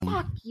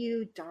Fuck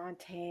you,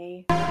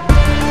 Dante.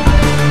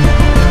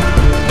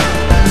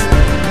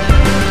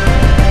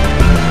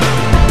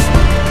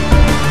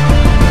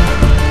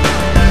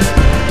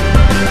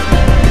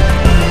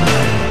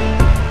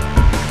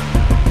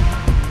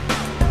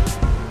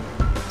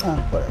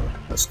 Whatever.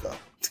 Let's go.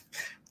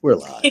 We're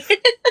live.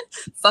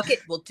 Fuck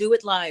it. We'll do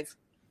it live.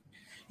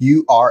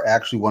 You are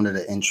actually one of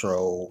the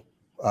intro,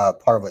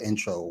 part of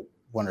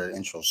one of the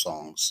intro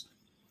songs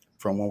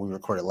from when we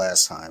recorded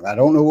last time. I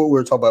don't know what we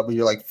were talking about, but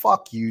you're like,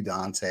 fuck you,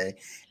 Dante.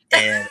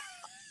 And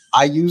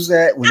I use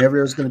that whenever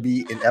there's going to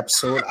be an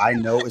episode I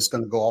know it's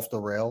going to go off the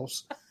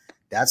rails.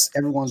 That's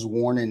everyone's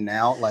warning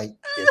now. Like,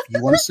 if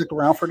you want to stick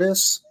around for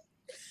this,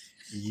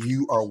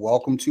 you are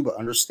welcome to, but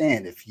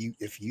understand if you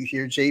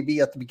hear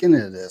JB at the beginning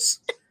of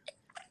this,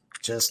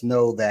 just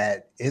know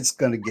that it's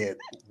gonna get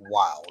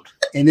wild.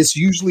 And it's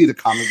usually the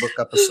comic book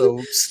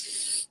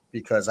episodes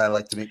because I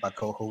like to make my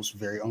co-host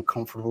very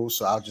uncomfortable,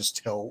 so I'll just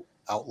tell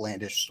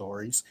outlandish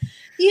stories.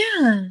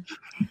 Yeah.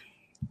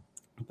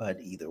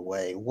 But either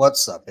way,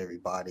 what's up,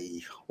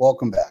 everybody?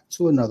 Welcome back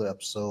to another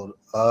episode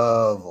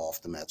of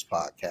Off the Mets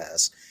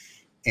podcast.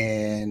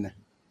 And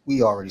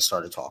we already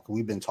started talking.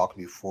 We've been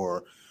talking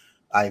before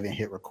I even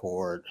hit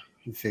record.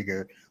 You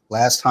figure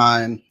last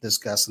time this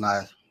guest and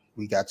I,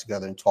 we got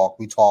together and talked.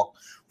 We talked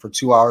for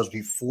 2 hours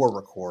before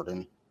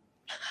recording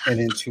and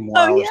then 2 more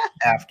hours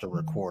after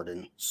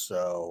recording.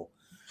 So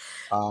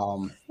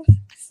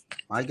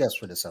my guest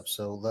for this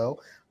episode, though,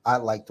 I'd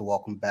like to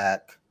welcome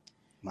back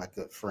my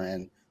good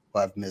friend who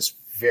I've missed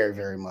very,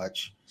 very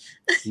much,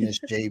 Miss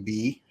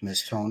JB,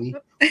 Miss Tony.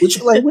 Which,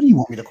 like, what do you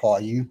want me to call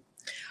you?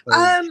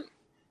 Like,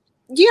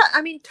 yeah,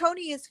 I mean,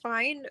 Tony is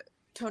fine.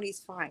 Tony's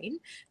fine.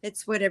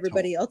 It's what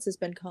everybody else has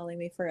been calling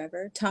me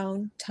forever.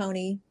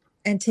 Tony,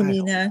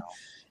 Antonina.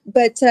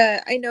 But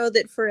I know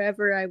that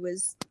forever I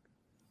was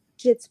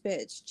Jits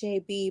Bitch,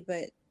 JB,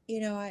 but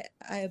you know, I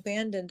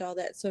abandoned all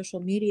that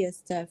social media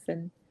stuff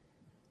and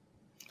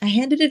I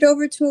handed it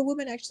over to a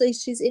woman. Actually,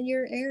 she's in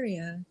your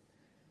area.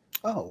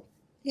 Oh.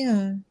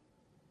 Yeah.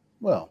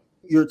 Well,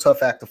 you're a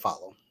tough act to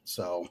follow.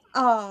 So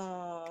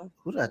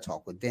who did I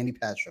talk with? Danny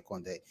Patrick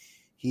one day.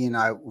 He and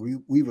I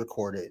we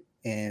recorded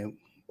and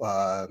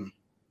I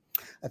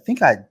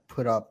think I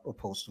put up a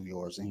post of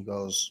yours and he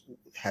goes,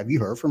 have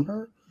you heard from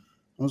her?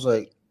 I was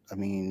like, I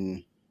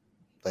mean,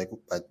 like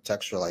I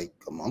texted her like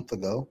a month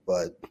ago,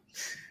 but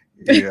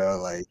you know,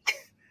 like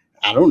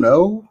I don't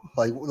know.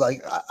 Like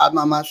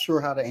I'm not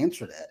sure how to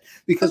answer that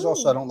because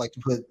also I don't like to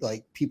put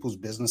like people's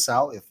business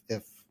out.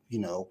 If you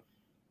know,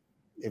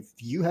 if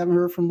you haven't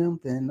heard from them,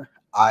 then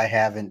I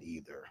haven't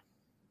either.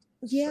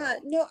 Yeah, so.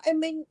 No, I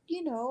mean,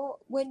 you know,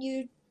 when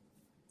you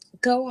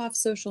go off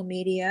social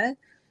media,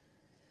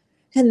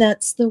 and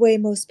that's the way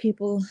most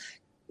people,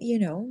 you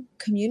know,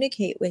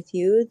 communicate with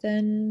you,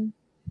 then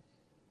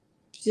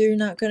you're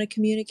not going to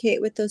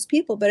communicate with those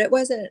people. But it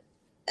wasn't,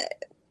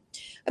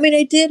 I mean,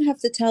 I did have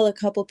to tell a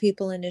couple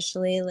people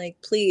initially, like,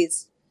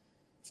 please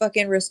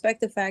fucking respect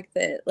the fact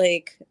that,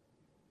 like,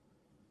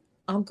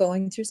 I'm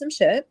going through some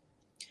shit.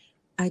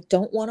 I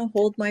don't want to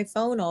hold my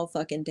phone all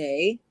fucking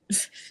day.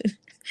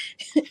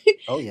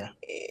 Oh, yeah.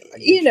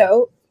 You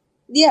know,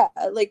 yeah,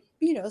 like,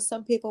 you know,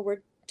 some people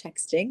were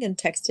texting. And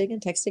I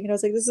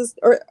was like, this is,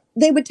 or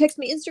they would text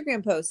me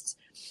Instagram posts.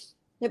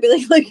 They'd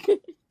be like,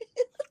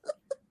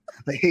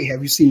 hey,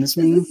 have you seen this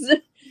meme?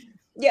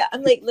 Yeah,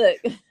 I'm like, look,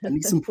 I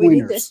need some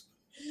pointers.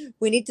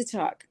 We need to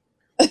talk.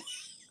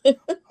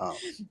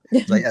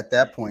 Like at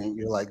that point,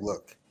 you're like,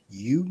 look,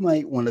 you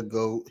might want to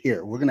go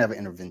here. We're gonna have an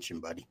intervention,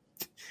 buddy.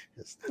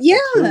 Yeah,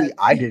 clearly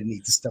I didn't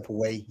need to step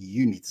away.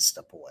 You need to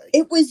step away.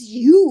 It was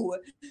you.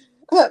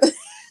 But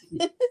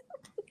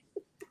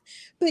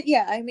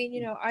yeah, I mean,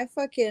 you know, I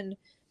fucking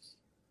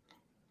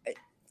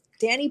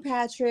Danny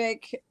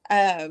Patrick,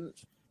 my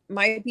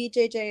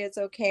BJJ is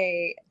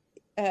okay.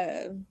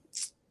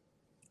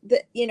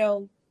 You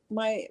know,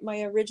 my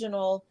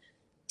original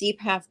Deep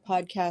Half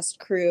podcast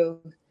crew.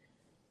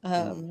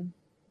 I've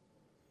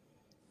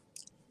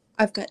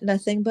got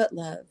nothing but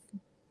love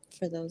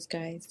for those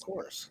guys. Of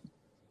course.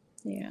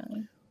 Yeah.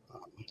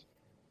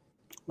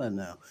 But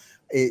no,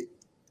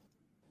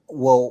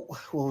 well,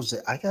 what was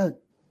it? I got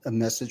a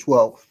message.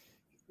 Well,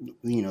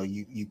 you know,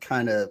 you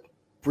kind of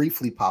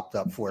briefly popped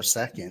up for a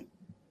second,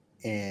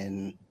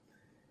 and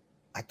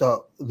I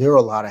thought there were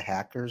a lot of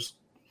hackers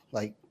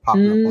like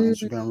popping up on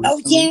Instagram recently.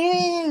 Oh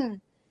yeah.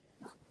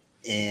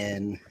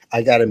 And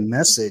I got a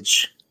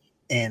message,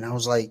 and I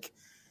was like,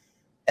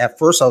 at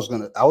first I was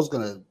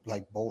gonna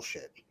like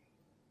bullshit.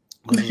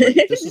 I was like,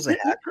 if this is a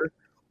hacker,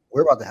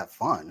 we're about to have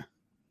fun.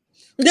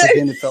 But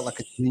then it felt like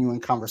a genuine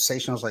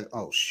conversation. I was like,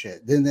 oh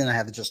shit. Then I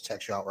had to just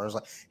text you out where I was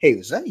like, hey,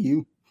 is that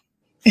you?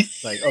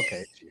 Like,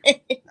 okay.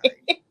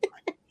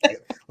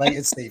 Like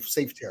it's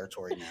safe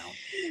territory now.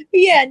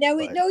 Yeah, no.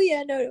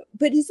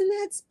 But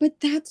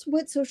that's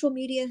what social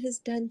media has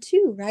done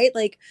too, right?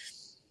 Like,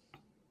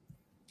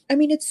 I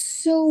mean, it's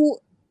so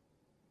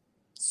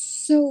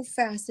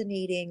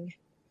fascinating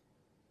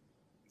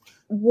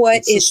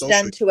what it's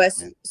done to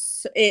us.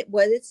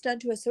 What it's done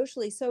to us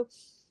socially. So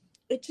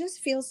it just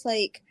feels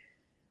like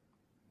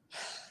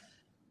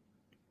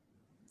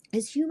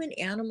as human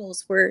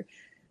animals, we're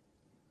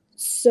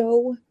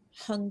so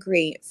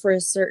hungry for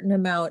a certain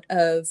amount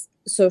of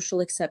social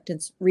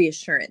acceptance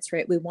reassurance,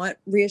 right? We want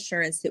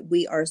reassurance that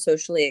we are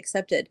socially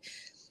accepted.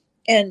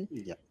 And,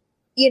 Yeah.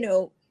 you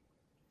know,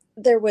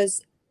 there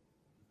was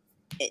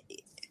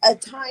a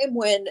time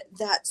when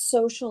that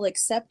social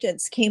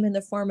acceptance came in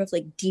the form of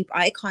like deep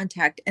eye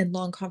contact and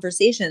long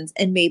conversations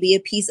and maybe a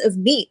piece of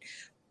meat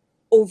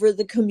over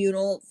the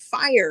communal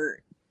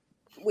fire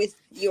with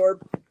your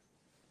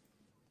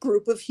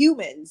group of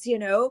humans, you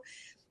know?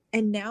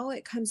 And now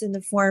it comes in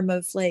the form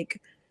of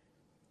like,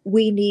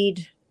 we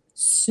need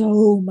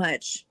so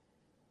much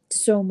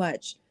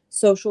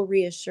social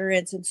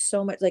reassurance and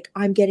so much like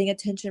I'm getting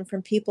attention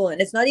from people. And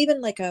it's not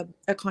even like a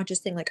conscious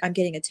thing, like I'm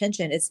getting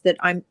attention. It's that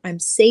I'm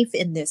safe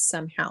in this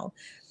somehow.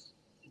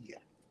 Yeah.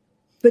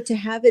 But to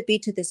have it be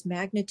to this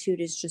magnitude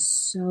is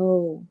just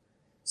so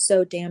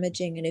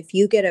damaging. And if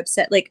you get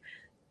upset, like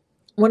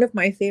one of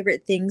my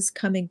favorite things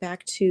coming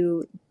back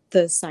to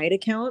the side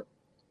account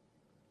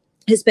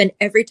has been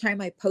every time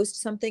I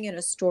post something in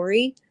a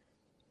story,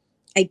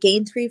 I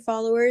gain 3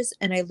 followers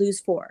and I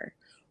lose 4.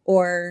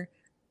 Or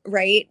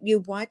right, you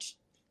watch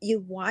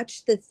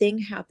the thing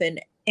happen.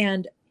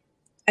 And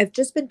I've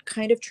just been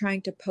kind of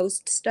trying to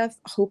post stuff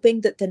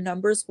hoping that the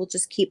numbers will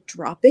just keep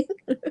dropping.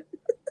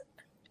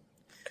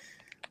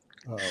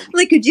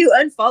 Like, could you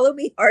unfollow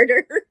me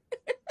harder?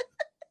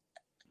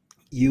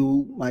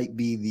 You might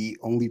be the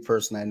only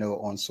person I know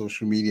on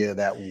social media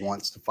that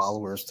wants the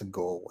followers to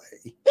go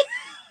away.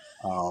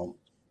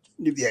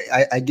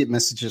 Yeah, I get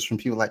messages from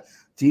people like,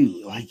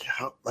 dude,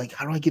 how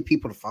do I get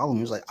people to follow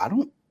me? It's like, I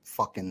don't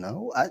fucking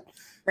know. I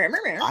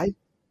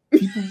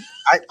people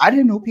I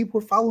didn't know people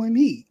were following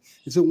me.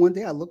 And so one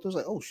day I looked, I was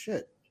like, oh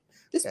shit,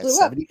 This that's blew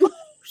up. 70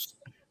 followers.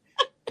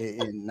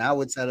 And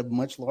now it's at a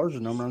much larger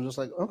number. I'm just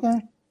like,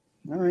 okay,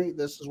 all right,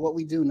 this is what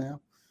we do now.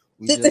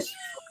 We just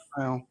fuck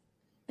around.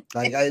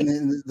 Like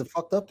and the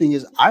fucked up thing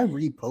is I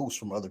repost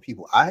from other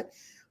people.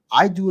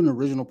 I do an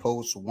original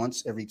post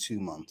once every 2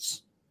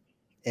 months.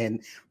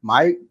 And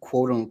my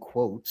quote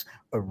unquote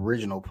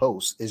original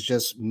post is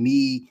just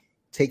me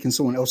taking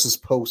someone else's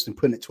post and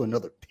putting it to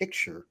another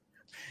picture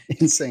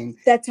and saying,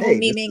 That's how hey,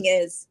 memeing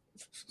is.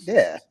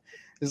 yeah.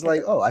 It's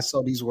like, oh, I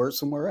saw these words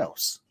somewhere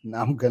else.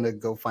 Now I'm gonna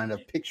go find a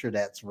picture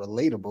that's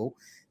relatable,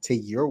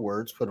 take your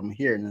words, put them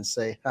here, and then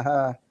say,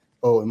 haha,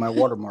 oh, and my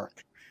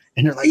watermark.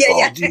 And they're like, oh,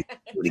 Yeah. dude,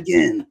 do it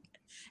again.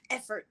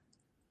 Effort.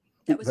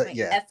 That was But my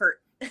yeah,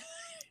 effort.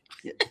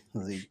 yeah,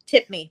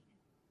 Tip me.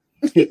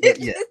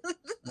 yeah.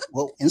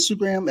 Well,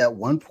 Instagram at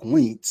one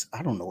point,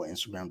 I don't know what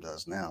Instagram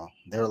does now.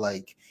 They're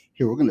like,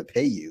 here, we're gonna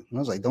pay you. And I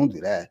was like, don't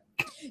do that.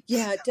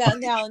 Yeah,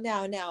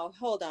 now.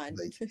 Hold on.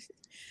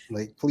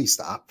 Like, please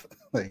stop.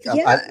 Like, I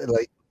Yeah.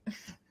 like,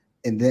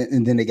 and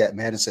then they got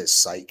mad and said,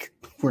 psych,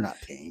 we're not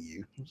paying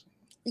you.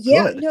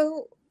 Yeah, Good.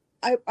 no.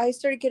 I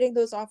started getting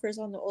those offers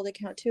on the old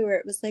account too, where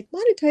it was like,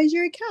 monetize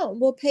your account.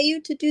 We'll pay you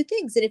to do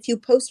things. And if you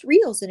post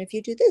reels and if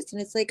you do this, and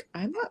it's like,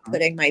 I'm not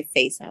putting my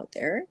face out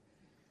there.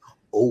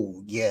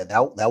 Oh yeah,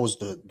 that was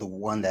the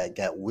one that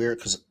got weird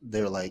because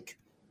they're like,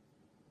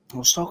 I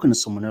was talking to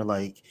someone. They're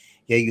like,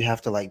 yeah, you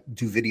have to like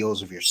do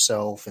videos of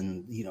yourself,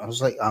 and I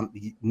was like,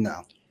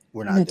 no,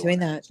 we're I'm not not doing doing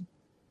that. that.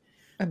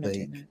 I'm not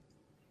doing Like,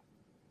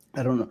 that.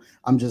 I don't know.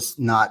 I'm just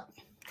not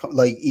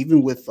like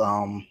even with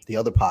the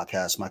other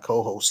podcast, my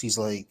co-host, he's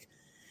like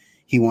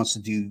he wants to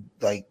do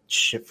like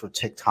shit for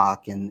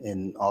TikTok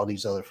and all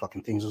these other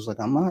fucking things. I was like,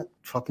 I'm not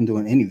fucking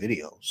doing any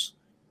videos.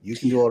 You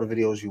can do all the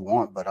videos you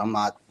want, but I'm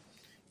not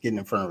getting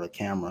in front of a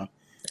camera.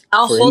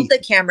 I'll for hold the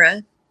anything.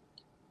 camera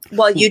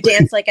while you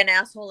dance like an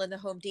asshole in the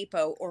Home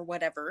Depot or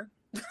whatever.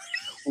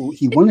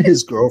 He wanted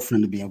his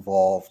girlfriend to be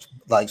involved,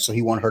 like so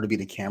he wanted her to be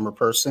the camera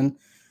person.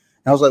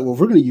 And I was like, well, if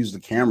we're gonna use the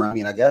camera, I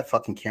mean, I got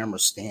fucking camera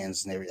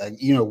stands and everything.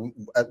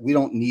 We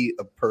don't need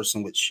a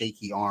person with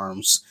shaky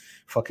arms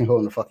fucking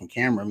holding the fucking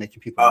camera, making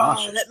people Oh,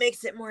 nauseous. that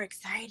makes it more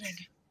exciting.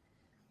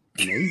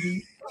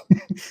 Maybe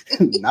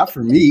not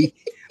for me.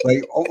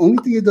 Like only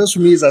thing it does for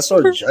me is I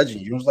started judging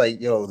you. I was like,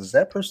 yo, is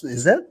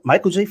that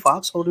Michael J.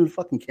 Fox holding the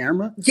fucking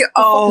camera? Yeah.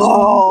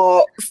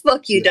 Oh,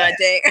 fuck you, yeah.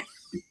 Dante.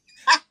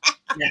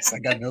 Yes, I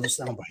got another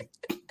soundbite.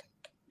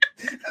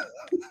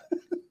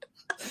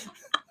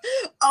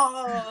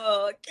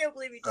 Oh, I can't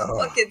believe you just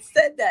fucking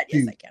said that.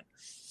 Yes, Dude, I can.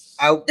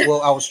 I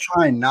was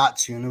trying not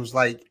to, and it was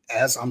like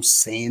as I'm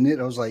saying it,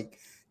 I was like,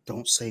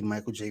 don't say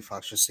Michael J.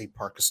 Fox, just say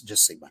Parker,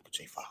 just say Michael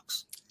J.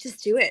 Fox.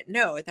 Just do it.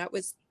 No, it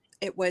was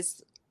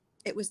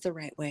the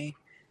right way.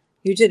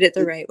 You did it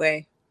the right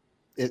way.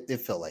 It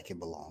felt like it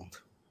belonged.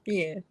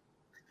 Yeah.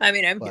 I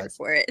mean, I'm here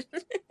for it.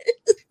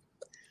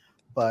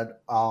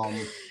 But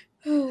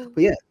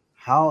yeah,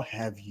 how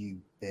have you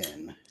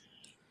been?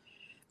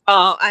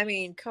 Oh, I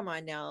mean, come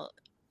on now.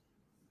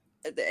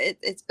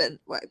 It's been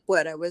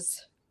what I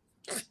was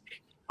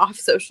off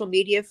social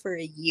media for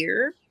a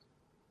year.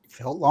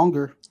 Felt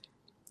longer.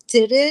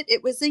 Did it?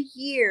 It was a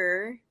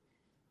year.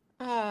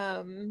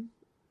 And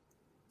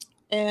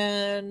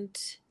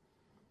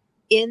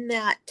in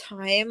that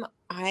time,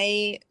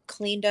 I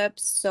cleaned up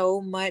so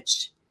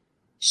much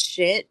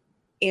shit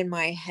in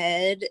my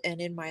head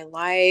and in my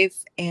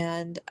life.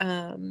 And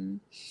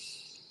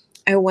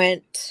I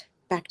went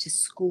back to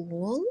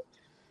school.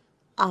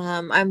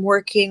 I'm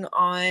working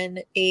on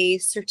a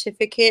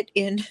certificate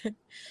in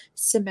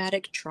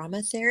somatic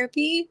trauma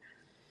therapy.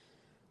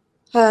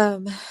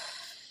 Um,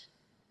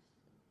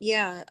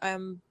 yeah,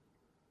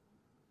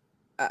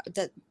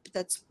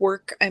 that's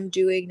work I'm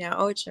doing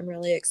now, which I'm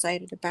really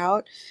excited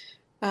about.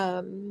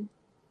 Um,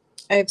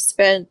 I've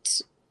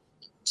spent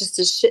just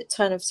a shit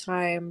ton of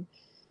time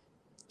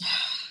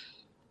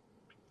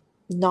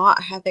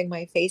not having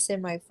my face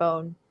in my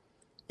phone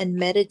and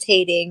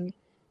meditating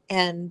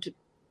and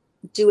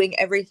doing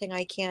everything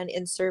I can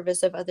in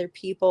service of other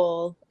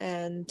people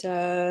and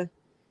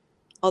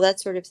all that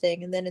sort of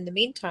thing. And then in the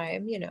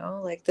meantime,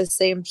 like the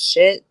same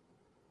shit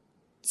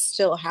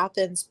still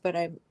happens, but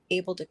I'm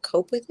able to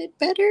cope with it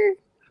better.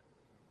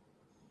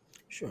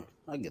 Sure,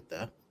 I get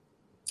that.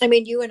 I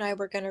mean, you and I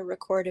were going to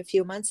record a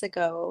few months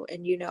ago,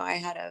 and I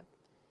had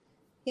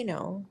you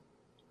know,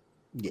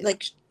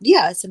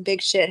 some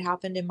big shit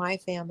happened in my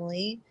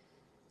family.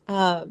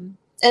 And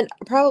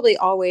probably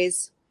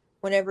always,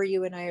 whenever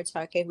you and I are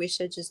talking, we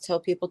should just tell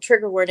people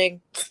trigger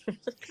warning.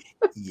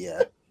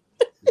 Yeah.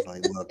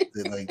 Like, look,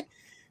 like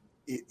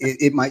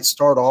it might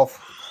start off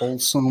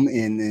wholesome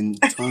and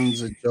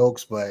tons of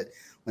jokes, but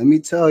let me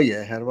tell you,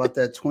 at about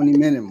that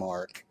 20-minute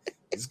mark,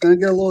 it's going to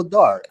get a little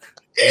dark.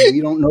 And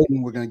we don't know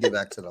when we're going to get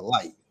back to the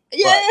light.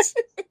 Yeah.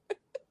 But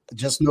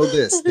just know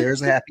this,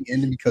 there's a happy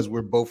ending because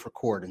we're both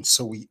recording.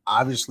 So we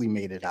obviously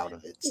made it out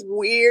of it.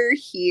 We're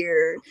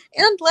here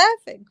and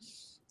laughing.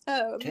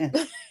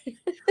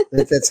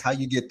 That's how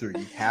you get through.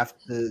 You have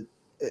to,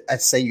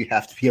 I'd say you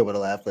have to be able to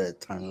laugh at a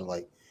time.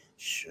 Like,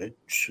 should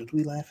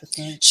we laugh at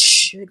that?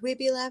 Should we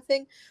be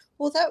laughing?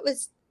 Well, that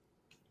was,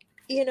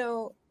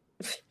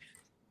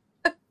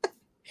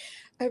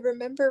 I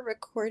remember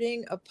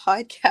recording a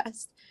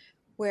podcast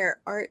where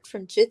Art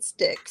from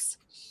Jitsticks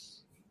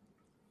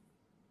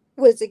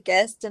was a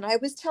guest, and I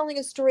was telling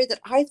a story that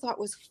I thought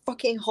was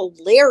fucking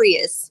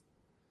hilarious.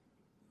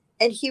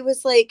 And he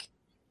was like,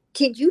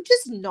 can you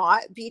just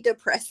not be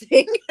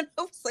depressing? And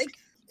I was like,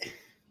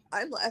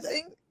 I'm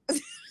laughing.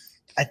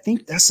 I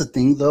think that's the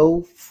thing,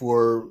 though,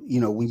 for,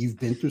 when you've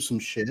been through some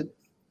shit,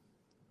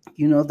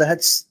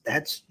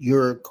 that's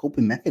your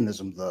coping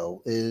mechanism,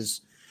 though,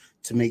 is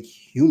to make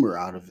humor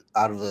out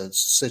of a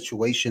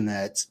situation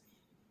that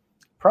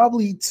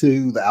probably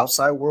to the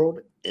outside world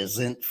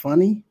isn't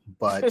funny,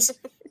 but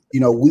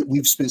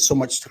we've spent so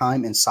much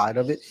time inside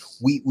of it,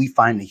 we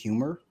find the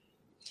humor.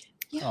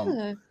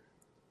 Yeah.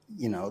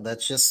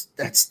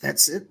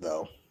 That's it,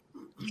 though.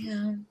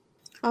 Yeah.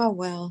 Oh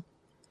well.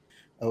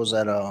 I was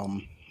at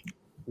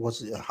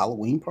was it a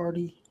Halloween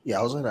party? Yeah,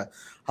 I was at a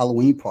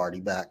Halloween party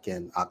back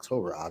in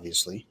October,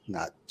 obviously,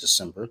 not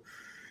December.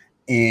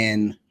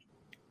 And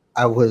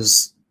I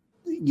was,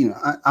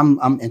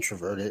 I'm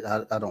introverted.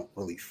 I don't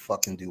really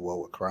fucking do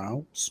well with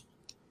crowds.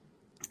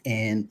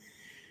 And,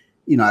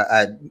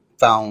 I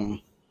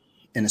found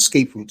an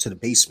escape route to the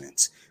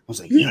basement. I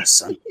was like,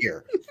 yes, I'm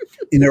here.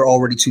 And there are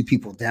already two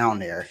people down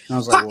there. And I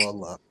was like, well,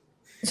 look.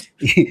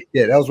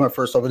 Yeah, that was my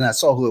first thought. And I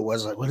saw who it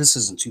was. Like, well, this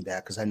isn't too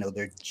bad because I know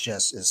they're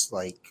just as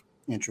like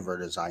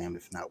introverted as I am,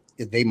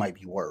 if they might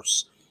be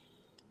worse.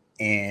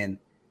 And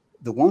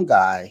the one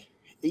guy,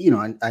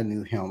 I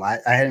knew him. I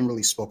hadn't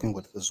really spoken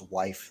with his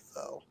wife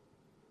though.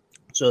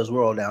 So as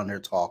we're all down there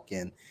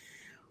talking,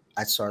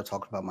 I started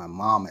talking about my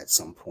mom at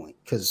some point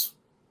because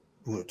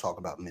we were talking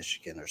about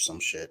Michigan or some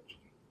shit.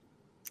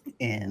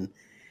 And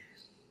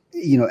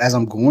as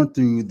I'm going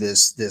through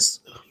this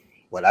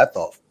what I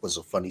thought was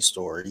a funny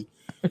story.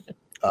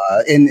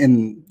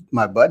 And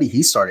my buddy,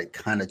 he started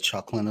kind of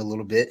chuckling a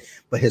little bit,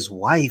 but his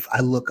wife,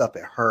 I look up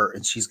at her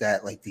and she's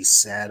got like these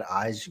sad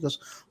eyes. She goes,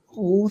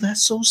 "Oh,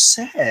 that's so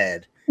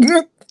sad."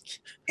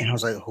 And I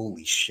was like,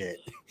 "Holy shit."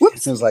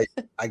 Whoops. I was like,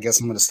 I guess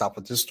I'm going to stop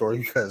with this story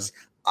because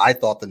I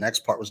thought the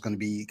next part was going to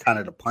be kind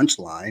of the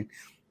punchline.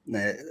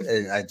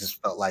 And I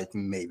just felt like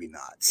maybe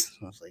not.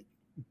 I was like,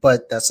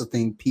 but that's the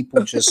thing.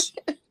 People just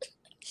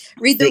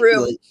read the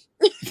room.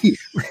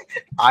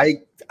 I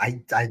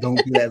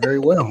don't do that very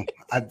well.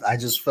 I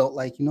just felt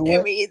like,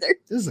 what? Me either.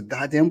 This is a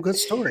goddamn good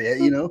story.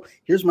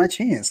 Here's my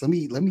chance. Let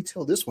me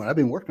tell this one. I've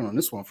been working on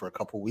this one for a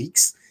couple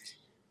weeks.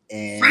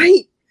 And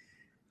right.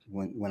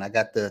 When I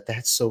got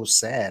that's so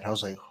sad, I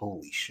was like,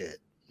 holy shit.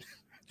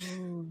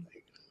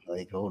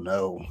 Like, oh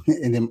no.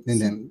 And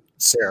then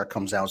Sarah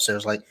comes out.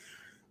 Sarah's like,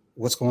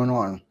 what's going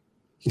on?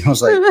 And I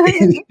was like,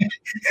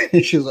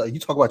 and she was like, you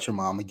talk about your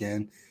mom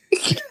again.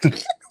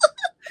 It's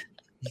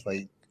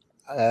like,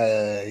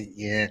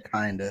 yeah,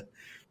 kind of.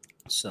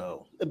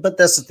 So, but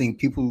that's the thing.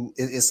 People,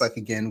 it's like,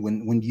 again,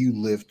 when you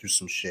live through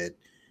some shit,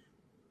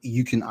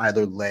 you can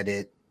either let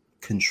it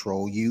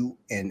control you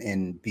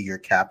and be your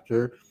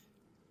captor,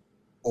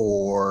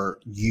 or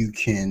you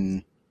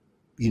can,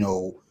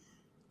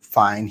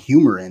 find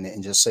humor in it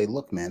and just say,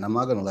 look, man, I'm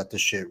not going to let this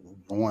shit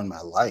ruin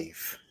my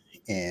life.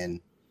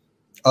 And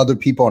other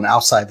people on the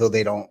outside, though,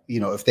 they don't,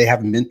 if they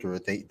haven't been through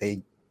it,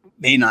 they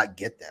may not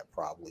get that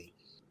probably.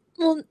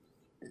 Well,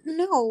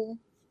 no.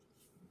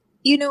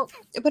 You know,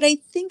 but I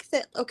think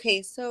that,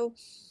 okay, so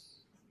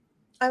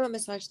I'm a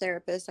massage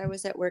therapist. I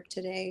was at work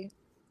today,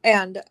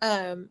 and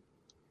I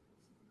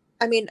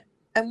mean,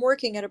 I'm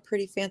working at a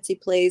pretty fancy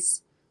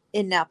place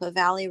in Napa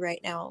Valley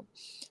right now.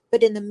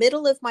 But in the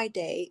middle of my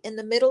day, in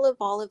the middle of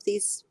all of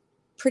these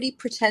pretty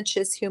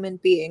pretentious human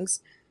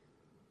beings,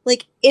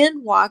 like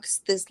in walks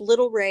this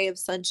little ray of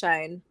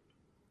sunshine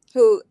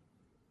who,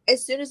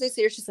 as soon as I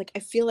see her, she's like, I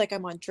feel like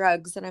I'm on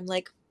drugs. And I'm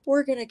like,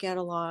 we're going to get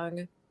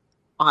along.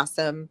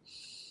 Awesome.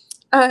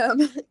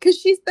 Because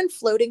she's been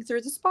floating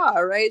through the spa,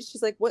 right?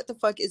 She's like, what the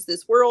fuck is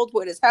this world?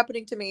 What is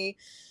happening to me?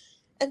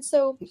 And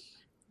so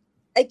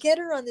I get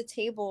her on the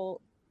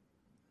table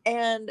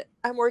and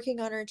I'm working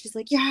on her, and she's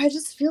like, yeah, I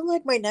just feel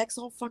like my neck's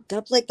all fucked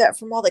up like that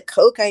from all the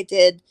coke I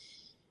did.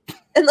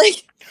 And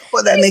like,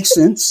 Well, that makes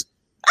sense.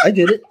 I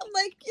get it. I'm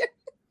like, yeah.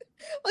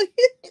 Like,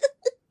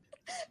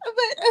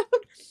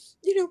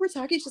 but we're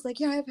talking. She's like,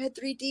 yeah, I've had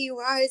 3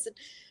 DUIs, and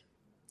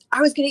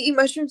I was gonna eat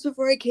mushrooms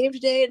before I came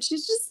today. And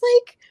she's just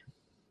like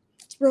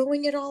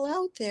throwing it all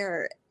out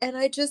there, and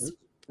I just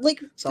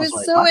like Sounds was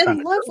like so my in kind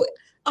of love girl. with.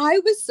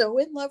 I was so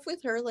in love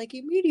with her, like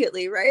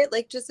immediately, right?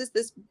 Like just as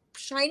this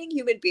shining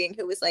human being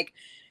who was like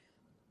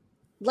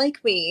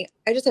me.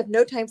 I just have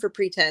no time for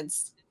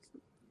pretense.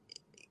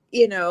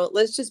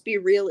 Let's just be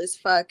real as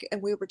fuck.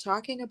 And we were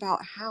talking about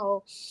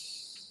how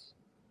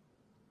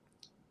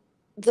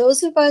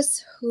those of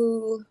us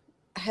who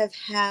have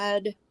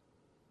had,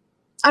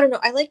 I don't know,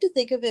 I like to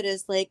think of it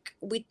as like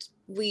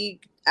we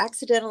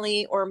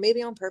accidentally or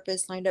maybe on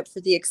purpose signed up for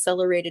the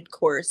accelerated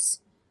course,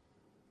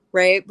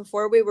 right?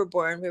 Before we were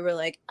born, we were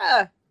like,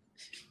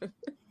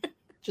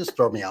 Just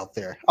throw me out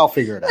there. I'll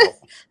figure it out.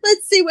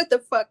 let's see what the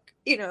fuck,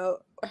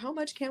 how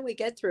much can we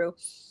get through?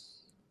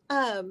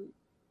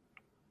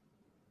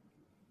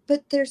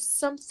 But there's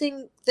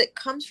something that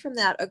comes from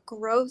that, a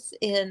growth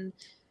in,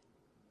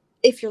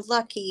 if you're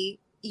lucky,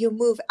 you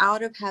move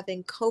out of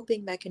having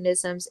coping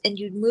mechanisms and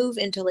you move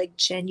into like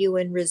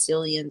genuine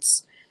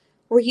resilience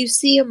where you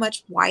see a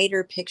much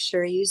wider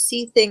picture. You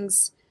see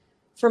things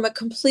from a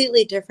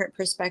completely different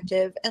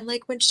perspective. And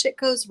like when shit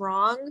goes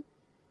wrong,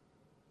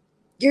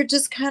 you're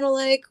just kind of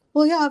like,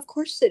 well, yeah, of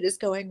course shit is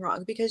going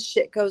wrong because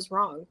shit goes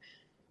wrong.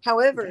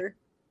 However,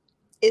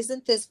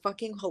 isn't this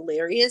fucking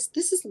hilarious?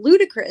 This is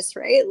ludicrous,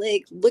 right?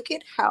 Like, look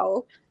at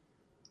how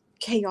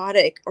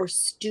chaotic or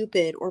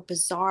stupid or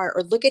bizarre,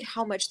 or look at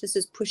how much this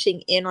is pushing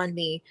in on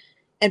me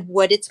and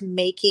what it's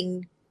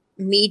making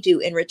me do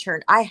in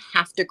return. I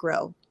have to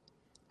grow.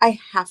 I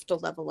have to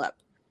level up.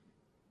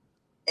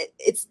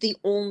 It's the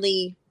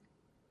only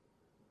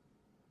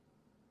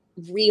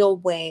real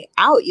way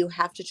out. You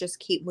have to just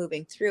keep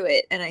moving through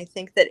it. And I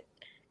think that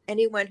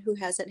anyone who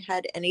hasn't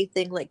had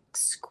anything like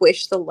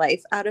squish the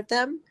life out of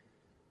them,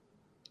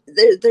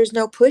 there's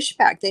no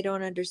pushback. They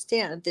don't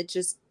understand. They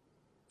just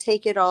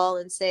take it all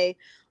and say,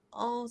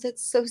 oh,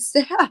 that's so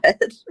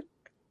sad.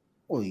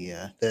 Well,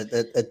 yeah.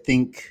 That I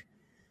think,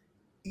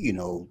 you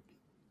know,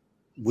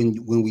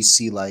 when we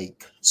see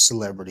like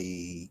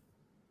celebrity,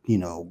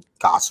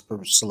 gossip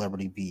or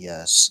celebrity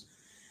BS,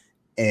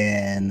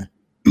 and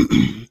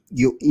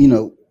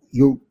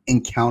you'll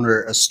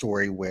encounter a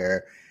story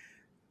where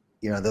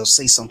they'll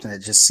say something that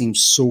just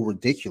seems so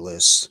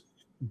ridiculous,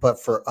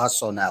 but for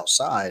us on the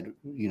outside,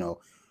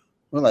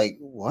 we're like,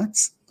 what?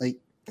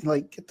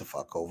 Like get the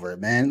fuck over it,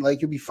 man. Like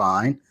you'll be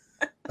fine.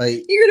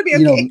 Like You're gonna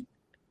be okay.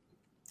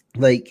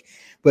 Like,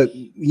 but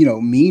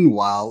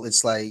meanwhile,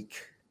 it's like,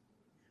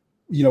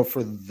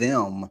 for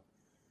them,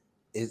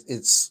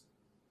 it's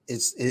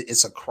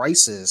a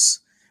crisis.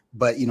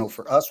 But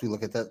for us, we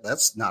look at that.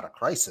 That's not a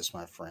crisis,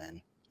 my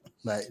friend.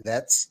 Like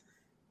that's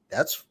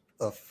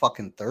a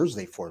fucking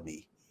Thursday for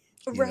me.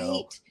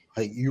 Right.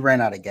 Like you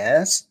ran out of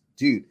gas,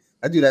 dude.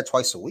 I do that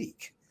twice a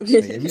week.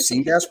 Like, have you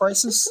seen gas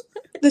prices?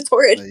 That's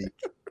horrid. Like,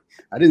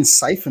 I didn't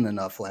siphon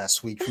enough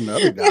last week from the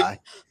other guy.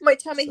 My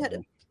tummy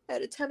had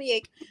a tummy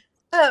ache.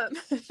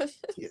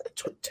 Yeah,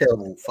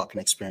 terrible fucking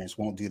experience.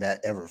 Won't do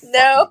that ever.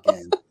 No,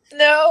 again.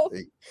 No.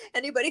 Like,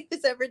 Anybody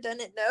who's ever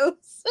done it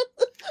knows.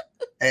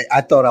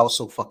 I thought I was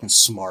so fucking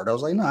smart. I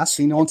was like, no, I've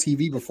seen it on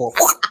TV before.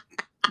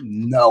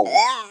 No.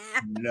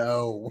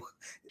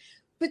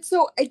 But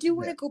so I do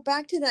want to go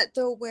back to that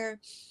though, where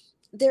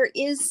there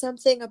is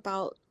something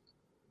about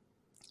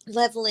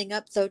leveling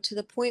up though, to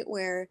the point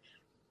where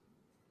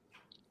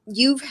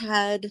you've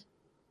had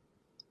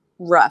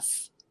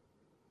rough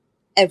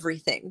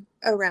everything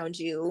around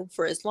you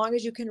for as long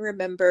as you can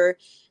remember,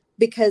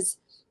 because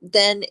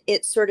then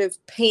it sort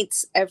of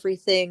paints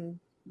everything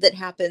that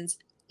happens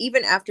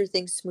even after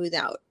things smooth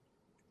out.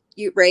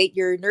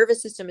 Your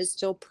nervous system is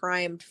still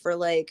primed for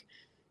like,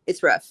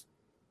 it's rough.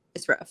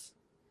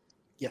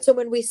 Yeah. So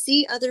when we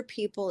see other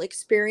people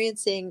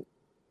experiencing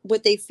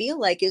what they feel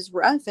like is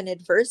rough and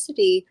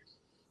adversity,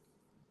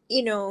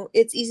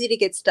 it's easy to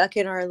get stuck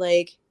in our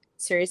like,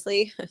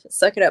 seriously,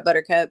 suck it up,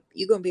 buttercup,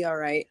 you gonna be all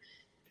right.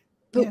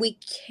 But we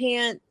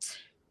can't,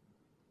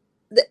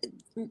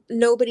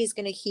 nobody's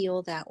going to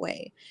heal that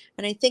way.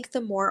 And I think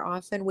the more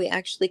often we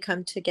actually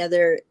come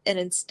together, and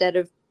instead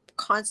of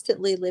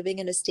constantly living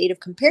in a state of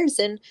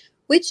comparison,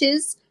 which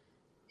is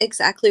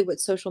exactly what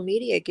social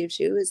media gives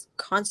you is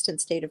constant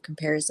state of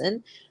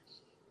comparison.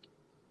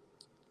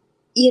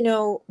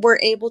 We're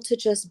able to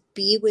just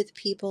be with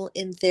people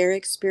in their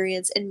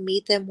experience and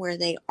meet them where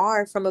they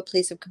are from a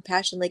place of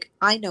compassion. Like,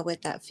 I know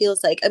what that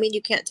feels like. I mean,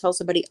 you can't tell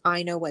somebody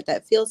I know what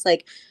that feels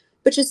like,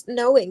 but just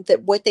knowing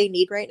that what they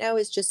need right now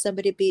is just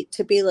somebody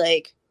to be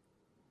like,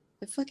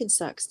 it fucking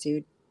sucks,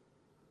 dude.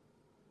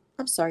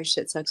 I'm sorry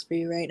shit sucks for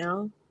you right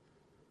now.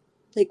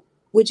 Like,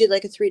 would you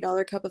like a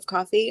 $3 cup of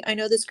coffee? I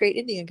know this great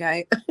Indian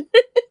guy. I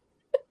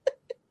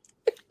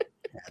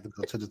had to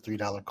go to the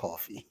 $3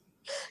 coffee.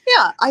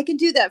 Yeah, I can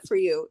do that for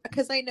you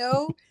because I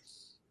know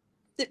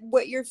that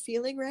what you're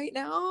feeling right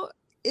now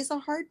is a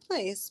hard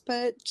place,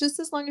 but just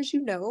as long as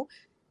you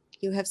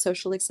have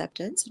social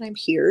acceptance and I'm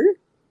here,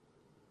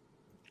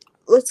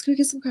 let's go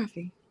get some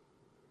coffee.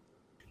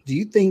 Do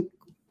you think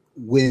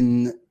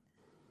when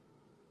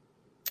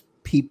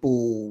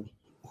people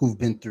who've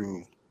been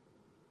through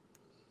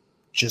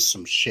just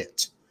some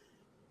shit,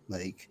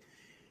 like,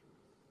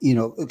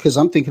 because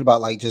I'm thinking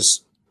about like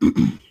just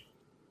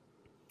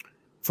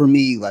for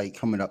me, like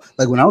coming up,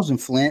 like when I was in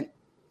Flint,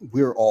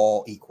 we're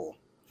all equal.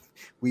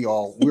 We're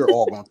all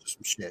going through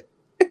some shit,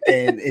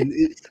 and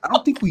I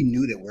don't think we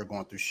knew that we were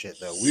going through shit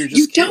though. We were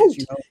You just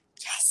kids, don't.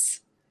 Yes.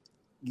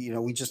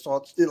 We just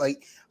thought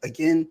like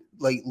again,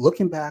 like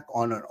looking back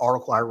on an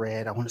article I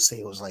read, I want to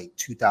say it was like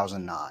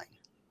 2009,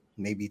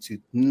 maybe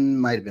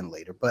might have been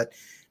later, but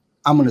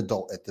I'm an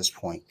adult at this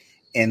point,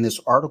 and this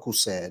article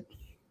said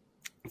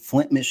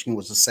Flint, Michigan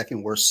was the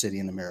second worst city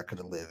in America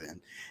to live in.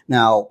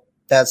 Now,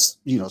 that's,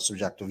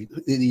 subjective.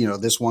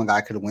 This one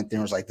guy could have went there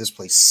and was like, this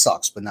place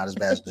sucks, but not as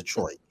bad as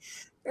Detroit.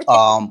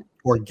 I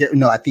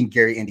think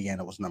Gary,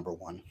 Indiana was number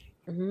one.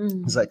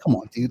 It's like, come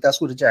on, dude,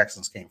 that's where the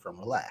Jacksons came from.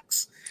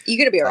 Relax. You're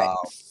going to be all right.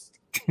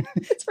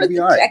 That's where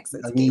the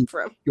Jacksons came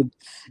from.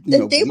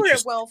 They were a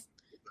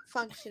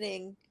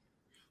well-functioning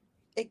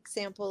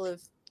example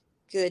of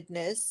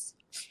goodness.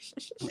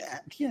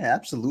 Yeah,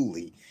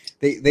 absolutely.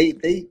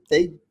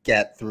 They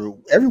got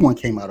through. Everyone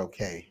came out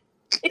okay.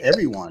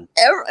 Everyone.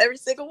 Every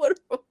single one of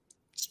them.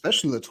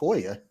 Especially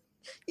LaToya.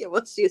 Yeah,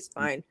 well, she is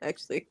fine,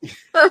 actually.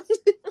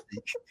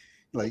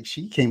 Like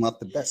she came out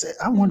the best.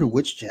 I wonder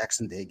which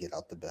Jackson did get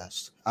out the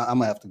best. I'm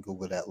gonna have to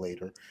Google that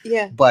later.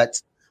 Yeah. But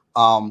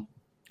I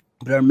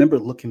remember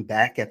looking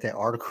back at that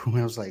article and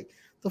I was like,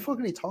 the fuck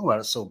are they talking about?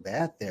 It's so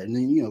bad there. And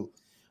then,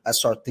 I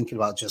started thinking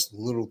about just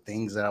little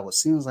things that I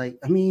was seeing. I was like,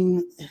 I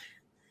mean,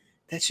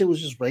 that shit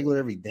was just regular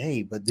every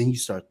day. But then you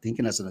start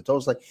thinking as an adult,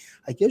 it's like,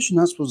 I guess you're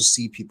not supposed to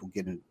see people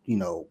getting,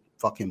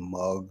 fucking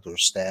mugged or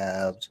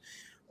stabbed.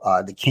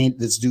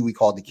 This dude we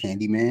called the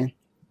Candy Man,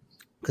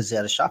 because he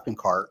had a shopping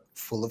cart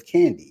full of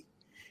candy,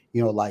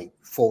 like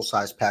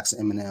full-size packs of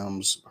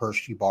M&Ms,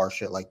 Hershey bar,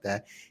 shit like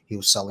that. He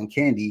was selling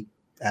candy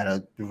at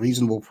a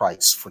reasonable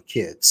price for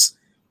kids.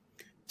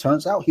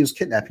 Turns out he was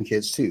kidnapping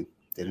kids too.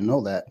 Didn't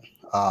know that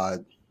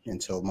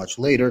until much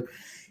later.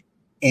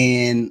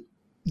 And,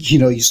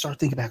 you start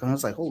thinking back and I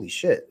was like, holy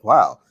shit,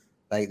 wow.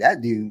 Like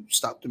that dude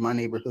stopped in my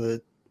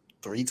neighborhood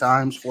 4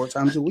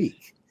 times a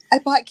week. I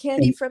bought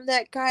candy from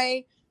that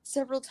guy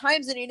several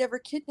times and he never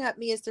kidnapped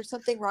me. Is there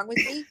something wrong with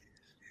me?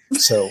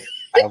 So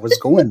I was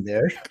going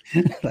there.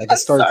 Like I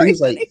started thinking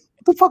like,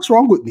 what the fuck's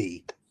wrong with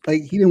me?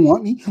 Like he didn't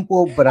want me.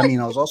 Well, but I mean,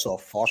 I was also a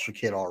foster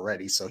kid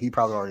already. So he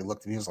probably already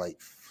looked at me and was like,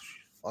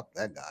 fuck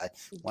that guy.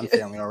 One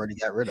family already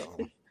got rid of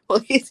him.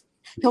 Well,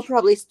 he'll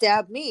probably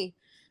stab me.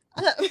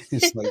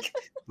 It's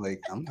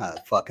like I'm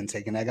not fucking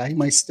taking that guy. He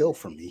might steal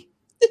from me.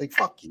 Like,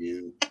 fuck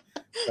you.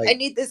 Like, I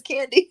need this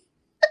candy.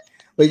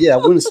 But yeah, I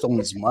wouldn't have stolen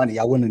his money.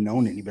 I wouldn't have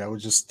known any, but I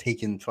was just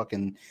taking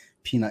fucking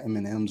peanut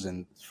M&Ms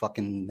and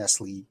fucking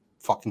Nestle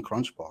fucking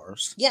Crunch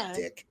bars. Yeah.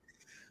 Dick.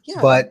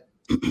 Yeah. But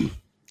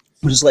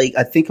just like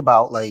I think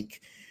about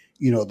like,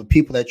 the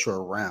people that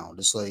you're around.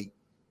 It's like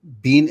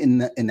being in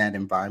that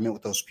environment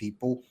with those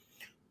people.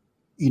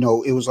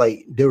 It was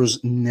like there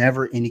was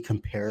never any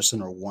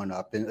comparison or one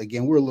up. And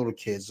again, we're little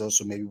kids though,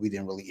 so maybe we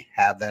didn't really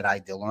have that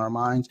ideal in our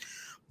minds.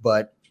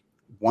 But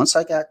once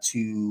I got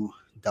to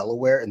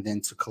Delaware and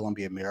then to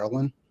Columbia,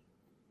 Maryland,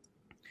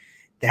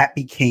 that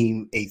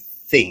became a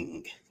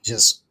thing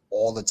just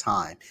all the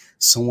time.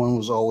 Someone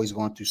was always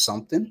going through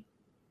something,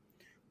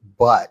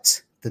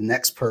 but the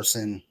next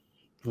person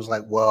was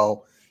like,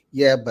 well,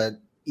 yeah, but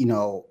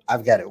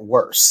I've got it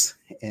worse.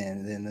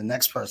 And then the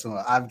next person,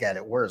 well, I've got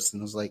it worse.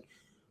 And it was like,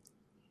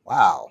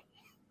 wow.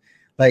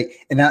 Like,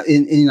 and I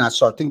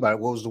started thinking about it.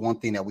 What was the one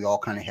thing that we all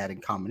kind of had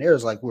in common there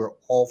is like, we're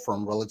all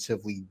from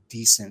relatively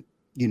decent,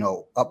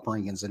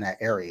 upbringings in that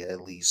area.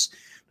 At least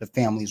the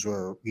families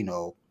were,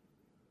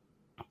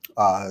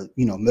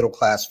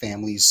 middle-class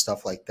families,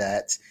 stuff like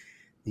that.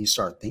 And you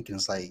start thinking,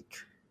 it's like,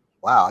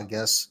 wow, I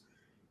guess,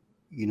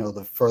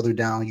 the further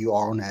down you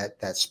are on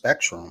that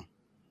spectrum,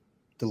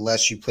 the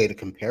less you play the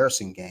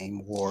comparison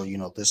game or,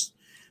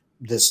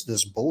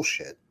 this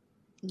bullshit.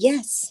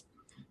 Yes,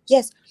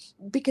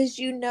 because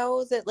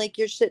that like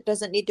your shit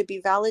doesn't need to be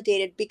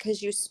validated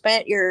because you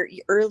spent your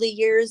early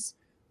years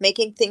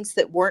making things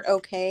that weren't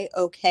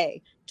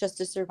okay just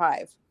to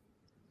survive.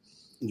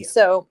 Yeah.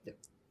 So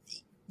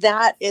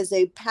that is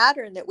a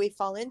pattern that we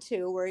fall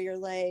into where you're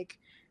like,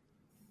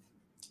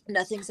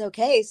 nothing's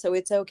okay, so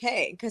it's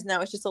okay, because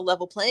now it's just a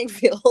level playing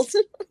field.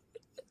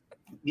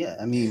 Yeah,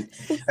 I mean,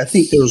 I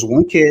think there was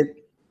one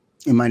kid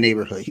in my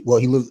neighborhood. Well,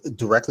 he lived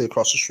directly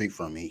across the street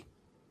from me.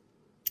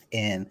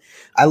 And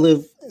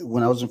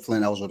when I was in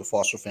Flint, I was with a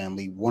foster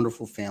family,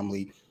 wonderful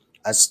family.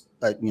 I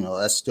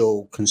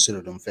still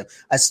consider them family.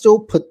 I still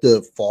put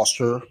the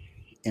foster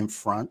in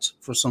front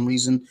for some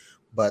reason,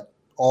 but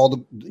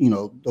all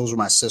those are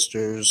my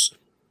sisters.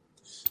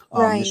 Miss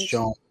Right.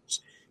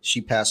 Jones,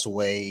 she passed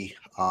away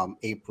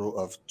April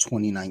of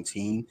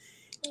 2019,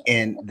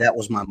 and that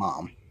was my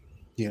mom.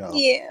 You know,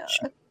 Yeah.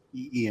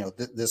 she,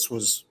 this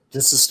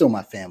is still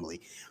my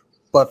family,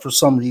 but for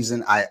some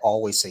reason I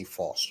always say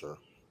foster.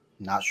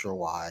 Not sure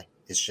why.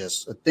 It's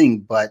just a thing.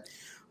 But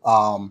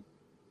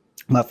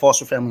my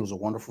foster family was a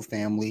wonderful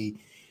family,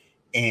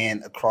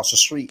 and across the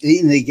street,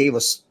 and they gave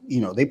us,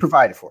 they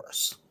provided for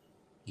us,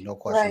 no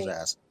questions Right.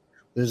 asked.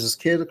 There's this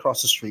kid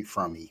across the street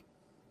from me.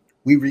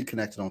 We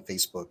reconnected on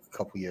Facebook a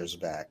couple years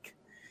back,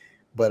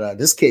 but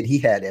this kid, he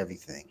had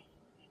everything,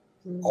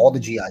 all the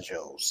GI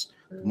Joes,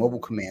 the Mobile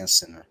Command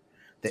Center,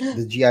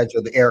 the GI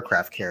Joe, the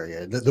aircraft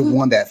carrier, the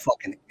one that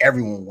fucking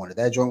everyone wanted.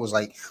 That joint was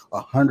like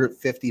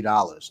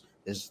 $150.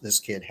 This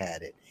kid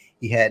had it.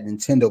 He had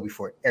Nintendo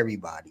before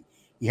everybody.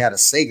 He had a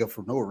Sega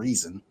for no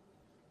reason,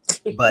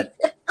 but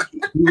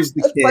he was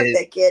the Fuck kid.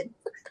 that kid.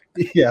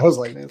 Yeah, I was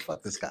like, man,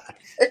 fuck this guy.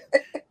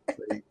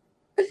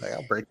 Like,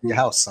 I'll break your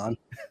house, son.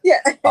 Yeah.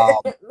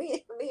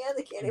 me and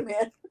the candy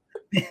man.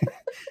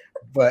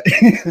 But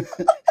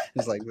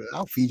it's like,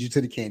 I'll feed you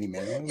to the candy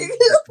man. Get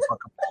the fuck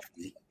up off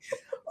me.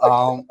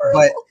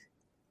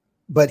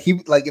 But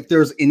he, like, if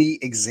there's any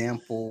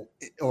example,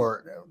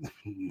 or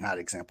not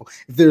example,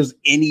 if there's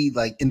any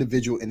like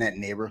individual in that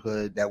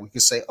neighborhood that we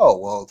could say, oh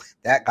well,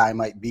 that guy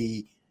might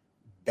be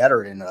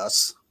better than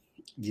us,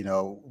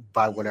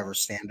 by whatever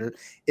standard,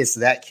 it's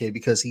that kid,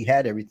 because he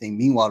had everything.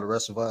 Meanwhile, the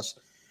rest of us,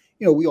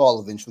 we all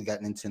eventually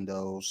got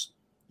Nintendos.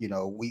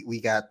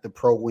 We got the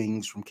Pro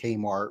Wings from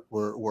Kmart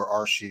were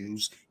our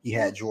shoes. He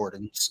had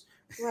Jordans.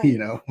 Right.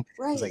 I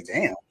was like,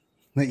 damn,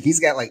 like, he's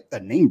got like a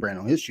name brand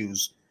on his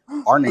shoes.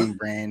 Our name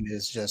brand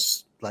is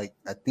just like,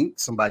 I think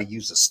somebody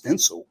used a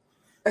stencil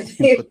and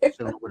put the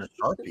shit on with a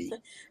Sharpie.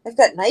 I've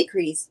got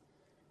Nikes.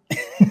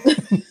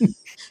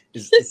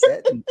 Is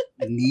that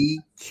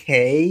Nike?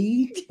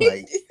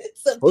 Like,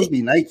 supposed to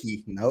be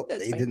Nike. Nope,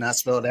 That's they fine. did not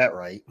spell that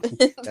right.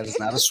 That is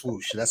not a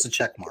swoosh. That's a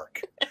check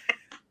mark.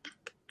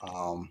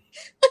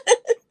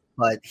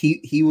 But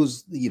he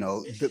was,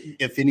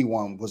 if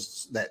anyone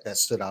was that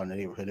stood out in the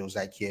neighborhood, it was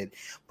that kid.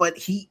 But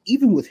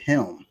even with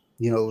him,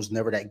 it was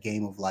never that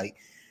game of like,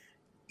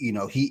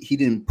 he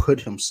didn't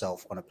put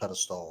himself on a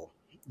pedestal.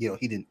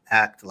 He didn't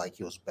act like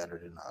he was better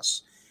than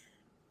us.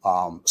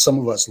 Some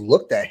of us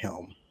looked at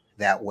him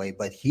that way,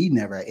 but he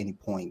never at any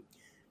point,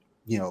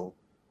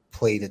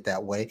 played it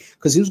that way,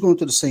 because he was going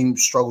through the same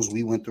struggles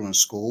we went through in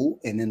school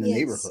and in the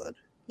neighborhood.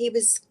 He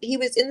was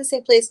in the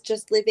same place,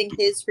 just living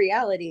his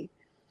reality.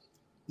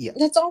 Yeah.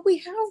 That's all we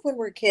have when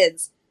we're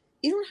kids.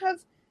 You don't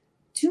have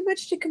too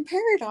much to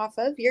compare it off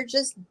of. You're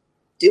just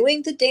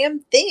doing the damn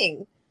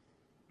thing.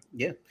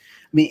 Yeah.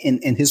 I mean,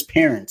 and his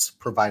parents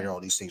provided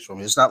all these things for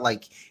him. It's not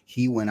like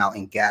he went out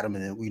and got him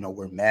and,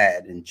 we're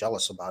mad and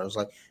jealous about it. It was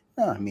like,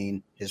 no, I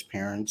mean, his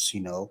parents,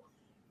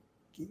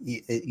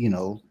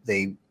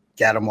 they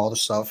got him all the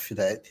stuff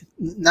that,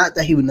 not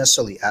that he would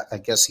necessarily, I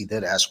guess he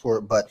did ask for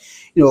it, but,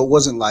 it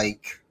wasn't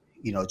like,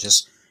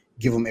 just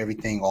give him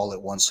everything all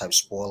at once type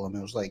spoil him.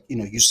 It was like,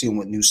 you see him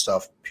with new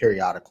stuff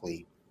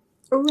periodically.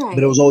 Right.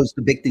 But it was always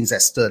the big things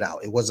that stood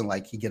out. It wasn't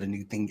like he get a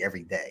new thing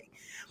every day.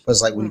 But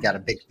it's like when he got a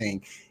big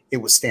thing, it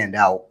would stand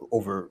out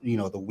over,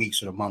 the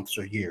weeks or the months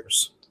or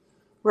years.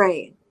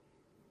 Right.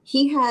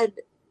 He had,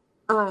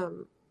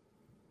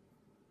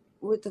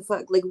 what the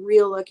fuck, like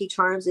real Lucky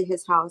Charms at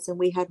his house, and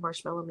we had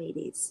Marshmallow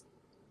Mateys.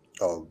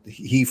 Oh,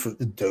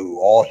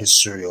 all his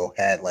cereal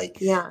had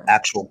like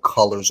actual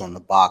colors on the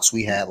box.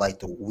 We had like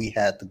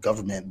the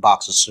government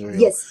box of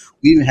cereal. Yes.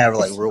 We even have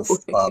like real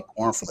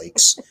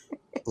cornflakes.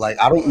 Like,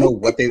 I don't know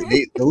what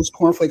those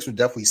cornflakes were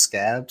definitely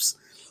scabs.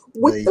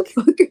 What the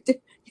fuck?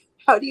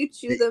 How do you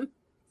chew them?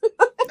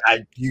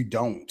 You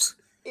don't.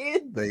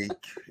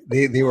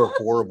 They were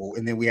horrible.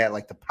 And then we had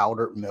like the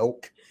powdered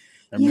milk.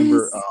 I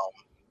remember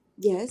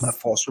yes. my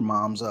foster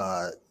mom's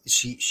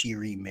she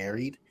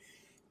remarried,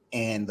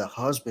 and the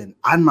husband,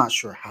 I'm not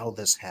sure how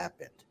this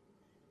happened.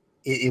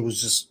 It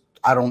was just,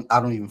 I don't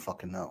even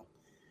fucking know.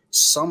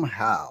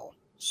 Somehow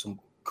some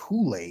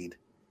Kool-Aid,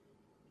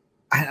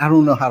 I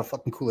don't know how the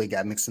fucking Kool-Aid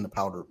got mixed in the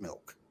powdered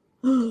milk.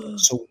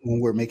 So when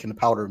we were making the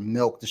powdered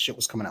milk, the shit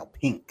was coming out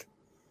pink.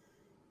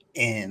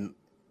 And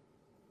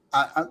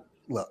I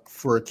look,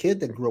 for a kid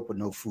that grew up with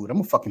no food, I'm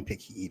a fucking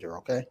picky eater,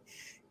 okay?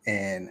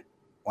 And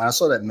when I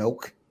saw that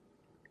milk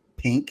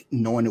pink,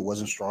 knowing it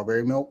wasn't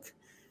strawberry milk,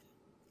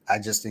 I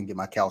just didn't get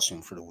my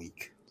calcium for the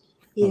week.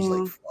 I was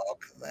like,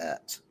 fuck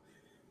that.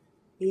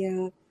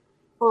 Yeah.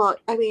 Well,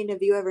 I mean,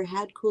 have you ever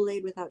had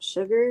Kool-Aid without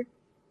sugar?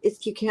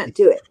 It's you can't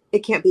do it. It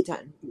can't be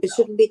done. It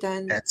shouldn't be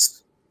done.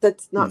 That's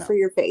That's not no. for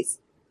your face.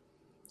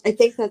 I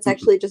think that's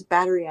actually just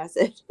battery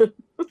acid.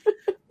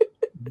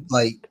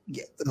 Like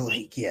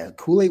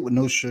Kool-Aid with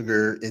no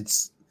sugar.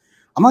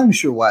 I'm not even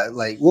sure why.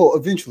 Like, well,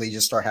 eventually you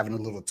just start having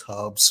the little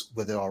tubs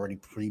with it already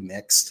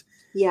pre-mixed.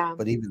 Yeah.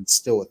 But even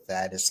still with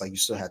that, it's like you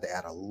still had to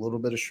add a little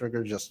bit of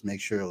sugar just to make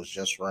sure it was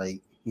just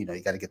right. You know,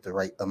 you got to get the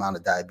right amount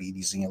of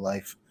diabetes in your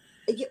life.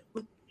 Yeah.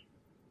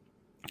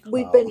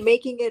 We've been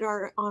making it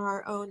on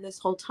our own this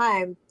whole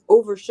time,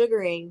 over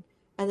sugaring,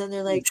 and then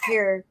they're like,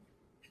 "Here,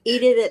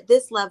 eat it at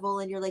this level,"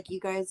 and you're like, "You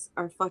guys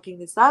are fucking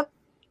this up.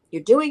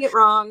 You're doing it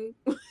wrong."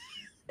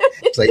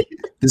 It's like,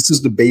 this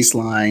is the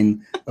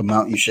baseline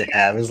amount you should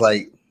have. It's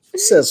like,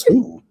 says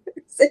who?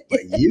 Like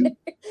you?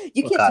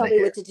 You can't tell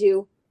me what to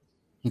do.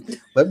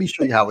 Let me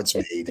show you how it's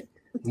made.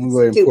 I'm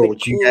going to pour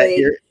what you got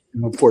here.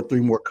 I'm going to pour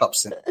 3 more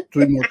cups of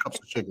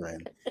sugar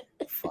in.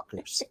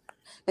 Fuckers.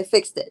 I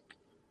fixed it.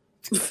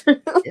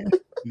 Yeah.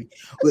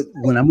 But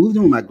when I moved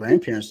in with my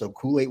grandparents, though,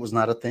 Kool-Aid was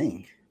not a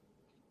thing.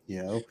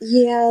 You know?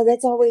 Yeah,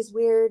 that's always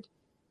weird.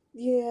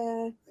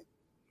 Yeah.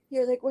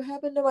 You're like, what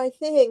happened to my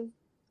thing?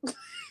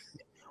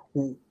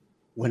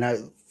 When I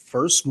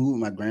first moved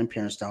with my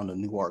grandparents down to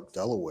Newark,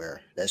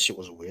 Delaware, that shit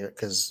was weird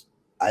because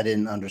I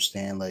didn't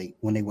understand. Like,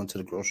 when they went to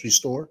the grocery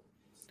store,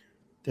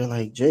 they're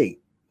like, Jake,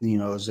 you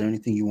know, is there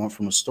anything you want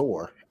from the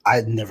store? I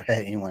had never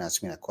had anyone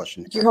ask me that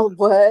question. You're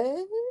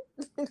what?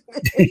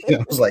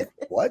 I was like,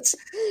 what?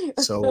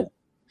 So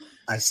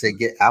I said,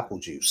 get apple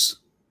juice.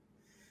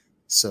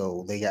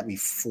 So they got me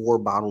 4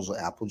 bottles of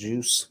apple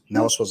juice. And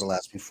that was supposed to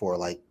last me for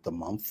like the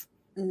month.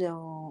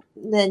 No.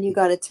 Then you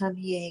got a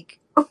tummy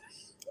ache.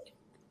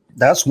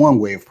 That's one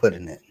way of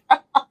putting it.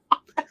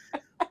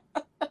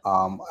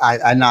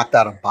 I knocked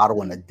out a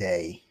bottle in a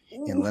day.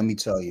 And let me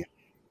tell you,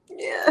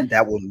 yeah,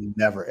 that will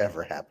never,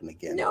 ever happen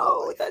again.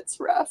 No, that's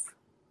rough.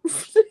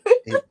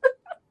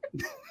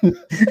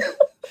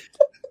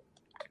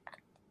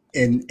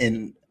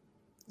 And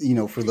you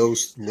know, for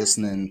those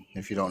listening,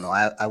 if you don't know,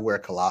 I wear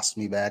a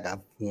colostomy bag.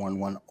 I've worn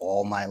one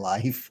all my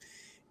life,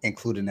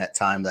 including that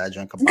time that I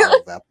drank a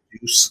bottle of apple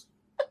juice.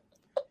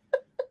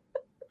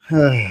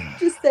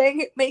 Just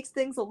saying, it makes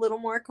things a little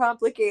more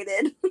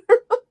complicated.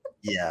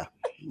 Yeah.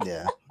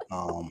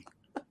 So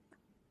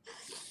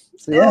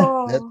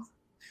yeah,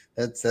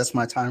 that's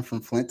my time from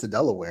Flint to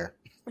Delaware.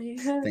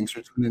 Yeah. Thanks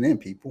for tuning in,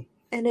 people.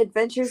 And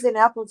adventures in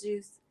apple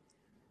juice.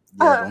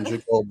 Yeah, don't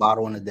drink a whole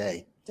bottle in a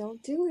day.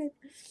 Don't do it.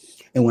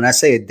 And when I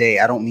say a day,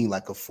 I don't mean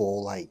like a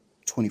full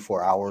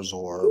 24 hours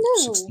or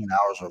 16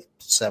 hours or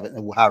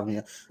 7, however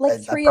many.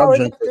 Like 3 hours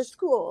after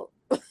school.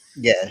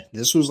 Yeah,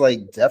 this was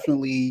like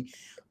definitely,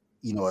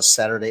 you know, a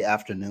Saturday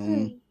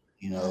afternoon.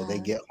 You know, they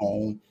get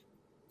home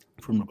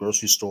from the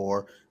grocery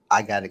store.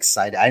 I got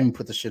excited. I didn't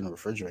put the shit in the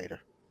refrigerator.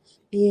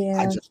 Yeah.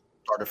 I just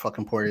started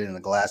fucking pouring it in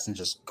a glass and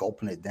just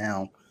gulping it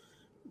down.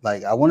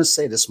 Like, I want to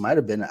say this might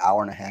have been an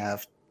hour and a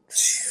half,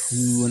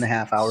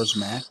 2.5 hours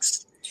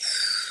max.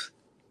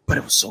 But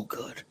it was so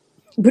good.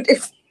 But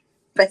it's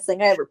best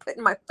thing I ever put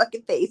in my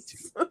fucking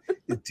face.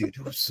 Dude,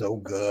 it was so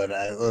good.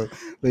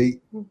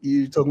 Like,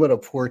 you're talking about a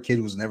poor kid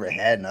who's never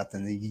had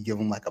nothing. And you give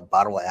him like a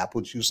bottle of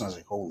apple juice, and I was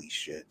like, holy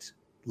shit.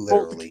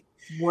 Literally.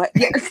 What?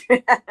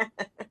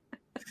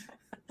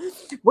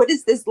 What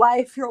is this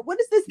life? What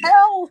is this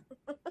hell?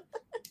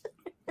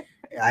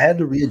 I had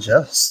to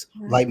readjust.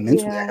 Like,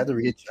 mentally, I had to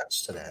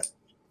readjust to that.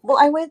 Well,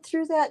 I went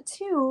through that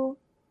too.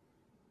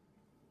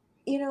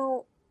 You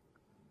know,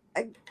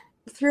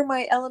 through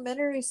my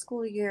elementary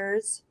school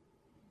years,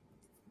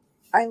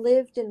 I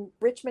lived in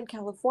Richmond,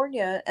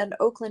 California and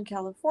Oakland,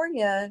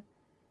 California,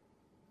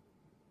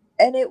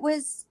 and it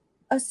was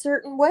a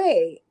certain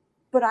way,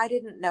 but I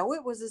didn't know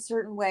it was a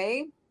certain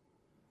way.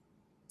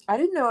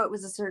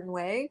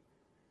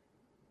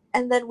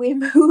 And then we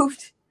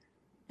moved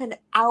an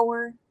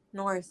hour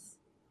north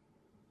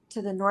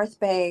to the North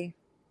Bay,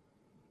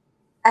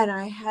 and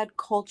I had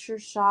culture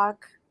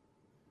shock.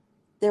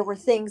 There were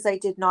things I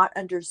did not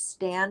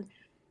understand.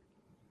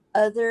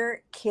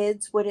 Other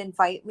kids would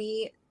invite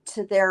me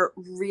to their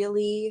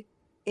really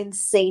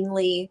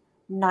insanely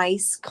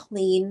nice,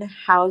 clean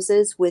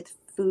houses with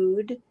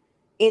food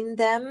in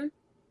them,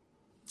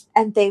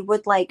 and they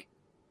would like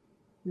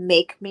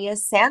make me a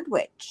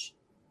sandwich.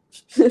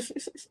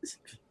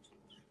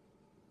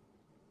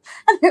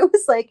 And it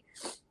was like,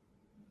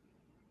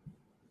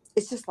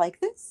 it's just like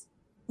this.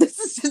 This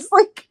is just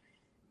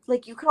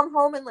like you come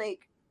home and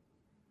like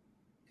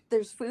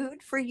there's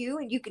food for you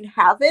and you can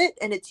have it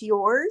and it's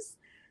yours.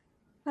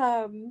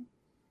 And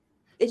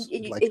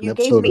you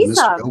gave me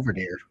some. Over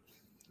there.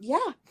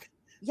 Yeah.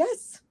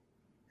 Yes.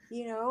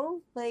 You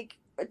know, like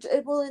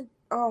it will.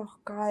 Oh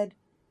God.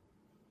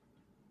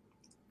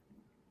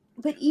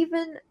 But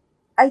even,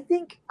 I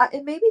think,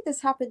 and maybe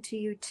this happened to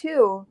you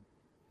too.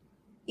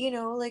 You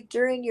know, like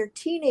during your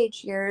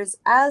teenage years,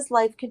 as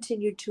life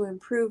continued to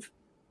improve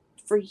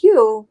for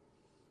you,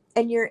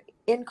 and you're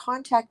in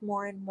contact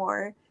more and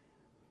more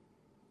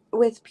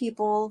with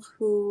people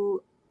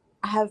who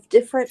have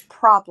different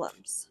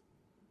problems.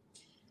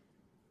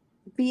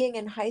 being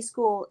in high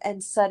school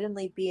and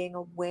suddenly being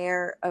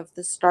aware of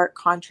the stark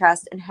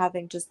contrast and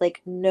having just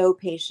like no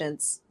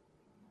patience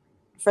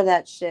for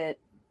that shit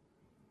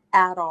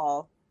at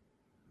all.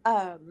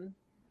 Um,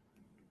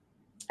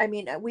 I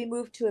mean, we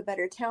moved to a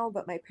better town,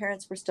 but my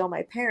parents were still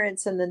my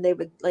parents, and then they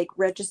would like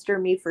register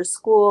me for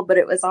school, but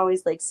it was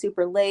always like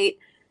super late.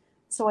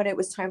 So when it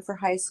was time for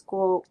high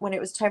school, when it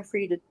was time for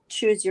you to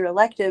choose your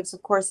electives,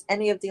 of course,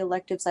 any of the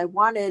electives I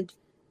wanted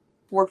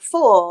were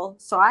full,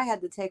 so I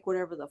had to take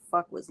whatever the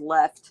fuck was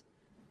left.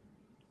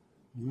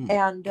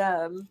 And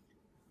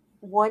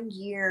one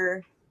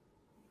year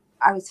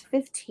I was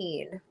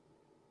 15,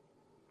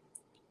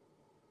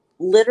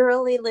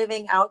 literally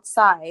living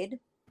outside.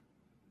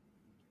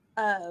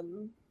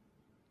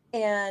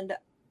 And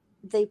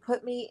they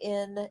put me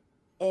in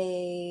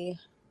a,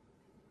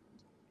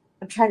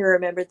 I'm trying to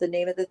remember the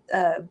name of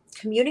the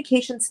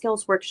communication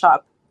skills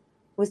workshop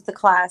with the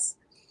class.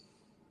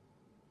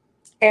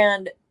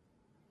 And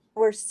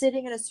we're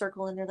sitting in a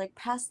circle and they're like,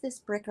 pass this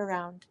brick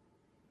around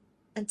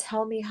and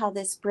tell me how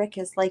this brick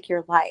is like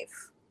your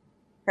life.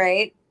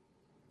 Right.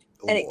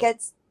 Oh, and it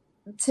gets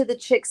to the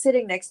chick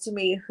sitting next to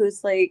me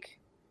who's like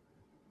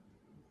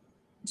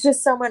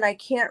just someone I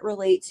can't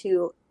relate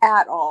to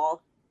at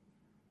all.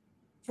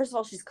 First of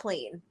all, she's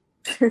clean.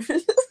 Fuck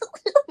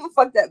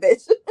that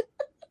bitch.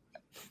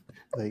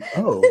 like,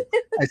 oh,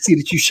 I see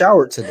that you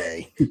showered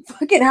today.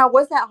 Fucking how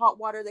was that hot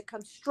water that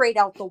comes straight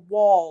out the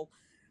wall?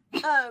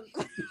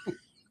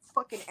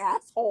 Fucking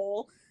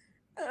asshole.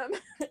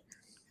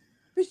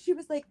 But she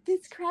was like,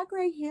 this crack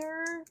right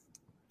here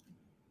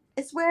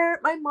is where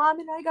my mom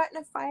and I got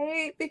in a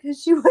fight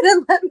because she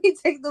wouldn't let me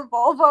take the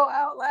Volvo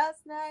out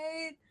last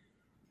night.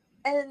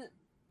 And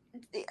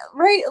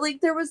right,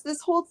 like there was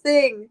this whole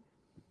thing.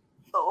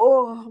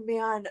 Oh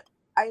man,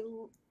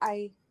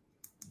 I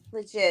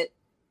legit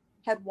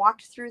had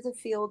walked through the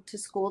field to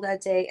school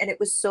that day, and it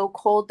was so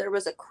cold there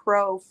was a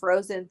crow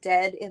frozen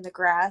dead in the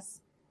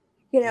grass.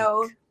 You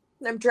know,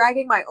 and I'm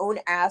dragging my own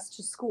ass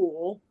to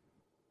school,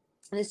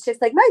 and it's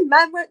just like my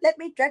mom won't let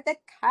me drive the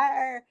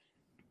car.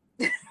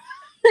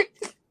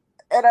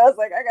 And I was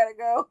like, I gotta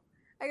go.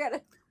 I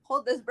gotta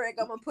hold this brick.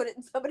 I'm gonna put it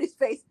in somebody's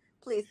face,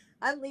 please.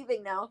 I'm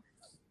leaving now.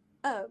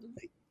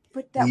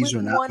 But that was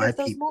one of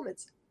those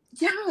moments.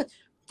 Yeah,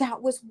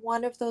 that was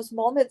one of those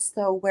moments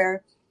though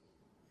where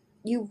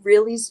you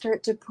really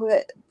start to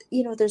put,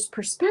 you know, there's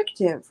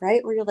perspective,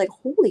 right? Where you're like,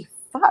 holy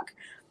fuck,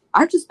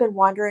 I've just been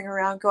wandering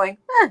around going,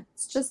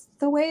 it's just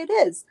the way it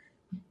is.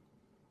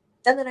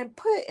 And then I'm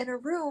put in a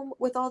room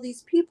with all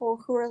these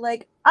people who are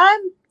like,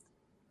 I'm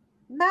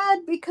mad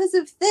because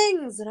of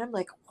things. And I'm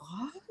like,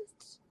 what?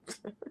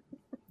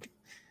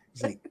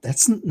 It's like,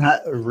 that's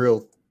not a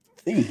real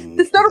thing.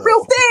 It's not a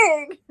real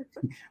thing.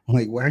 I'm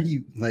like, why are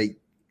you like,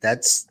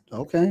 that's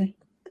okay.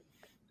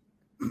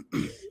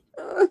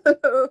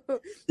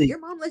 Your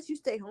mom lets you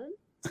stay home?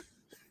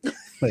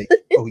 Like,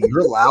 oh, you're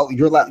allowed,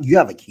 you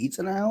have a key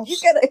to the house? You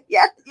gotta,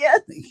 yes.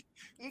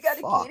 You got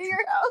a key to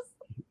your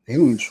house? They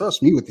don't even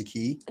trust me with the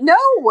key. No.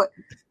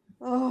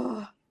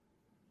 Oh,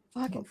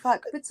 fucking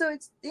fuck. But so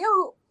it's, you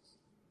know,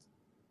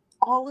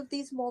 all of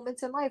these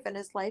moments in life, and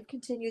as life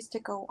continues to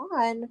go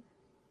on,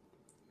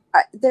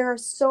 there are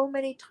so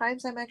many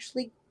times I'm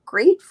actually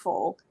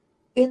grateful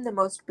in the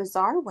most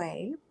bizarre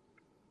way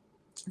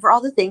for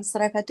all the things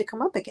that I've had to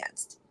come up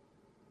against.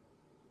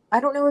 I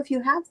don't know if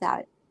you have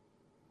that,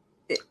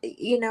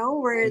 you know,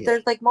 where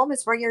there's like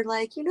moments where you're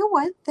like, you know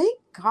what, thank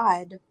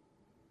God.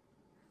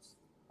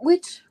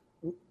 Which,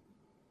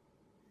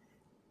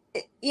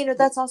 you know,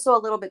 that's also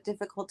a little bit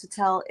difficult to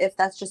tell if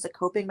that's just a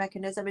coping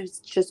mechanism. It's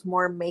just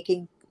more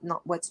making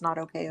what's not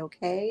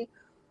okay,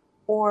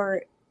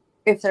 or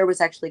if there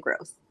was actually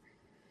growth.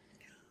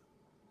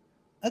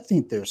 I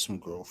think there's some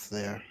growth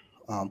there.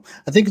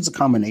 I think it's a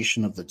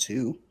combination of the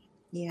two.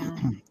 Yeah.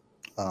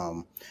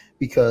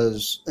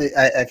 Because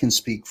I can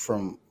speak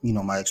from, you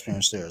know, my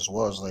experience there as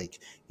well. As like,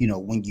 you know,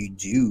 when you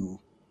do,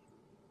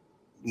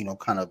 you know,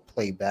 kind of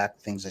play back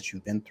things that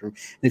you've been through,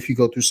 and if you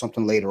go through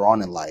something later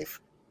on in life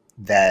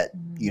that,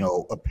 you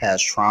know, a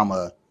past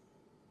trauma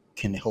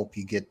can help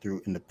you get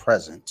through in the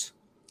present.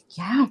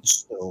 Yeah.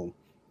 So,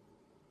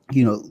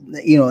 you know,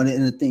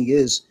 and the thing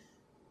is,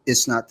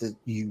 it's not that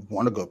you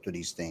want to go through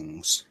these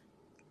things,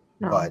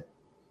 but,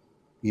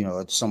 you know,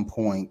 at some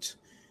point,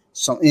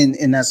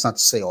 and that's not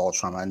to say all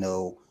trauma. I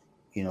know,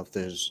 you know, if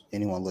there's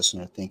anyone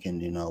listening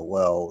thinking, you know,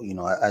 well, you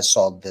know, I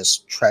saw this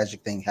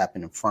tragic thing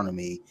happen in front of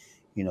me,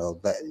 you know,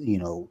 that, you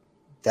know,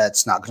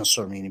 that's not going to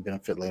serve me any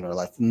benefit later in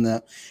life. And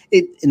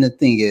the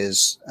thing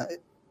is,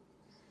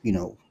 you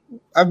know,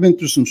 I've been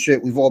through some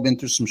shit. We've all been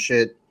through some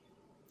shit.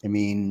 I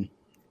mean,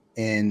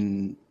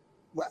 and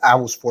I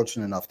was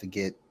fortunate enough to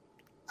get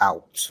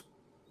out.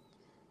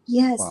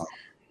 Yes.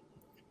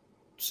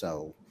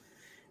 So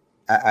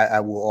I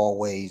will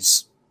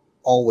always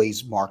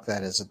mark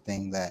that as a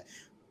thing that,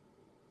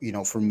 you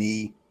know, for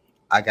me,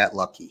 I got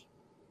lucky.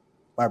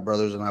 My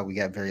brothers and I, we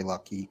got very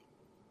lucky,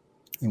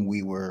 and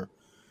we were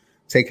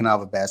taken out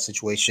of a bad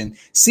situation,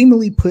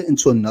 seemingly put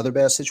into another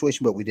bad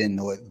situation, but we didn't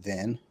know it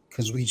then.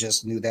 because we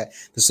just knew that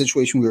the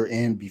situation we were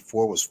in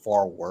before was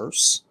far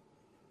worse.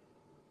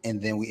 And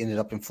then we ended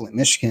up in Flint,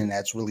 Michigan. And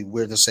that's really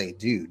weird to say,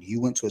 dude,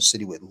 you went to a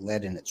city with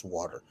lead in its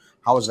water.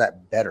 How is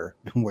that better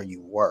than where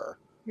you were?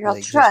 You'll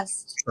Like,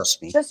 trust. just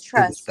trust me. Just It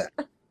was trust.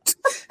 better.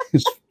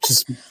 It's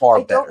just far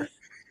I don't,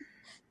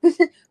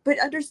 better. but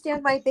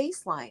understand my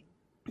baseline.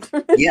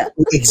 Yeah,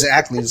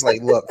 exactly. It's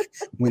like, look,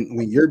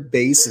 when your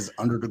base is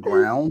under the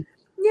ground,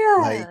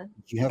 like Yeah.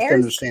 you have to Air's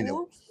understand that,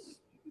 cool.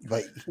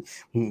 like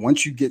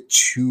once you get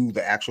to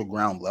the actual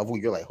ground level,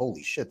 you're like,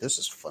 holy shit, this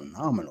is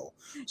phenomenal.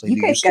 It's like, You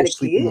dude, you're guys got still it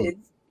sleeping on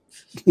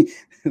good.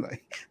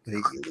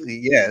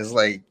 yeah, it's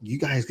like you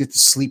guys get to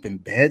sleep in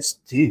beds,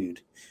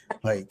 dude.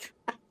 Like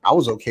I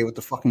was okay with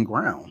the fucking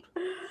ground.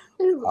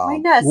 My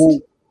nest. Well,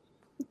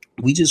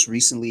 we just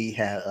recently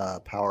had a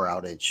power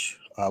outage.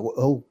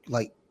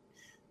 Like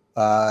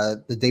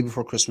the day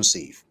before Christmas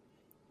Eve,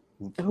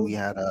 we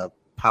had a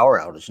power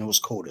outage, and it was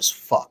cold as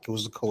fuck. It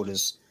was the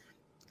coldest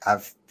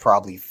I've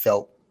probably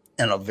felt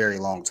in a very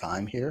long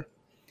time here.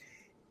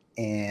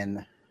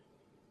 And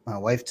my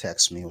wife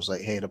texted me. It was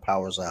like, "Hey, the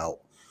power's out,"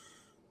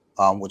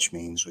 which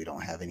means we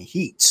don't have any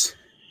heat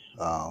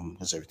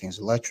because everything's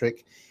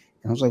electric.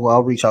 And I was like, "Well,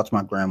 I'll reach out to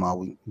my grandma.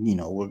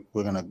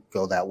 We're gonna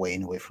go that way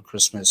anyway for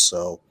Christmas,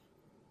 so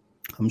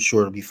I'm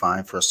sure it'll be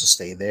fine for us to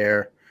stay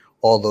there."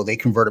 Although they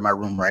converted my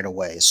room right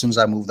away. As soon as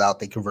I moved out,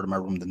 they converted my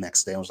room the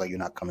next day. I was like, "You're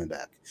not coming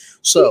back."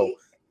 So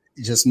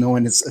just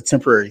knowing it's a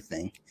temporary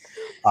thing.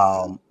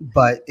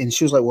 And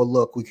she was like, "Well,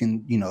 look, we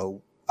can,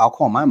 I'll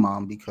call my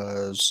mom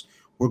because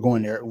we're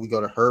going there. We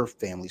go to her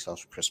family's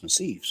house for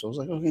Christmas Eve." So I was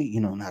like, "Okay,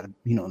 not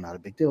a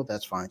big deal.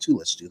 That's fine too.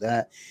 Let's do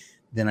that."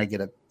 Then I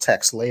get a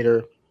text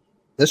later.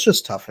 Let's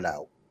just tough it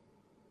out.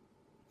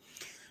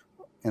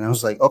 And I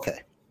was like,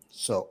 "Okay,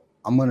 so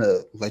I'm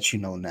gonna let you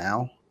know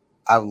now.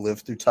 I've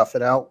lived through tough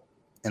it out,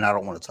 and I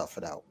don't want to tough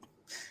it out.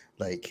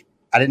 Like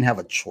I didn't have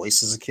a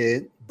choice as a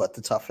kid, but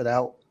to tough it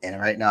out. And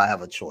right now I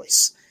have a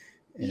choice.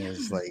 And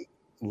it's like,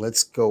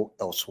 let's go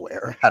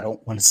elsewhere. I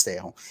don't want to stay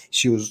home."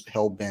 She was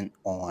hell bent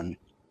on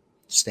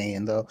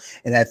staying though.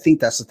 And I think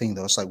that's the thing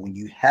though. It's like when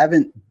you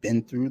haven't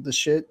been through the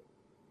shit,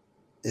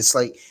 it's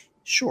like,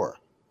 sure,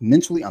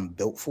 mentally I'm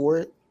built for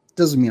it.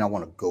 Doesn't mean I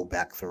want to go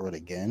back through it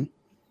again.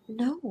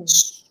 No.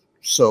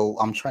 So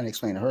I'm trying to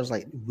explain to her, it's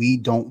like, we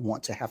don't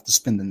want to have to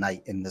spend the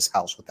night in this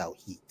house without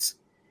heat.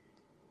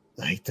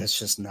 Like that's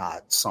just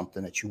not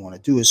something that you want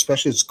to do,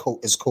 especially as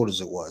cold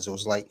as it was. It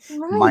was like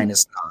Right.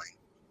 -9.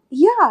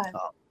 Yeah.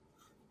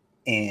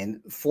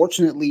 And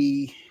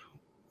fortunately,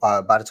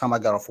 by the time I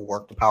got off of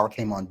work, the power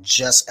came on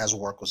just as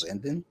work was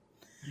ending.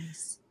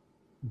 Nice.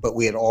 But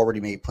we had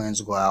already made plans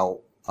to go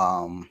out,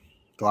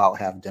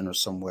 have dinner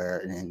somewhere,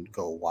 and then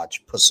go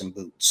watch Puss in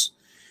Boots.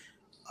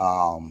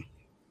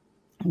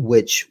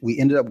 Which we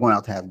ended up going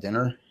out to have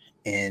dinner.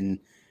 And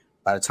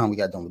by the time we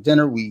got done with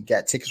dinner, we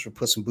got tickets for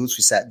Puss in Boots.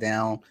 We sat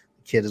down.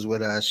 The kid is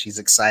with us. She's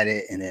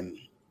excited. And then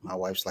my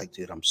wife's like,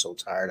 "Dude, I'm so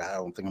tired. I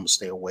don't think I'm going to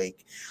stay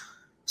awake."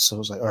 So I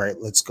was like, "All right,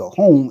 let's go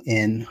home."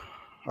 And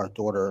our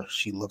daughter,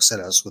 she looks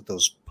at us with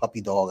those puppy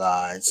dog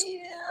eyes.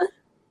 Yeah.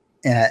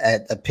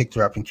 And I picked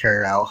her up and carried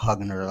her out,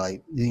 hugging her.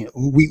 Like,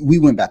 we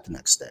went back the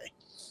next day.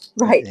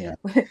 Right.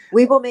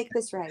 We will make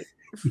this right.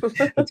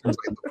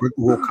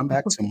 We'll come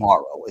back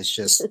tomorrow. It's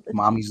just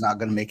mommy's not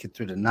going to make it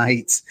through the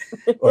night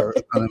or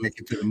going to make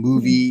it through the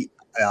movie.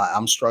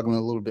 I'm struggling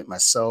a little bit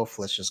myself.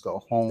 Let's just go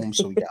home.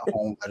 So we got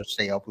home, let her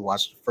stay up. We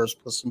watched the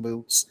first Puss in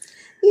Boots.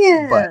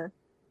 Yeah.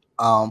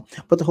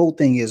 But the whole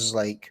thing is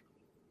like,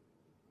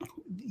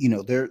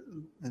 there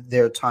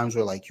are times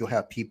where like you'll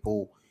have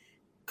people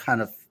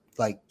kind of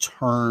like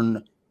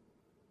turn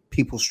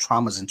people's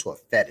traumas into a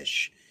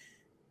fetish,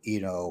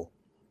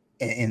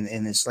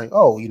 and it's like,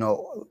 oh,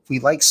 we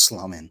like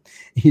slumming,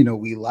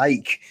 we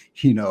like,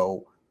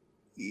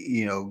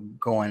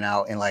 going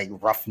out and like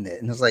roughing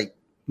it. And it's like,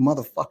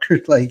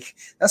 motherfucker, like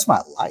that's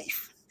my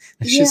life.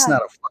 It's just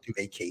not a fucking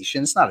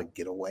vacation. It's not a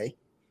getaway.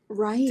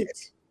 Right.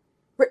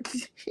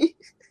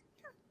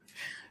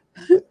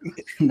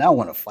 Now I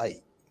want to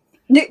fight.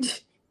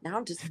 Now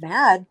I'm just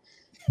mad.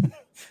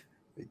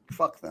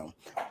 Fuck them.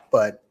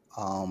 But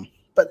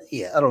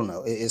yeah, I don't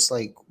know. It's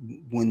like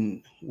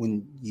when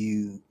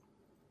you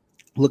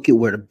look at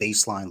where the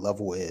baseline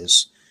level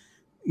is,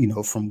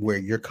 from where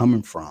you're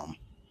coming from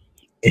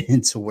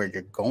into where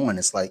you're going,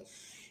 it's like,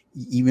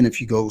 even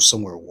if you go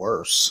somewhere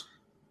worse,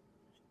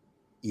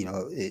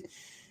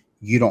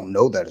 you don't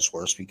know that it's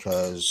worse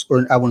because,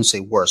 or I wouldn't say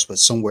worse, but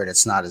somewhere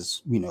that's not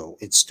as,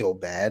 it's still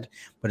bad,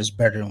 but it's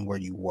better than where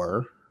you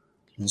were.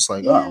 And it's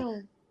like,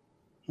 oh,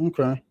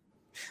 okay,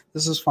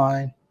 this is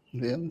fine.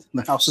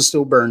 The house is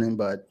still burning,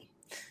 but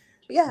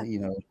at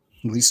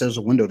least there's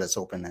a window that's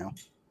open now.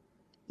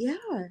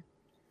 Yeah.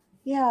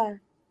 Yeah.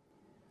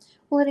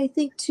 Well, and I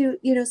think too,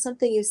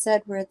 something you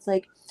said where it's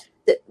like,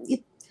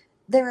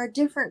 there are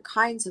different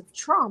kinds of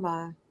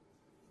trauma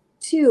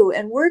too.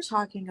 And we're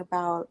talking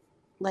about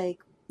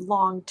like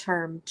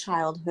long-term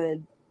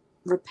childhood,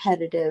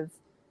 repetitive,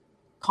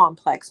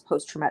 complex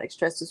post-traumatic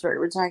stress disorder.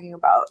 We're talking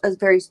about a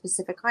very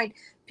specific kind.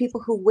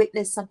 People who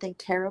witness something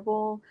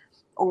terrible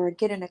or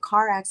get in a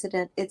car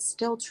accident, it's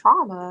still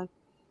trauma.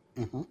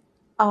 Hmm.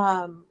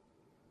 Um,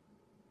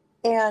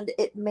 and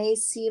it may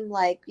seem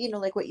like,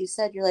 like what you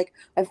said, you're like,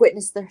 I've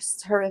witnessed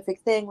this horrific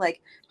thing.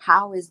 Like,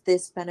 how is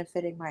this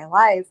benefiting my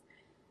life?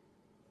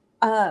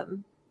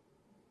 Um,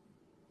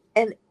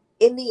 and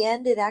in the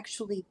end, it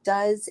actually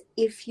does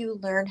if you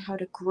learn how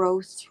to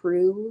grow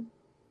through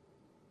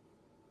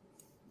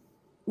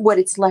what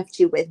it's left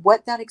you with,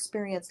 what that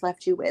experience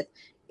left you with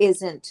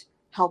isn't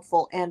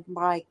helpful. And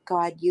my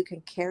God, you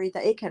can carry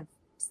that. It can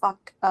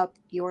fuck up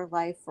your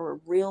life for a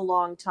real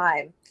long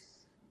time.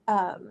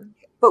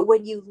 But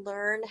when you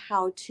learn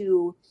how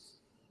to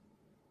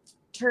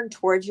turn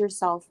towards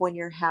yourself when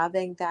you're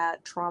having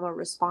that trauma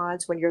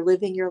response, when you're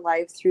living your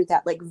life through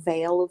that like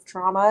veil of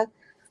trauma,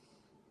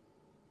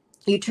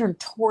 you turn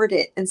toward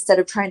it instead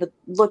of trying to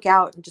look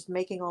out and just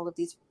making all of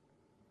these,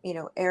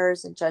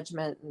 errors and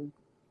judgment. And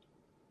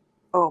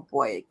oh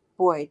boy,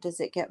 does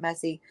it get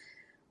messy.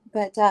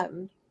 But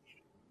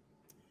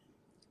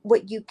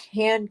what you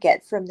can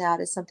get from that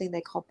is something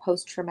they call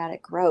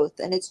post-traumatic growth,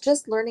 and it's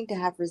just learning to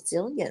have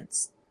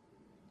resilience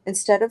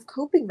instead of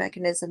coping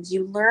mechanisms.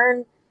 You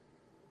learn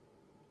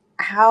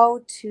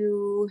how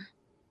to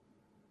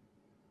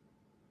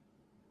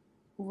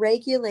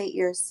regulate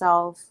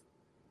yourself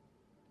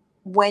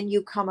when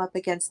you come up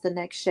against the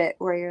next shit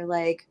where you're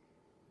like,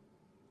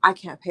 I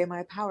can't pay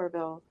my power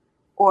bill,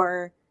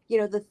 or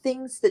the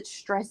things that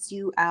stress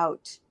you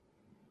out.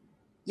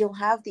 You'll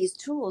have these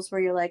tools where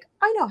you're like,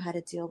 I know how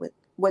to deal with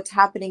what's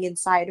happening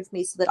inside of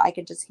me so that I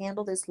can just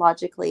handle this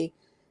logically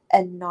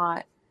and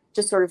not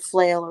just sort of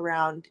flail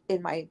around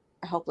in my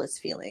helpless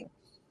feeling.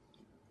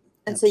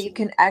 And so you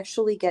Absolutely. can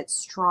actually get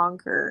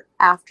stronger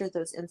after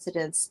those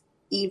incidents,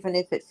 even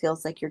if it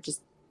feels like you're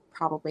just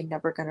probably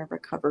never going to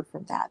recover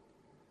from that.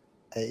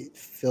 I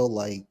feel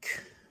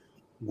like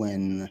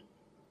when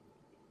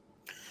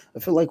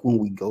when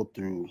we go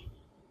through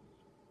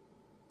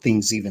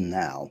things even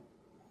now,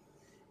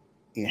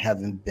 you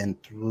haven't been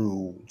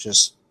through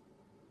just,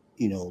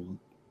 you know,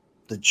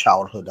 the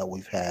childhood that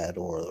we've had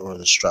or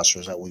the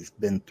stressors that we've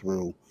been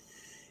through.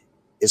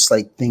 It's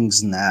like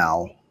things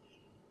now,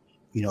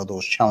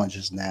 those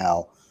challenges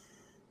now,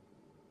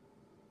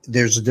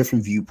 there's a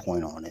different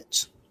viewpoint on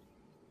it.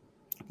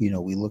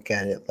 We look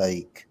at it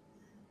like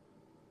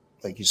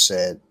you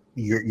said,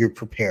 you're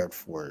prepared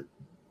for it.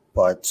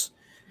 But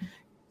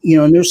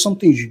and there's some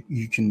things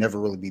you can never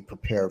really be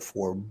prepared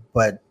for,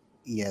 but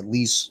yeah, at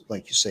least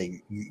like you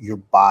say, your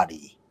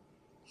body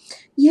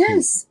can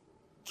Yes.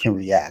 can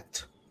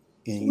react,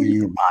 and We,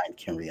 your mind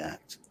can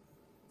react.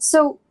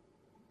 so,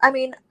 I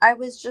mean, I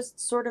was just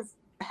sort of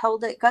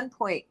held at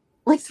gunpoint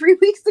like 3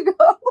 weeks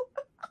ago.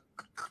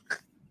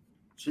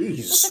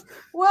 Jeez.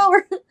 while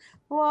we're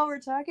while we're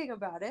talking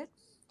about it.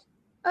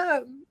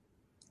 Um,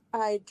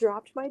 I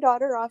dropped my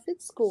daughter off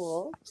at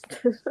school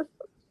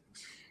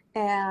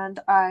and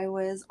I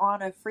was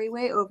on a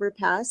freeway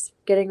overpass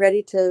getting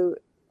ready to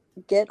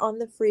get on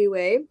the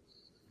freeway.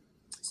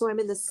 So I'm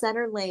in the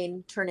center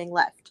lane turning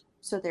left.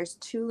 So there's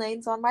 2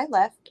 lanes on my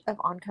left of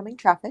oncoming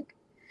traffic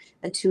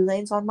and 2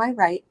 lanes on my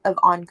right of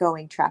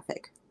ongoing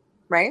traffic,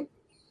 right?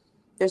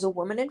 There's a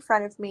woman in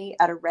front of me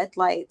at a red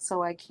light,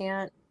 so I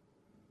can't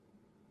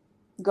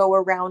go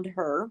around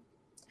her.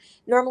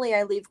 Normally,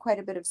 I leave quite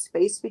a bit of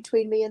space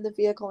between me and the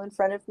vehicle in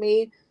front of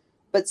me,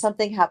 but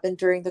something happened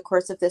during the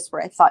course of this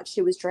where I thought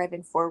she was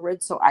driving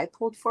forward, so I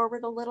pulled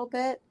forward a little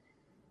bit,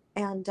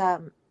 and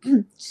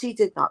she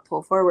did not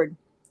pull forward.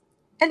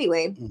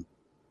 Anyway, Mm.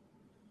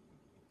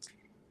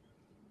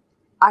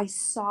 I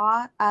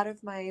saw out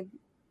of my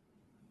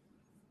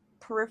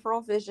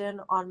peripheral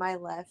vision on my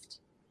left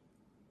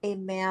a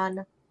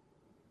man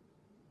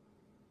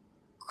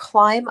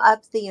climb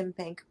up the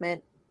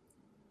embankment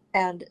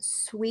and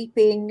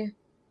sweeping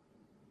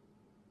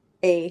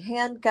a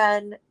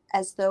handgun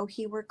as though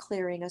he were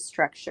clearing a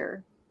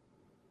structure,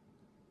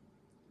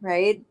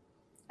 right?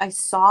 I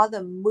saw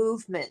the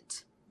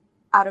movement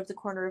out of the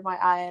corner of my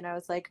eye and I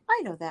was like,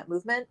 I know that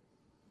movement.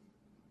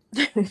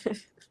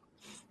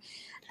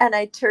 And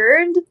I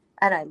turned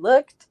and I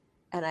looked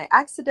and I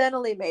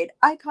accidentally made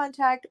eye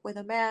contact with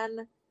a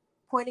man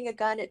pointing a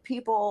gun at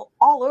people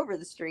all over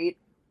the street.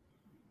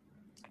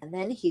 And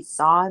then he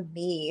saw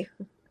me.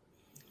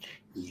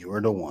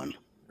 You're the one.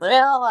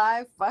 Well,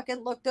 I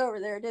fucking looked over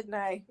there, didn't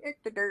I?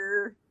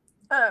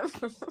 Um,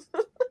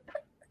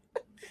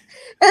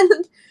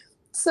 and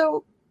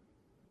so,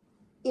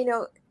 you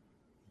know,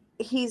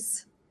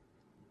 he's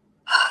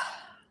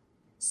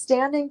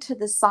standing to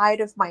the side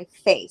of my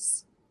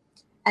face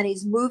and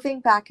he's moving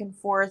back and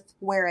forth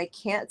where I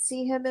can't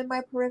see him in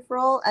my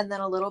peripheral and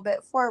then a little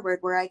bit forward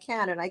where I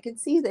can. And I can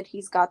see that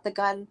he's got the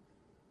gun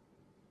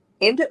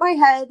aimed at my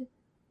head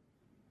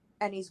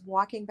and he's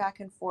walking back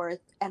and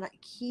forth. And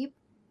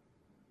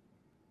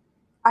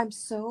I'm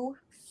so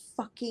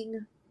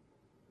fucking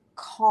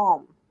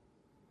calm.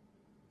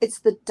 It's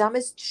the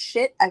dumbest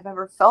shit I've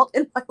ever felt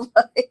in my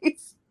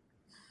life.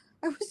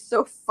 I was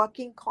so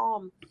fucking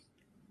calm.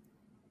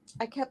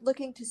 I kept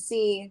looking to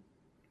see,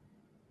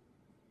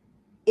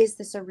 is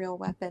this a real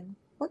weapon?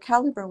 what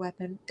caliber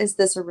weapon? Is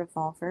this a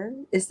revolver?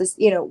 Is this,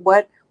 you know,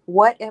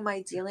 what am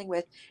I dealing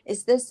with?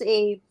 Is this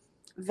a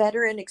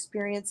veteran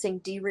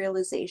experiencing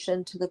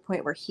derealization to the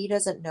point where he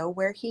doesn't know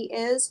where he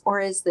is? Or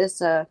is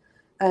this a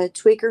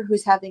tweaker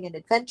who's having an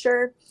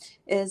adventure?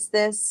 Is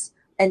this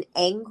an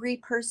angry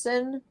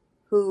person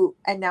who,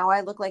 and now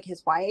I look like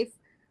his wife?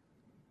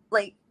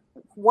 Like,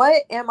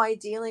 what am I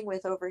dealing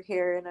with over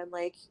here? And I'm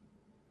like,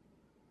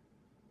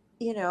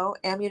 you know,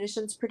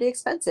 ammunition's pretty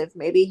expensive.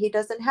 Maybe he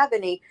doesn't have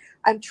any.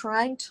 I'm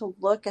trying to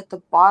look at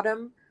the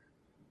bottom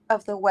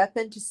of the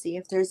weapon to see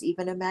if there's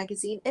even a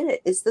magazine in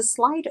it. Is the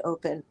slide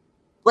open?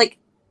 Like,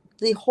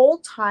 the whole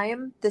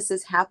time this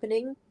is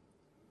happening,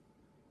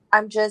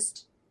 I'm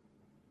just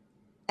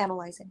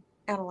analyzing,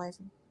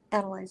 analyzing,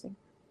 analyzing.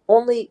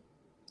 Only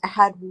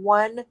had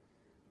one,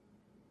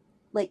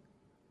 like,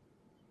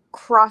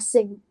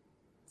 crossing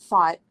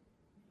thought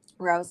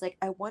where I was like,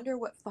 I wonder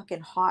what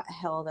fucking hot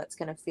hell that's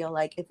gonna feel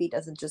like if he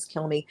doesn't just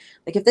kill me.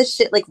 Like, if this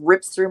shit like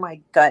rips through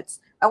my guts,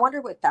 I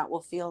wonder what that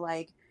will feel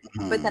like.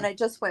 But then I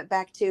just went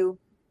back to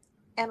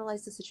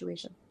analyze the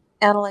situation,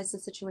 analyze the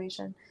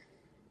situation.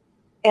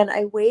 And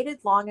I waited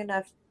long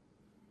enough,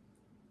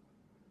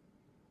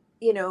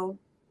 you know,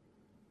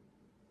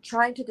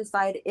 trying to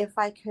decide if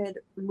I could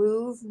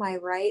move my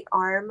right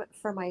arm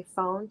for my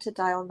phone to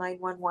dial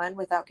 911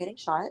 without getting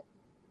shot.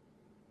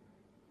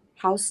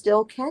 How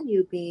still can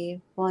you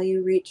be while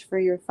you reach for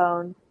your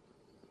phone?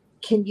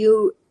 Can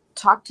you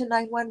talk to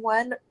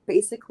 911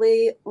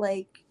 basically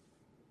like,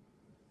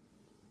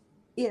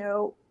 you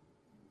know,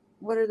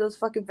 what are those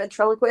fucking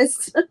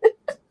ventriloquists?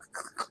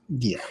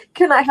 Yeah.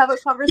 Can I have a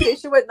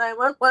conversation with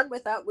 911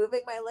 without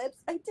moving my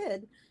lips? I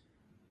did.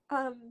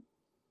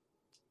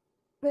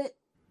 But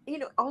you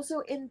know,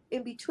 also in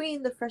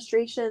between the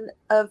frustration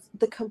of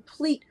the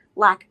complete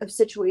lack of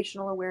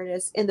situational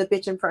awareness in the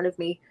bitch in front of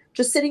me,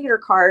 just sitting in her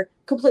car,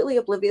 completely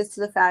oblivious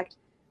to the fact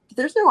that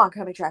there's no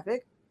oncoming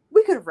traffic.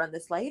 We could have run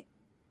this light.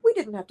 We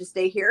didn't have to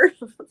stay here.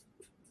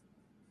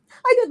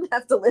 I didn't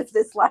have to live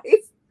this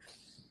life.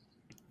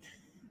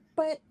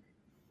 But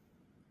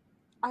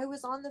I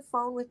was on the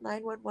phone with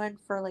 911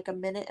 for like a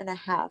minute and a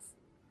half.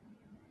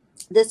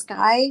 This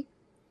guy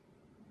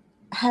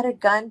had a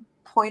gun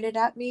pointed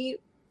at me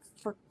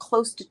for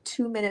close to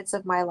 2 minutes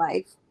of my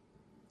life.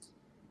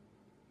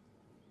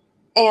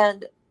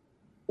 And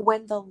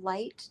when the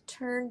light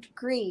turned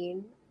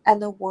green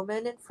and the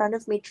woman in front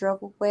of me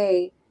drove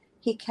away,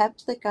 he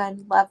kept the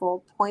gun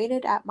level,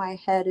 pointed at my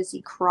head as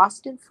he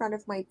crossed in front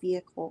of my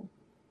vehicle.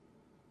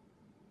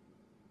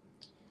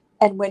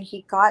 And when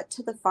he got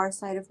to the far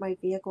side of my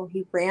vehicle,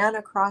 he ran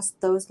across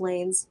those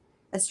lanes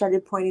and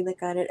started pointing the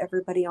gun at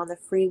everybody on the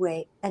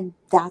freeway. And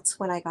that's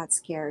when I got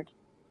scared.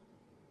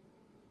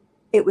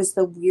 It was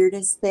the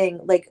weirdest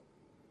thing. Like,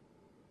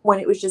 when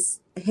it was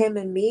just him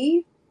and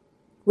me,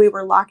 we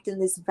were locked in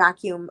this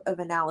vacuum of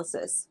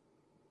analysis.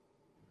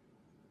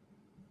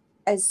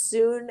 As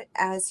soon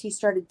as he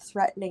started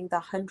threatening the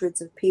hundreds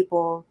of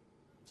people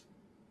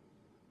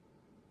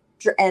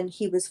and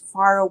he was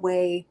far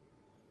away,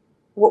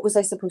 what was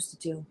I supposed to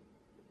do?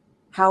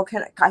 How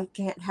can I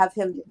can't have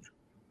him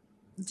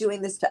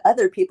doing this to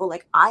other people.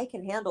 Like, I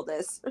can handle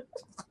this.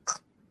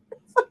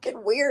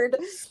 Fucking weird,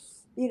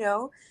 you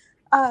know?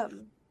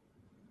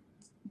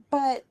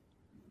 But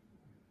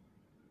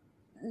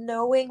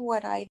knowing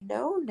what I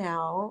know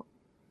now,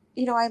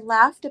 you know, I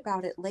laughed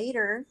about it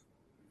later.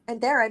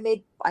 And there I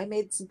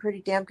made some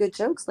pretty damn good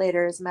jokes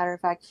later, as a matter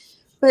of fact.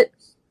 But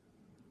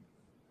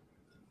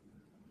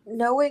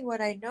knowing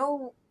what I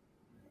know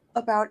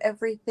about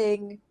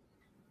everything,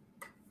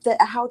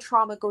 that how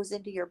trauma goes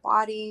into your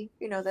body,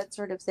 you know, that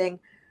sort of thing,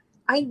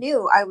 I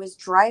knew I was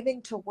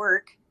driving to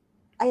work.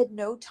 I had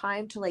no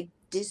time to like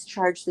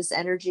discharge this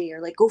energy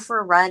or like go for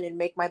a run and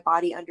make my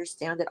body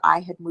understand that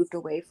I had moved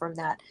away from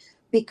that,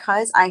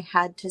 because I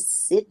had to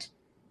sit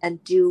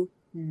and do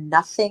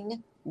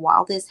nothing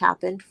while this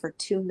happened for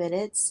 2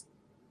 minutes.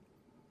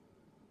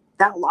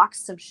 That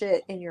locks some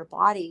shit in your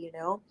body, you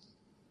know?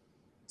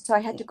 So I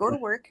had to go to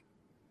work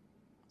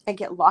and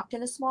get locked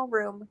in a small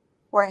room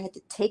where I had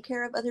to take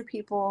care of other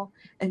people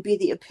and be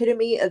the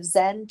epitome of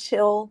Zen,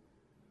 chill,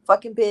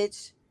 fucking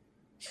bitch.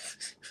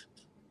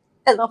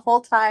 And the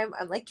whole time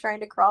I'm like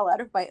trying to crawl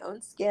out of my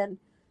own skin.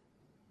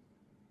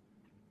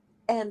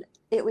 And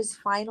it was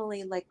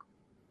finally like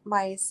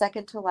my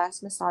second to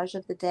last massage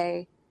of the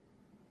day.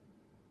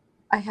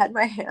 I had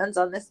my hands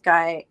on this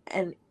guy,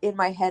 and in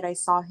my head I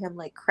saw him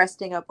like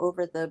cresting up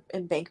over the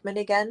embankment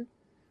again.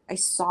 I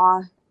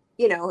saw,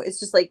 you know, it's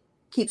just like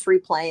keeps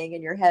replaying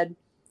in your head.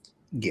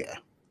 Yeah.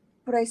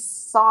 But I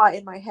saw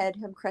in my head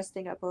him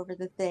cresting up over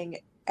the thing,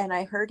 and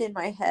I heard in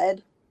my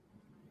head,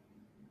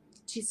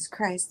 Jesus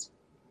Christ,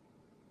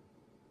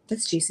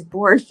 that's Jason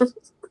Bourne. And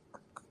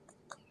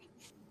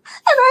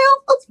I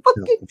almost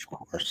fucking, Of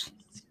course.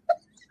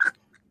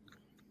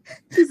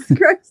 Jesus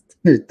Christ.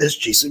 That's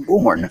Jason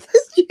Bourne.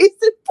 It's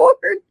Jason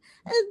Bourne.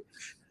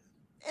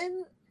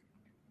 And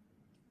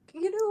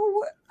you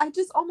know, I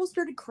just almost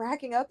started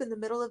cracking up in the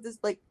middle of this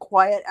like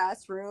quiet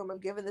ass room. I'm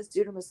giving this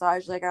dude a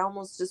massage. Like, I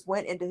almost just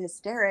went into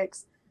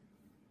hysterics.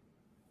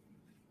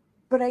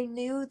 but I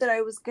knew that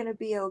I was going to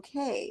be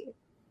okay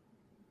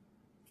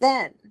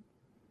then.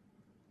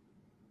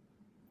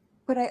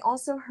 But I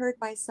also heard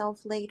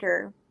myself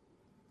later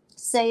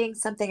saying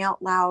something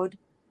out loud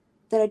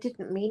that I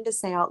didn't mean to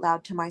say out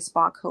loud to my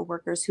spa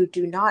coworkers who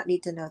do not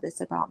need to know this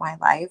about my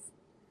life.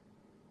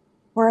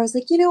 Where I was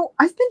like,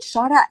 I've been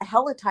shot at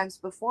hella times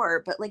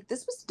before, but like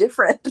this was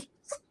different.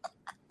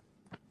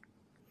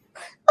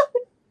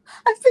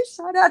 I've been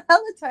shot at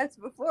hella times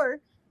before.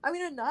 I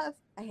mean, enough,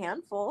 a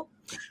handful.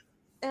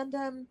 And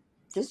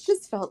this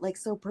just felt like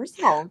so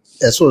personal.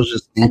 That's what I was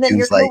just thinking. And then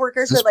your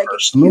coworkers are like,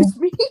 personal? Excuse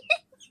me?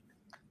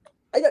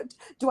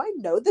 Do I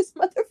know this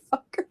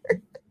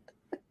motherfucker?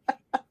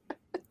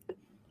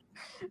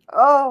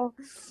 Oh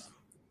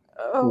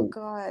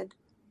God.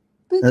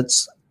 But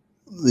that's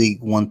the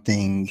one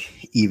thing,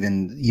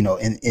 even,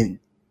 in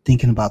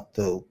thinking about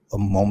a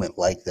moment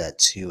like that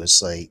too,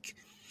 it's like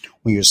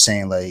when you're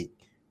saying like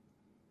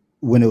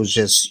when it was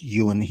just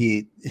you and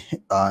he,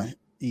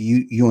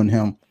 you and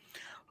him,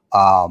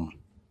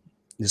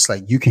 it's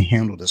like you can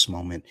handle this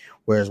moment.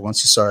 Whereas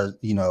once you start,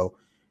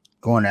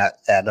 going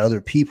at other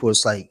people,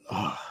 it's like,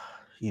 oh,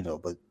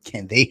 but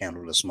can they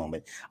handle this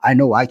moment? I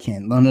know I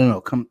can.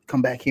 No.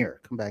 Come back here.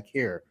 Come back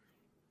here.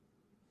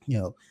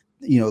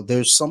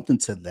 There's something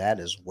to that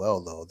as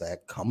well, though,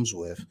 that comes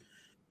with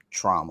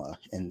trauma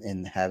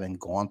and having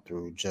gone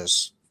through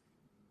just,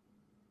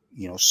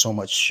 so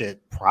much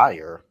shit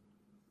prior.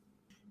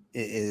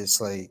 It's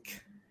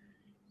like,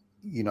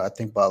 I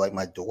think about like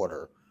my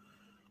daughter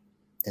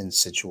in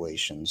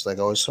situations. Like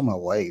I always tell my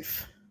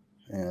wife,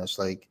 it's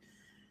like,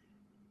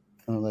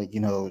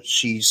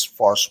 she's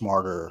far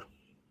smarter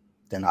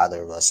than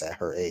either of us at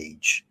her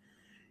age,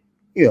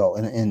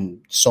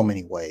 in so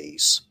many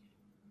ways.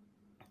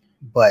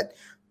 But,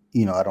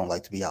 I don't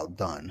like to be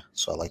outdone.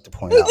 So I like to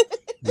point out,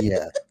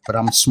 yeah, but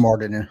I'm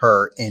smarter than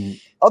her in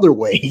other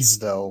ways,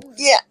 though.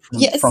 Yeah.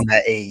 From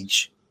that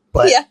age.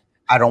 But yeah.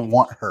 I don't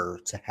want her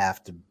to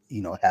have to,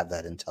 have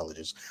that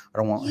intelligence. I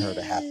don't want her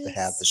to have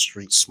the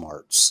street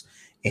smarts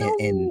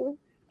and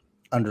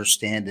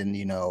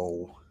understanding,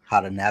 how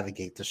to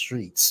navigate the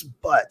streets.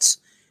 But,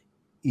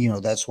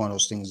 that's one of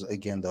those things,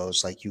 again, though,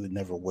 it's like you would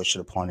never wish it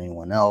upon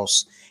anyone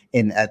else.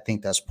 And I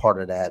think that's part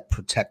of that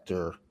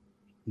protector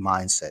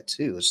mindset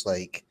too. It's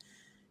like,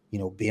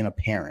 being a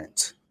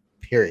parent,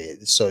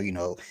 period. So,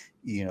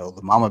 the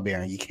mama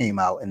bear, you came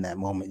out in that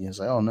moment and you're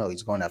like, oh no,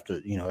 he's going after,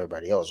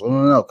 everybody else. Well,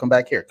 no, come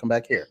back here.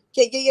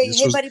 Yeah.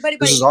 Hey, buddy.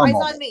 This is our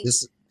moment.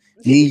 This is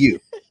me and you.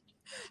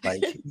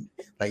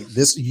 like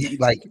this,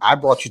 like I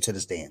brought you to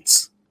this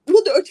dance.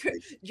 Well,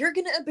 you're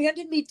gonna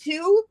abandon me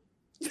too?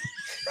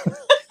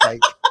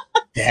 Like,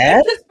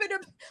 Dad?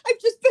 I've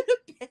just been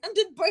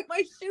abandoned by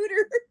my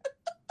shooter.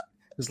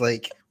 It's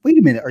like, wait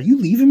a minute, are you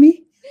leaving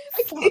me?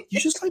 Fuck,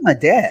 you're just like my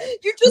dad.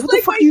 You're just what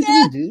like the fuck my are you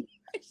dad. Doing, dude?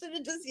 I should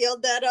have just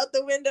yelled that out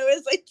the window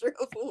as I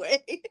drove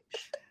away.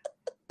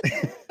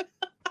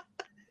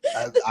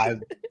 I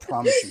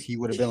promise you, he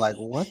would have been like,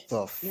 "What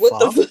the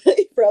fuck?"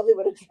 He probably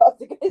would have dropped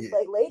the guy's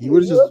like, "Lady, are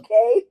you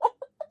okay?"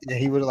 Yeah,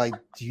 he would have like,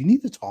 "Do you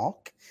need to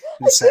talk?"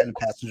 And sat in the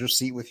passenger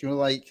seat with you,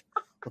 like,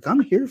 "Look, I'm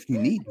here if you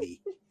need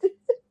me.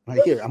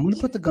 Right here, I'm gonna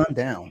put the gun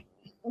down.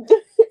 Do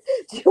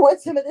you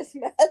want some of this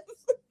meth?"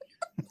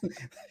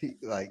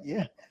 Like,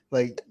 yeah,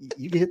 like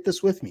you can hit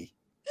this with me.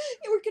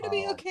 We're gonna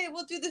be okay.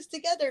 We'll do this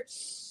together.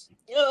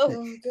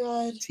 Oh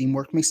God!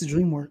 Teamwork makes the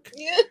dream work.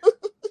 Yeah.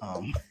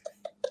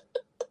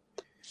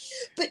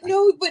 But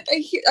I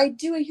hear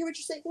what you're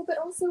saying. Well, but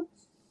also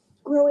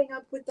growing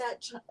up with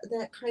that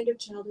kind of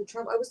childhood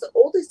trauma. I was the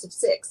oldest of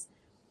 6,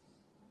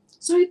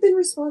 so I've been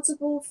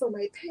responsible for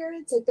my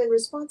parents. I've been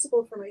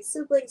responsible for my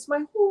siblings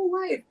my whole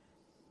life.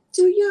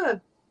 So yeah,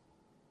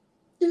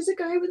 there's a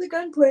guy with a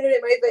gun pointed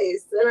at my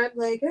face, and I'm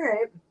like, all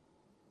right.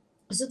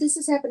 So this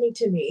is happening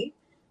to me.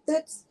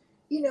 That's,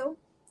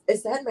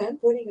 is that man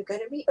pointing a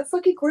gun at me? Of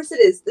fucking course it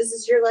is. This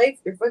is your life.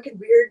 You're fucking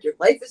weird. Your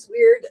life is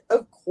weird.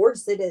 Of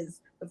course it is.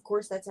 Of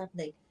course that's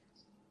happening.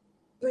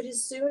 But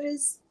as soon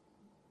as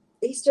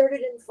he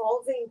started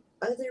involving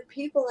other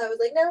people, I was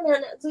like, no.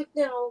 It's like,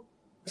 no.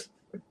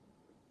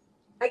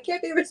 I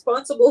can't be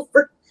responsible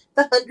for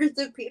the hundreds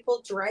of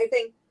people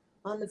driving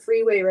on the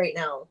freeway right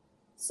now,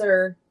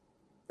 sir.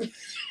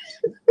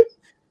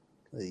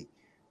 Like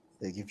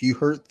if you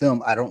hurt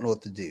them, I don't know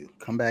what to do.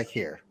 Come back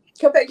here.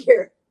 Come back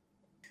here.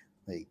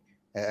 Like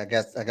I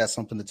got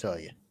something to tell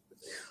you.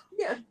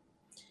 Yeah.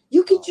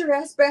 You get your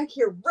ass back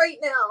here right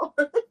now.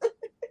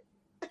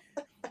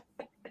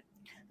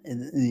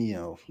 And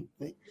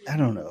I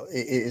don't know.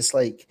 It's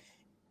like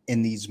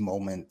in these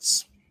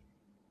moments,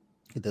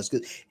 it does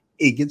good.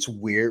 It gets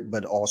weird,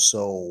 but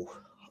also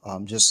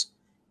just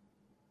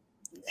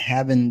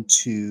having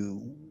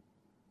to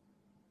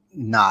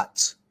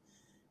not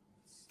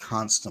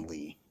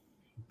constantly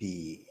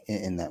be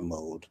in that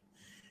mode,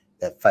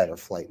 that fight or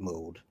flight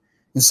mode.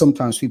 And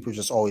sometimes people are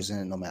just always in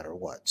it no matter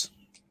what.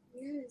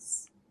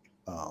 Yes.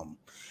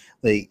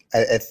 Like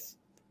I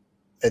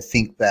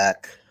think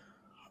back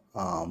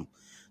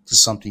to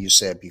something you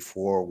said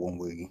before when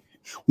we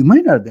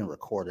might not have been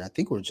recording. I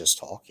think we were just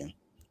talking.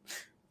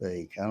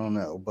 Like, I don't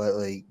know, but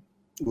like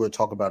we're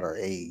talking about our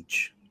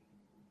age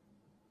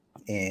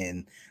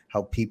and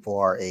how people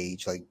our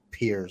age, like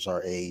peers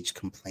our age,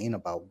 complain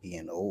about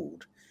being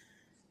old.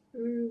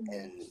 Mm,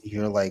 And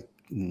you're like,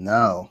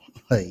 no,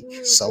 like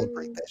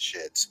celebrate mm-mm. that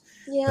shit.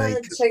 Yeah, Like,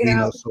 'cause check it we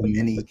know out. so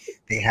many,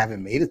 they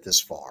haven't made it this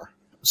far.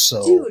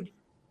 So, Dude,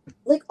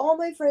 like all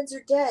my friends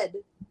are dead.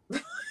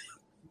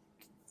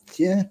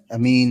 yeah, I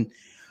mean,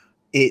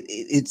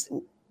 it's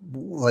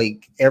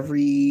like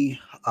every,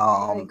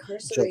 Not jo-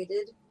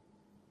 incarcerated.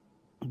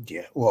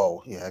 yeah,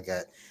 well, yeah, I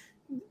got,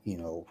 you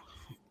know,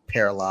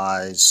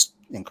 paralyzed,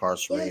 Yes.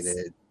 incarcerated,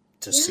 Yeah.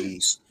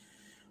 deceased.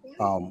 Yeah.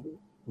 Um,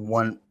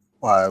 one,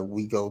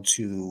 we go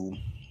to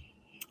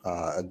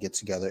a get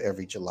together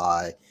every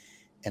July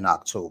and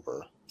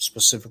October,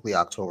 specifically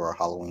October, a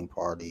Halloween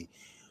party.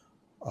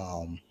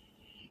 Um,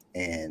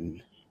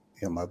 and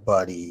my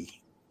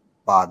buddy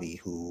Bobby,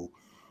 who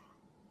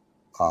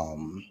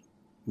um,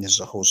 is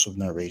the host of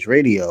Nerd Rage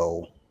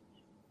Radio,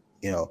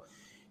 you know,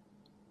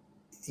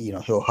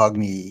 he'll hug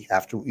me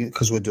after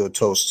because we'll do a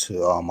toast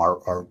to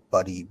our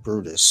buddy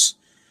Brutus,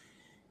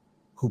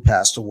 who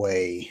passed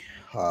away,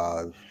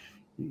 12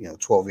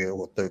 years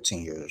or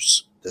 13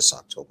 years this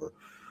October.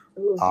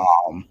 Ooh.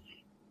 Um,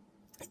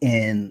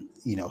 and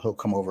he'll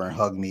come over and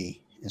hug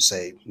me and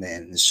say,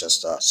 "Man, it's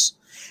just us."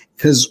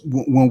 Because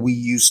when we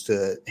used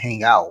to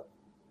hang out,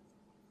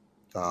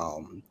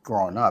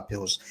 growing up, there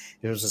was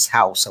this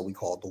house that we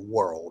called the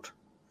World,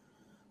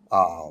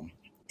 um,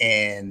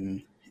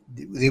 and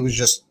it was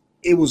just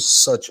it was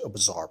such a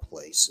bizarre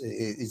place.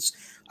 It's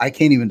I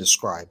can't even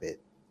describe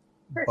it,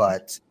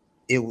 but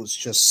it was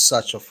just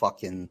such a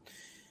fucking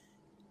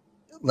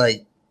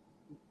like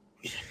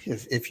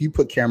if you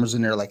put cameras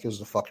in there like it was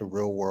the fucking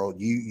real world,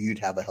 you'd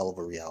have a hell of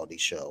a reality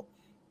show.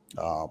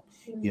 Um,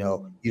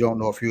 Mm. you don't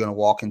know if you're gonna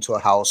walk into a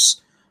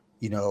house,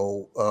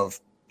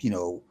 of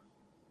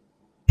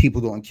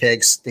people doing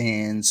keg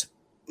stands,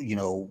 you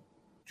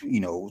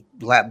know,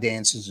 lap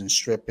dances and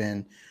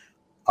stripping,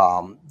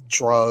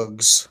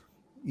 drugs,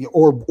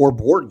 or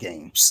board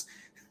games.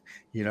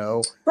 You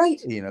know, Right.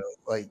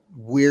 like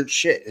weird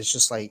shit. It's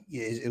just like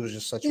it was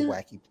just such a Yeah.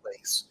 wacky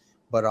place.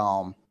 But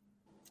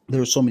there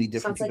were so many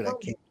different Sounds like people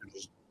that home. came through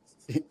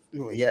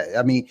those. Yeah,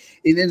 I mean,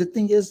 and then the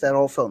thing is that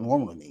all felt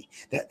normal to me.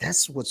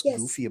 That's what's Yes.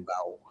 goofy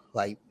about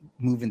like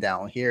moving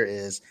down here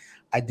is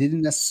I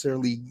didn't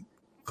necessarily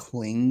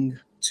cling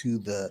to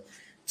the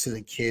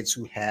kids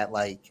who had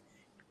like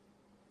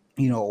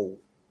you know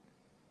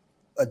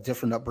a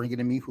different upbringing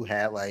than me, who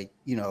had like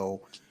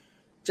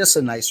just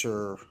a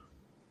nicer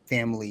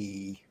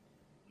family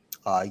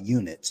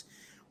unit,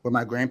 where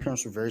my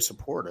grandparents were very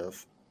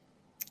supportive,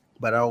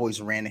 but I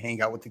always ran to hang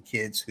out with the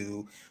kids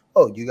who,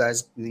 oh, you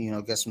guys,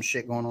 got some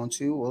shit going on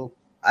too. Well,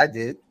 I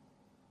did.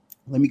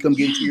 Let me come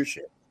get into Yeah. your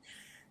shit.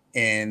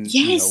 And we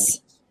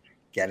Yes.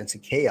 got into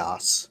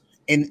chaos.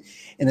 And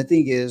the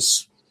thing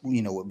is,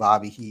 with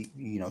Bobby,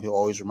 he'll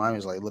always remind me,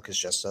 is like, look, it's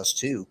just us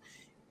two.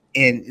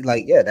 And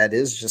like, yeah, that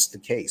is just the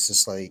case.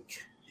 It's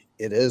like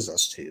it is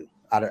us two.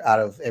 Out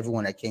of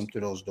everyone that came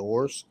through those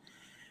doors,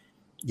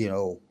 you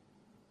know,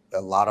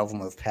 a lot of them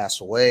have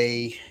passed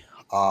away,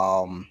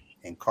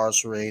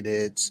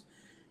 incarcerated.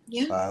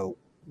 Yeah. Uh,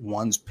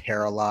 one's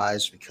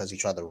paralyzed because he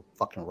tried to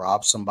fucking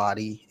rob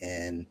somebody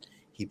and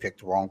he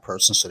picked the wrong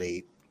person, so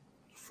they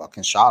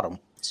fucking shot him.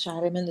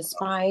 Shot him in the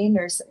spine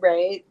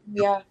right.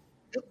 Yep, Yeah.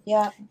 yep.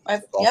 Yeah.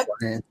 He took off Yep.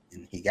 running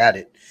and he got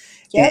it.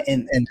 And, Yep.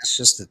 and that's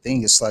just the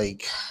thing. It's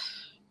like,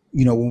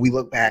 when we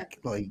look back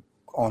like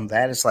on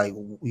that, it's like,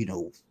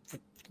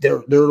 there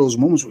are those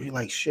moments where you're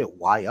like, shit,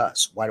 why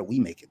us? Why did we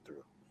make it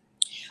through?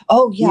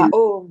 Oh yeah.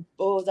 You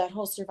Oh, that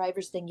whole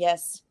survivors thing.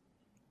 Yes.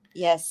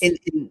 Yes. and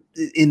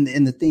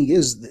the thing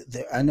is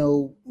that I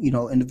know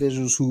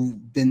individuals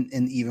who've been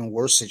in even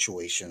worse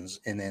situations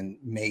and then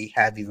may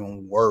have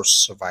even worse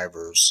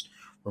survivors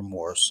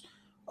remorse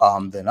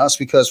than us,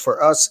 because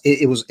for us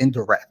it was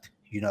indirect.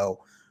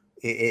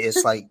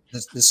 It's like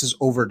this is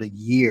over the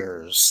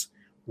years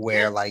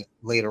where like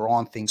later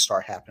on things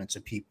start happening to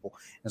people.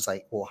 And it's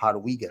like, well, how do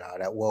we get out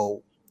of that?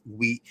 Well,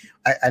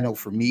 I know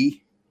for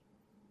me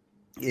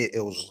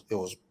it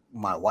was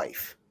my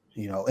wife,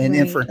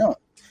 and for Right. him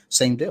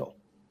same deal.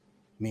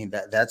 I mean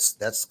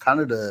that's kind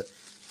of the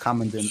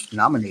common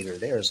denominator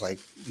there. Is like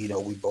we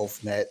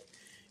both met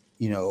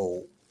you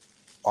know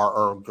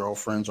our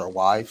girlfriends, our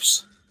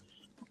wives,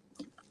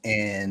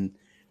 and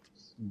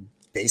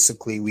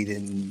basically we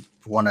didn't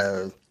want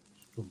to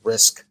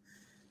risk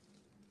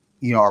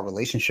our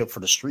relationship for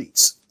the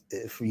streets,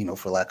 if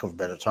for lack of a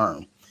better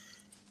term.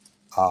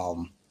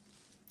 Um,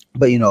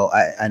 but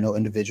I know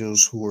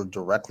individuals who are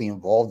directly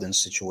involved in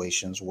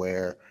situations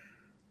where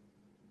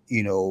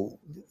you know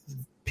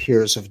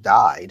peers have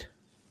died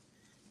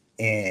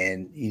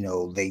and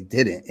they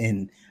didn't,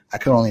 and I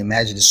can only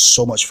imagine it's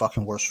so much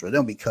fucking worse for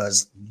them,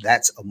 because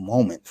that's a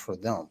moment for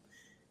them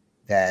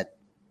that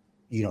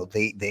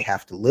they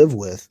have to live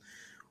with.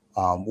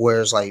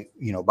 Whereas like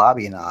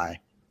Bobby and I,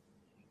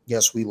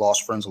 yes, we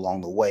lost friends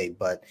along the way,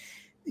 but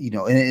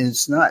and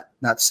it's not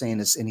saying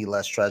it's any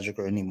less tragic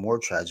or any more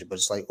tragic, but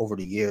it's like over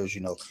the years,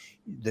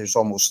 there's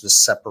almost this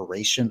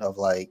separation of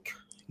like,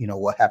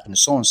 what happened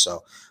to so and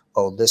so.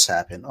 Oh, this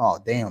happened. Oh,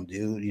 damn,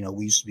 dude.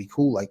 We used to be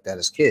cool like that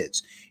as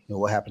kids.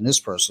 What happened to this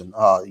person?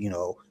 Oh,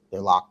 they're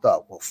locked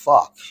up. Well,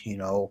 fuck.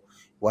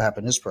 What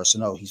happened to this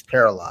person? Oh, he's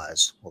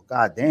paralyzed. Well,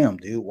 goddamn,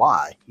 dude.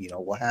 Why?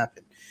 What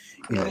happened?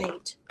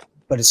 Right.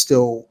 But it's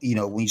still,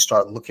 when you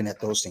start looking at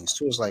those things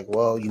too, it's like,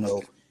 well,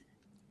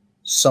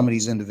 some of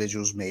these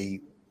individuals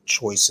made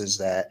choices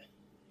that,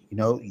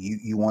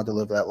 you wanted to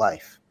live that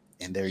life.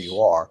 And there you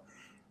are.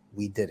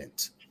 We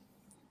didn't.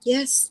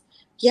 Yes.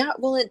 Yeah.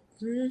 Well,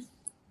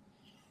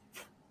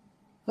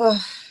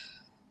 oh,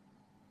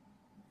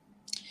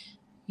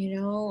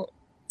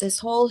 this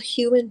whole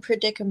human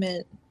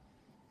predicament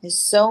is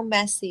so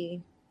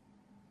messy.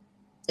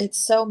 It's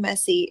so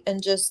messy,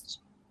 and just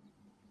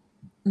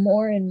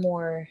more and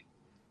more,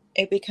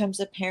 it becomes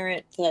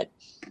apparent that,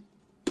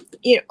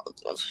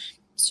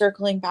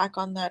 circling back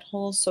on that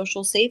whole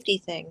social safety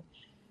thing,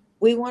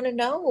 we want to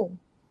know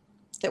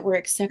that we're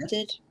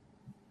accepted,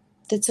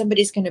 that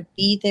somebody's going to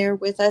be there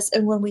with us.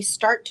 And when we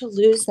start to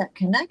lose that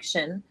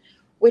connection,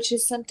 which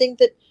is something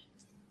that,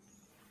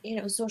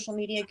 social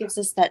media gives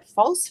us that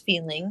false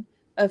feeling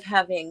of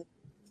having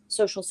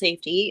social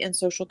safety and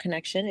social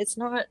connection. It's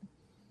not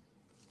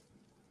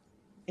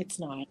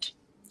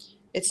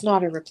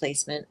a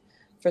replacement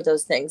for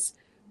those things.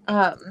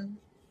 But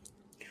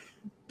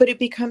it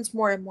becomes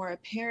more and more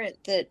apparent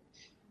that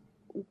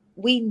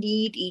we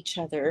need each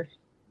other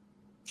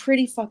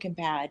pretty fucking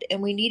bad.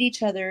 And we need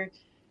each other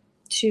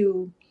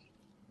to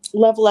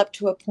level up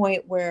to a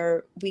point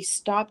where we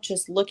stop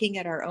just looking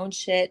at our own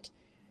shit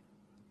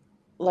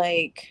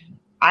like,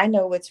 I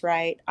know what's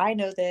right. I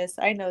know this.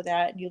 I know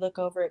that. And you look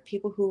over at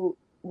people who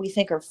we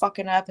think are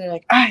fucking up and they're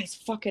like, he's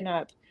fucking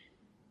up.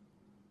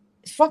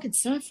 He's fucking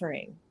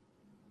suffering.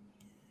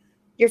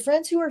 Your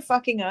friends who are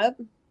fucking up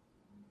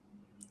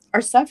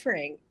are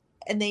suffering,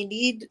 and they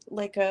need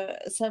like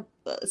some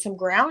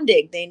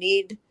grounding. They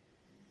need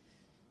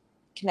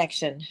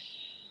connection.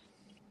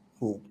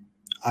 Well,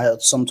 I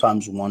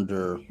sometimes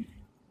wonder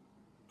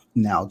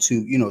now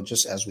too,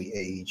 just as we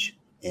age,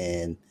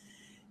 and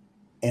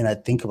I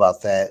think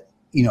about that,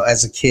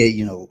 as a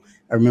kid,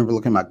 I remember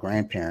looking at my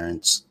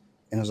grandparents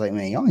and I was like,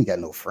 man, y'all ain't got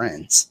no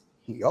friends.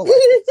 Y'all like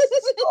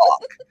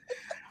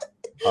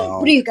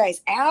what are you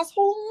guys,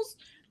 assholes?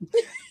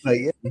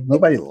 Like, yeah,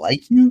 nobody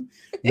like you?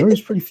 You're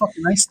always pretty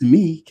fucking nice to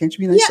me. Can't you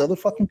be nice to other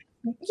fucking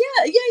people?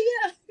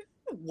 Yeah.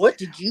 What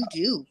did you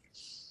do?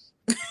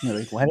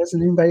 Like, why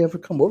doesn't anybody ever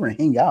come over and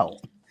hang out?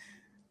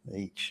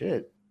 Like,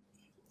 shit.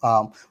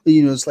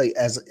 It's like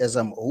as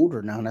I'm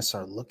older now and I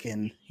start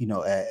looking,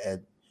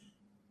 at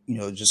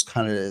just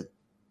kind of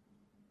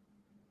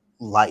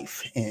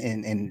life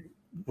and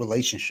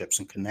relationships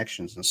and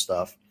connections and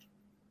stuff.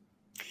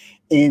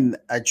 And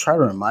I try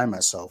to remind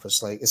myself,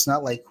 it's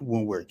not like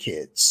when we're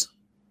kids.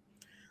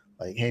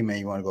 Like, hey man,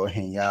 you want to go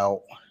hang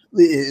out?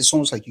 It's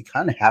almost like you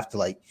kind of have to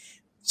like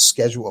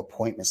schedule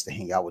appointments to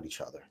hang out with each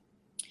other.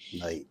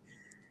 Like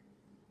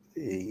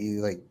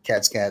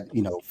cats got,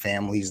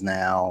 families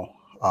now.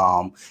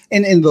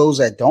 And those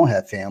that don't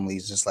have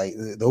families, it's like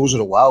those are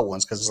the wild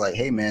ones because it's like,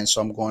 hey man,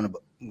 so I'm going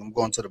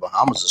to the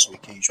Bahamas this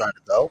weekend. You trying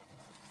to go?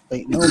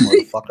 Like, no,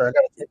 motherfucker, I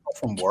gotta take off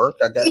from work.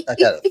 I got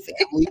a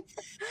family.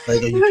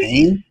 Like, are you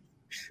paying?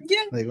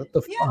 Yeah. Like, what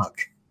the fuck?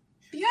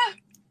 Yeah.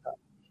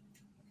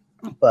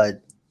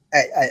 But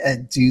I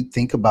do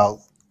think about,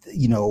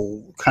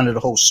 kind of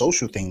the whole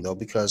social thing though,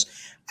 because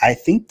I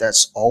think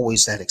that's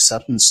always that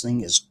acceptance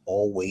thing is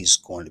always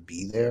going to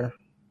be there.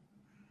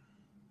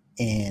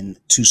 And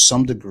to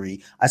some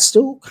degree, I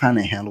still kind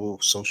of handle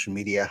social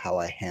media how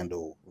I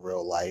handle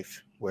real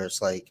life, where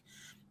it's like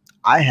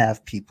I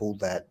have people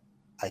that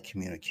I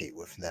communicate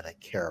with that I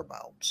care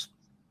about,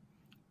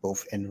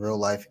 both in real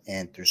life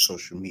and through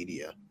social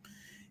media.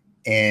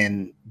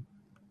 And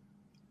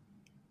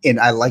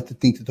I like to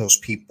think that those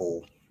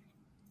people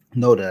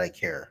know that I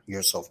care,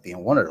 yourself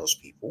being one of those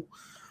people.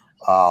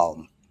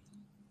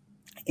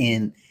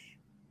 And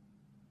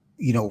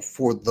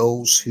for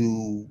those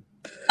who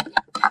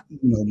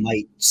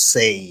might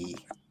say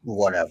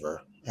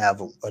whatever,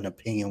 have an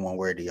opinion one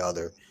way or the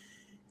other.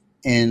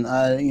 And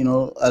I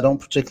don't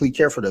particularly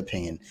care for the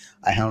opinion.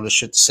 I handle the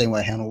shit the same way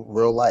I handle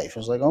real life.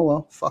 It's like, oh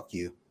well, fuck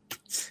you.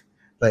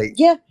 Like,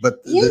 yeah.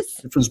 But the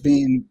difference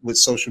being with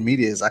social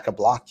media is I could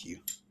block you.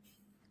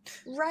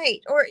 Right.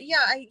 Or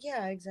yeah,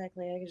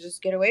 exactly. I could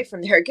just get away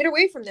from there.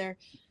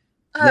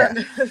 Yeah.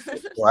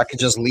 Or I could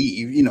just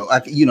leave.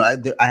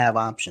 I have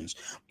options,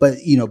 but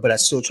I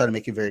still try to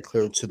make it very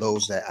clear to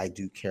those that I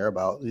do care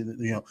about.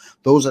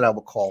 Those that I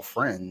would call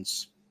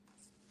friends.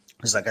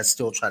 It's like I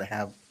still try to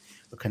have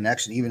a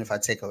connection, even if I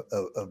take a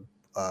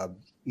kind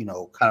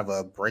of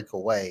a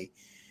breakaway.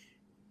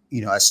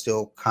 I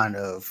still kind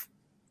of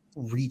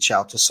reach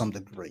out to some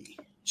degree,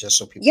 just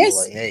so people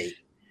are like, hey,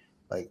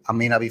 like I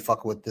may not be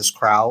fucking with this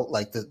crowd,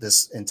 like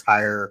this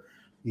entire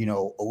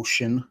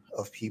ocean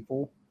of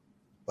people.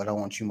 But I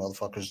want you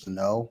motherfuckers to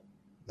know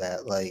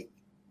that, like,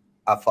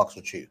 I fucks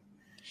with you.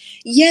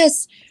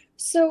 Yes.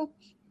 So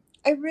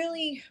I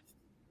really,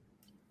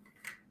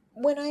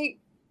 when I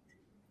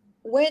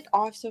went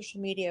off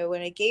social media,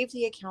 when I gave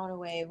the account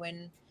away,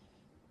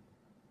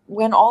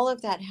 when all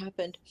of that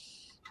happened,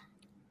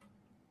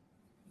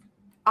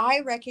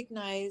 I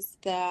recognize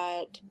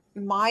that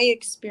my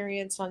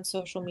experience on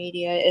social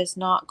media is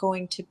not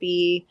going to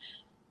be,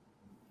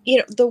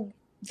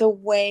 the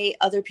way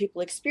other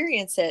people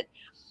experience it.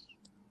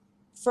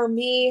 For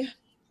me,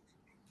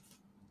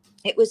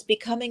 it was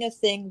becoming a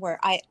thing where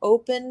I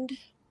opened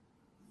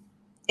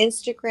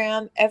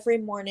Instagram every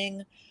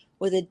morning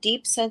with a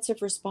deep sense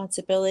of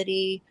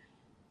responsibility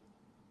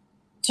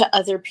to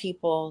other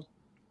people,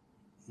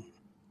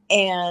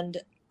 and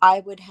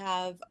I would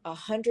have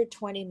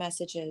 120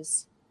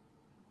 messages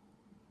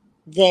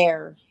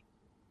there,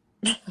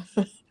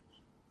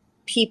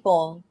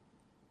 people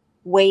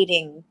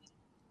waiting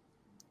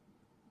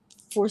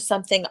for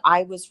something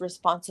I was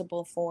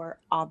responsible for,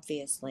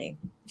 obviously.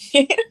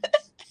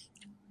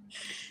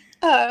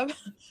 um,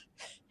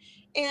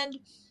 and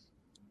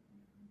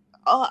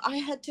I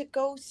had to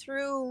go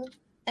through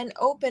and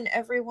open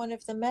every one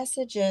of the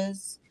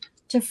messages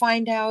to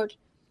find out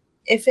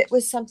if it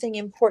was something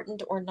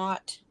important or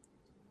not.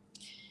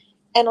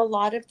 And a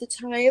lot of the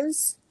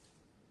times,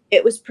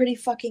 it was pretty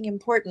fucking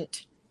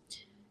important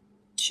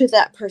to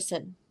that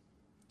person.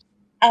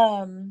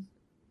 Um,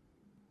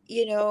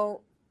 you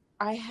know,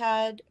 I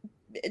had,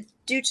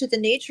 due to the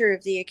nature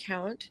of the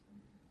account,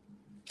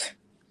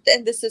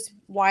 and this is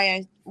why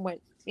I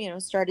went,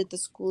 started the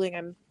schooling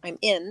I'm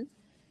in.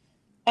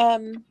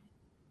 Um,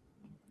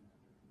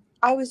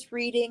 I was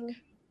reading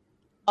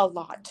a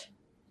lot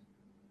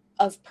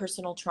of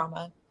personal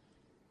trauma.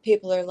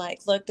 People are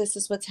like, look, this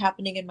is what's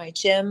happening in my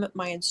gym.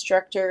 My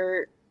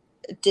instructor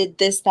did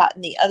this, that,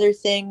 and the other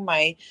thing.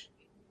 My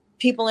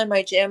people in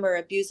my gym are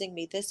abusing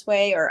me this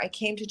way, or I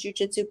came to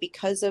jujitsu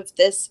because of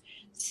this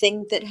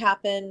thing that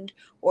happened,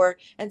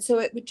 and so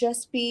it would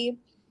just be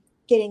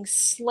getting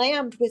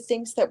slammed with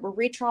things that were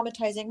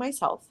re-traumatizing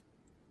myself.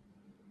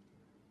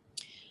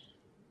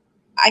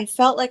 I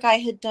felt like I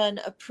had done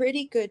a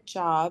pretty good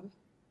job.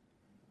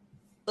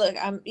 Look,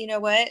 you know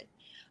what?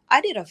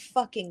 I did a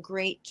fucking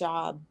great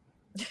job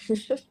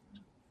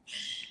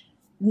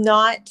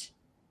not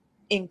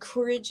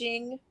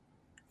encouraging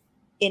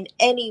in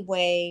any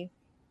way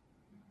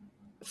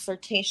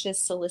flirtatious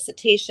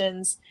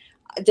solicitations.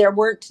 There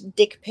weren't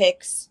dick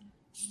pics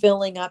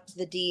filling up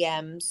the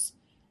DMs.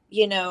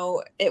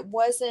 It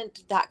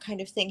wasn't that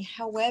kind of thing. That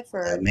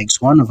However,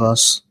 makes one of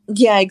us.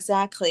 yeah,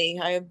 exactly.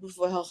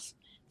 Well,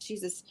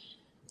 Jesus,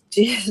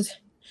 Jesus.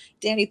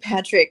 Danny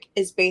Patrick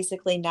is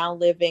basically now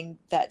living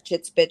that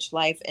jits bitch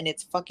life, and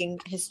it's fucking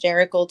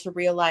hysterical to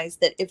realize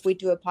that if we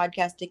do a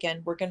podcast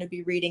again, we're going to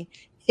be reading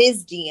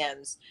his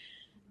DMs.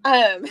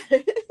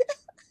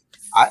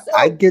 I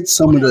So get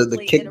some of the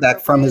wildly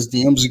kickback from his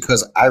inappropriate. DMs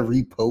because I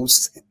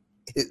repost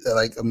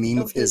like a meme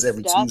Of of his his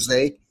every stuff.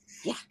 Tuesday,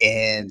 Yeah.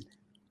 and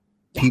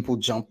Yeah. people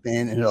jump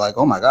in and they're like,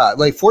 "Oh my god!"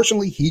 Like,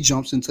 fortunately, he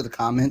jumps into the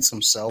comments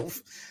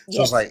himself,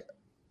 so it's Yes. like,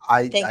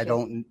 I Thank I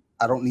you.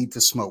 don't need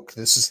to smoke.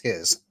 This is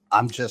his.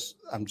 I'm just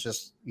a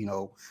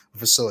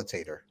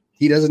facilitator.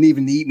 He doesn't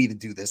even need me to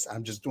do this.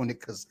 I'm just doing it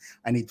because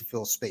I need to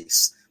fill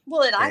space.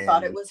 Well, and I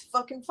thought it And was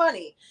fucking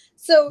funny.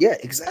 So yeah,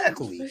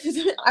 exactly.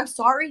 I'm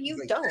sorry It's you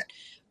like don't.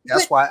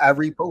 that's But why I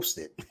repost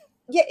it.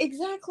 yeah,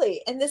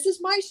 exactly. And this is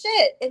my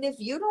shit. And if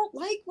you don't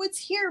like what's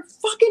here,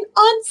 fucking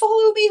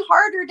unfollow me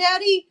harder,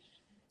 daddy.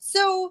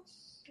 So,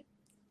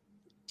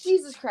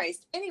 Jesus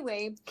Christ.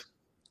 Anyway,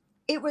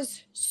 it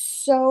was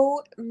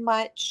so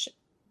much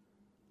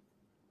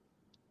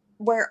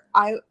where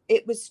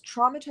it was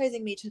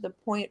traumatizing me to the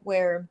point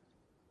where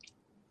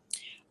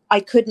I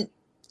couldn't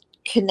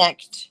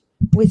connect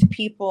with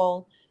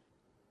people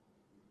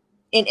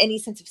in any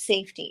sense of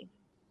safety.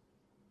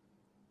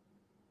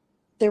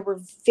 There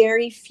were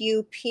very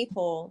few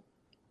people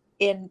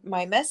in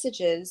my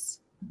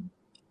messages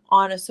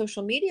on a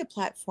social media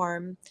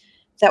platform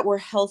that were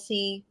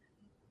healthy,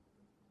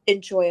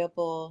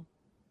 enjoyable,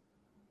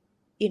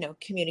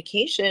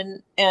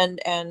 communication, and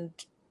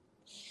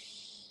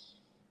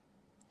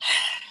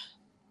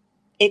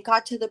it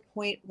got to the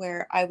point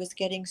where I was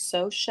getting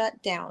so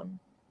shut down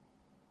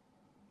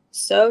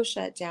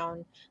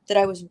that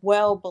I was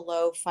well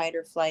below fight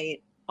or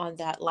flight on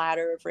that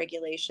ladder of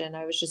regulation.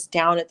 I was just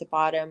down at the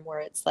bottom where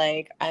it's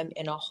like I'm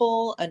in a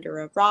hole under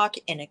a rock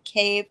in a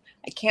cave.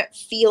 I can't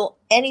feel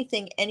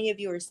anything any of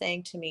you are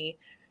saying to me.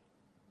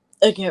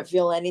 I can't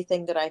feel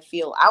anything that I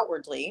feel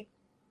outwardly.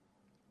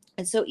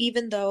 And so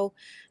even though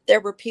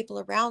there were people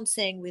around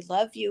saying, we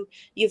love you,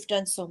 you've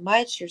done so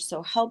much, you're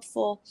so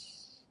helpful,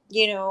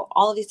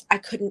 all of these, I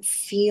couldn't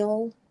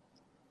feel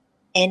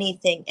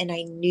anything. And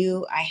I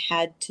knew I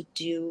had to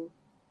do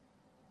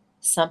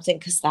something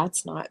because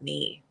that's not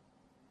me.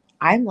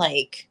 I'm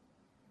like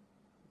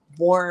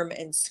warm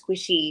and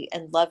squishy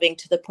and loving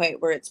to the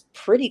point where it's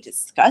pretty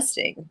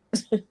disgusting.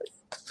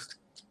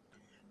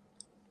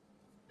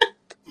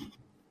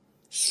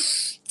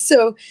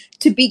 So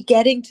to be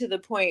getting to the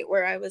point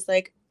where I was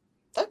like,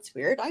 that's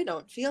weird. I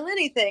don't feel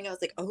anything. I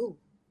was like, oh,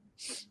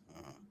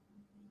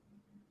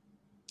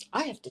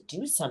 I have to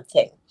do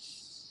something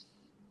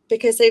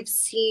because I've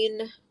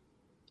seen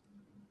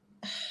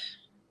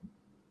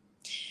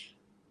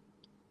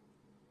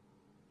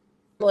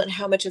well, and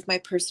how much of my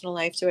personal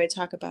life do I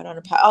talk about on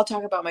a I'll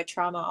talk about my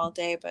trauma all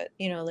day, but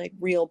like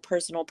real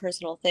personal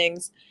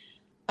things.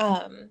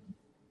 Um,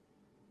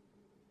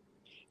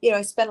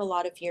 I spent a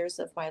lot of years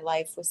of my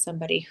life with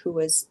somebody who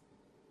was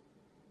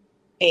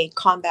a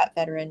combat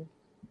veteran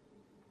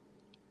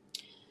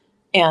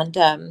and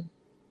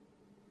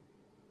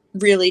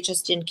really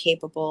just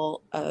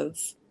incapable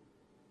of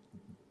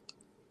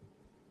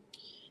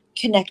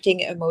connecting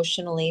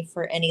emotionally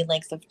for any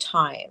length of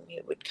time.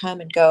 It would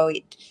come and go.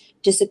 He'd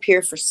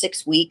disappear for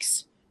 6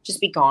 weeks,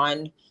 just be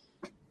gone.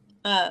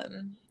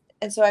 And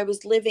so I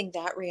was living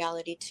that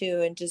reality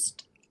too, and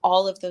just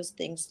all of those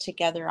things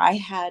together. I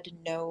had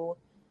no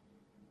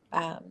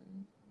um,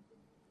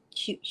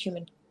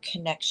 human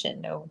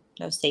connection, no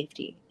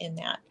safety in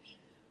that,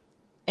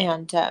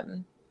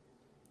 and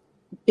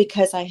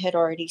because I had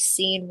already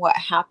seen what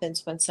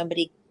happens when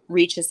somebody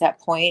reaches that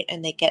point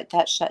and they get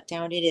that shut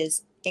down, it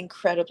is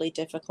incredibly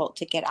difficult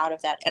to get out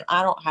of that, and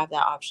I don't have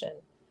that option.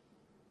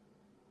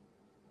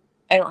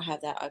 I don't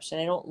have that option.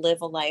 I don't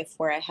live a life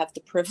where I have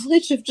the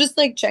privilege of just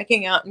like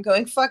checking out and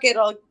going, fuck it,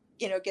 I'll,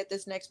 get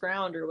this next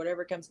round or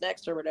whatever comes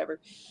next or whatever.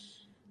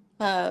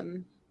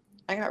 I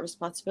got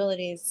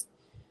responsibilities.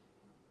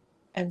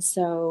 And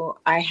so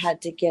I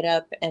had to get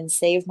up and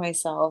save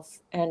myself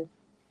and,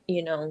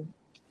 you know,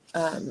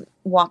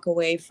 walk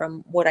away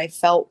from what I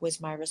felt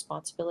was my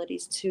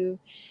responsibilities to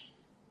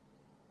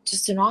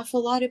just an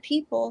awful lot of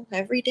people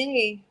every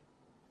day.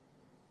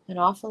 An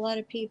awful lot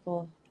of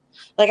people.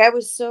 Like, I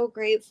was so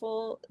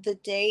grateful the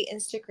day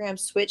Instagram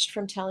switched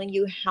from telling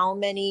you how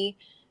many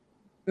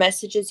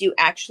messages you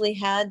actually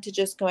had to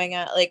just going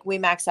out, like, we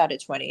max out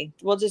at 20.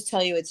 We'll just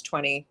tell you it's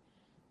 20.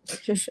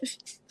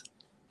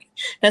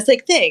 That's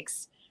like,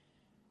 thanks.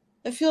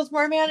 It feels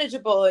more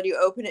manageable. And you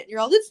open it and you're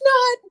all, it's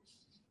not.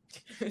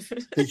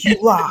 Because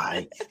you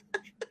lied.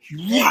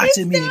 You lied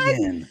to me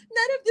again.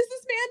 None of this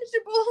is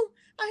manageable.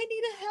 I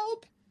need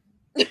help.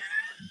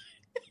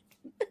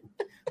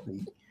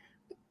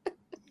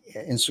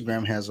 Yeah,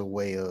 Instagram has a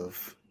way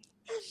of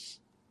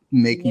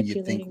making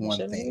you think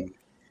one thing.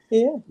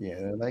 Yeah. Yeah,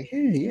 they're like,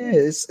 hey, yeah,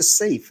 it's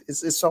safe.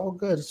 It's all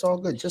good. It's all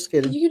good. Just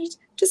kidding. You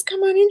just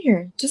come on in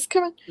here. Just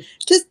come on.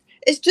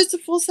 It's just a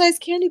full-size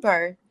candy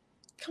bar.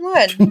 Come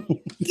on.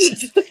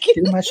 Get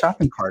in my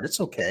shopping cart.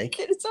 It's okay.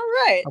 It's all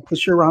right. I'll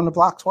push you around the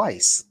block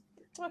twice.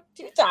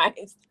 2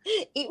 times.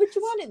 Eat what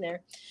you want in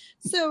there.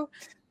 So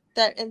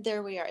that, and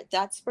there we are.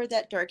 That's where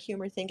that dark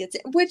humor thing gets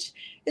in, which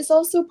is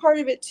also part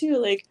of it too.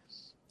 Like,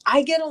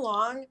 I get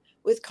along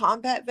with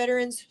combat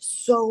veterans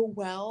so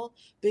well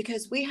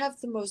because we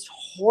have the most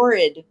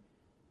horrid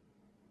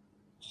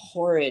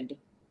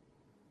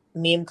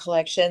meme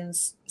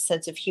collections,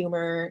 sense of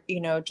humor,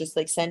 just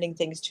like sending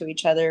things to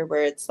each other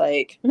where it's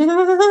like,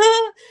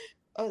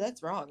 oh,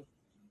 that's wrong.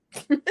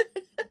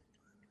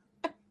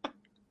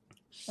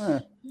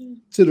 To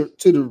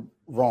the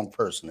wrong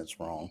person,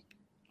 it's wrong.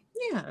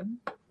 Yeah.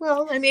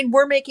 Well, I mean,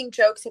 we're making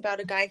jokes about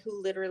a guy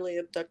who literally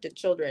abducted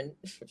children.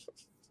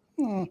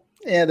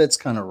 Yeah, that's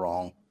kind of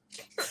wrong.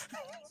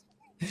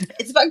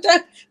 It's fucked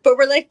up, but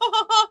we're like,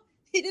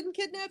 he didn't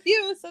kidnap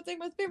you. Something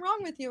must be wrong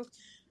with you.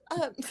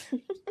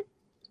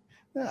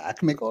 Yeah, I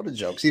can make all the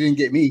jokes. He didn't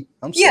get me.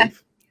 I'm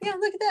safe. Yeah,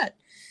 look at that.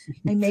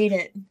 I made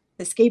it.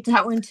 Escaped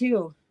that one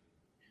too.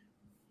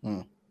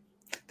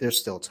 There's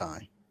still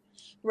time.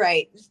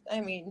 Right. I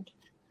mean,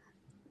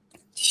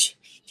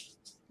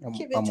 I'm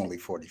only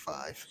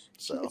 45,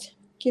 so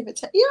give it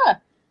time.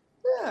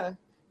 Yeah.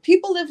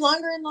 People live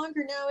longer and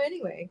longer now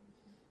anyway.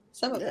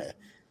 Some of them.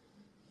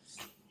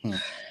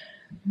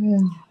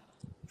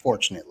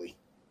 Fortunately.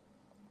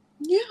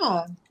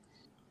 Yeah.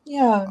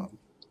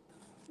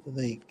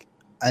 Like,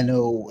 I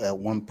know at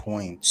one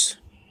point,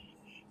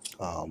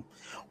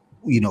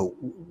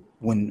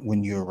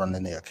 when you're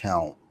running the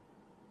account,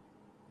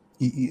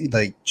 you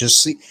like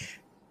just see.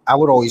 I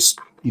would always,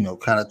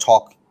 kind of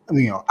talk,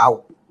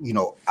 out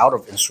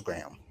of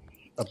Instagram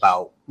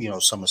about,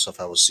 some of the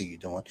stuff I would see you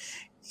doing.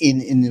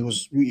 And it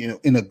was,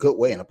 in a good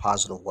way, in a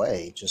positive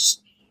way,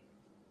 just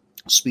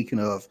speaking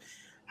of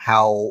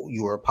how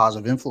you are a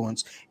positive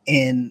influence.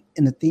 And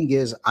the thing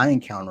is, I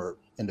encounter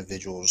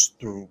individuals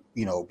through,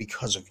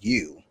 because of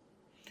you.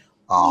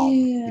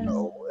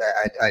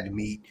 I'd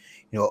meet,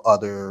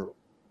 other,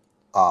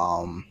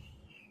 I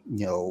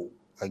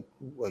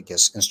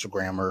guess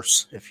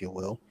Instagrammers, if you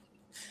will.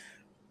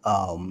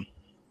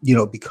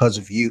 Because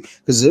of you,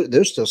 because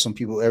there's still some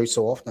people every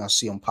so often I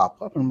see them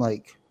pop up and I'm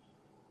like,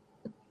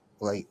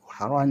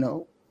 how do I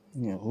know?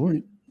 Who are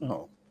you?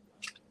 Oh.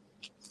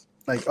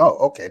 Like, oh,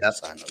 okay, that's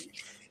how I know you.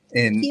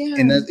 And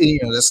that,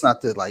 that's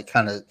not to like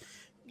kind of,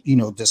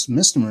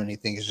 dismiss them or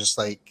anything. It's just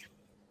like,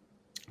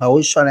 I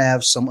always try to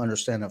have some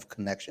understanding of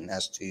connection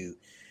as to,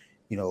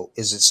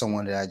 is it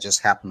someone that I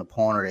just happened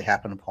upon or they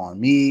happened upon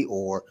me,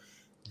 or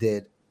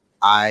did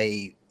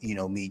I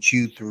meet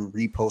you through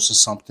reposting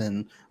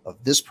something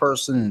of this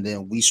person, and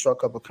then we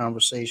struck up a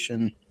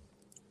conversation,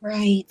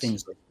 Right.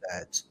 things like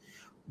that.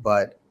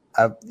 But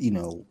I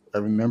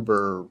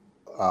remember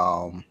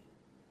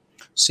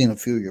seeing a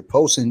few of your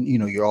posts, and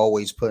you're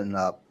always putting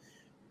up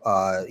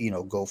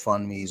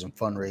GoFundMe's and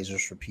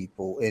fundraisers for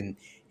people, and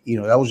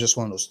that was just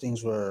one of those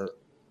things where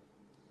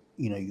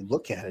you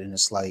look at it and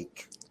it's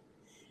like,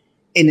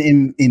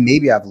 and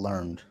maybe I've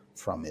learned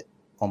from it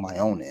on my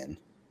own end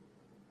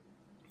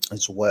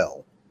as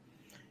well,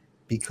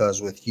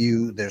 because with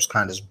you there's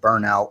kind of this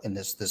burnout and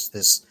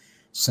this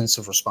sense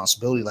of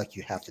responsibility, like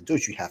you have to do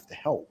it, you have to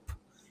help,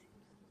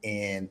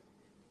 and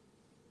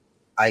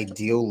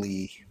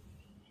ideally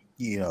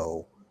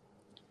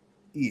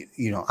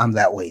I'm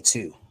that way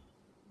too.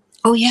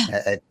 Oh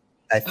yeah.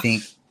 I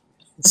think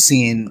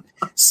seeing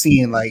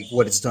like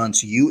what it's done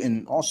to you,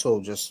 and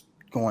also just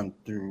going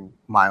through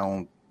my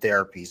own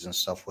therapies and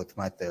stuff with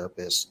my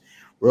therapist,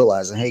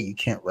 realizing, hey, you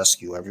can't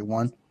rescue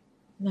everyone.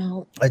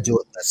 No. I do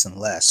it less and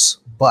less,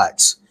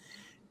 but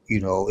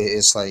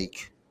it's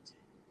like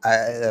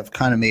I've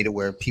kind of made it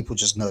where people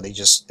just know,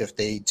 if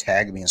they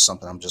tag me in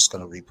something, I'm just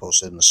going to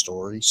repost it in the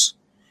stories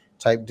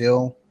type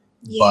deal.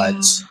 Yeah.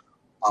 But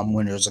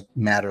when there's a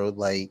matter of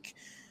like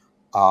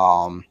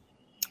Kimura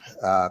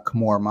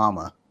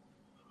Mama,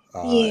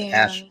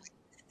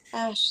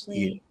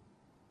 Ashley.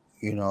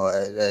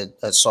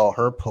 I saw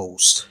her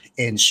post,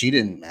 and she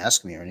didn't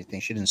ask me or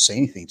anything. She didn't say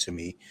anything to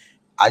me.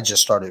 I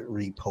just started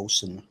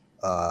reposting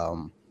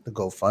the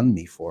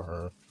GoFundMe for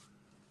her,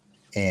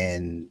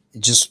 and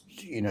just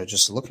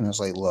looking, I was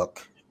like,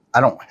 look,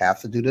 I don't have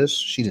to do this.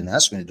 She didn't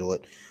ask me to do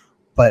it,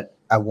 but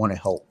I want to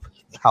help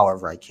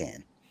however I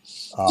can.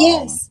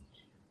 Yes.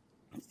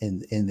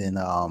 And then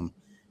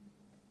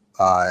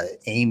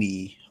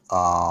Amy,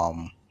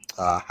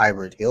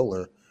 Hybrid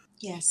Healer.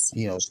 Yes.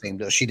 Same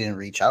though. She didn't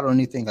reach out or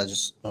anything. I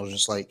was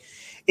just like,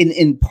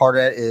 in part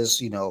of that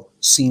is,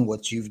 seeing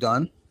what you've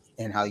done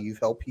and how you've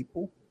helped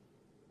people.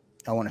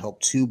 I want to help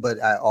too,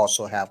 but I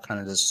also have kind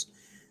of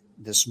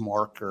this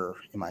marker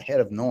in my head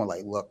of knowing,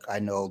 like, look, I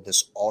know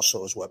this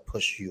also is what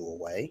pushed you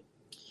away.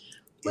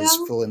 Is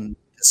feeling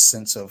a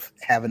sense of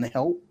having to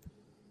help.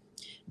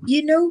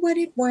 You know what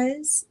it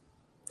was?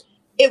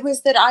 It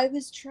was that I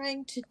was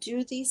trying to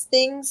do these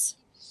things.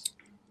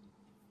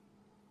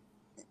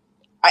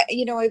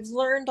 I've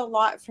learned a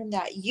lot from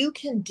that. You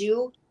can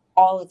do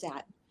all of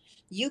that.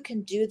 You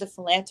can do the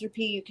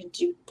philanthropy. You can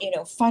do,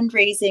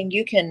 fundraising.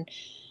 You can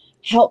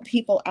help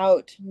people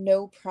out.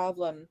 No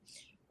problem.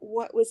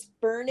 What was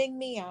burning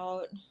me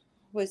out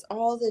was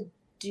all the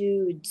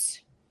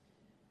dudes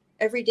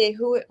every day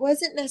who it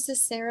wasn't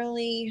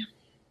necessarily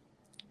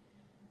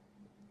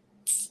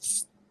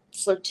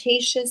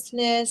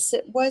flirtatiousness.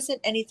 It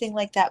wasn't anything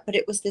like that, but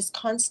it was this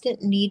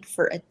constant need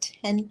for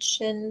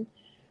attention.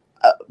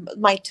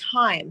 My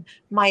time,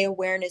 my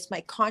awareness, my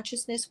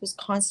consciousness was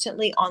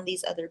constantly on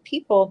these other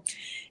people,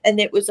 and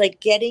it was like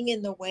getting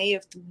in the way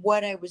of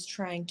what I was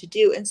trying to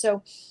do. And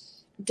so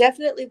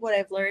definitely what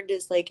I've learned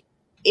is, like,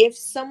 if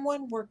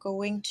someone were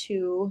going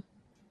to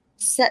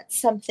set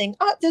something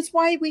up, that's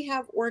why we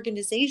have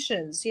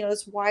organizations,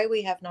 that's why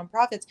we have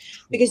nonprofits,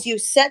 because you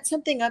set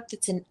something up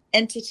that's an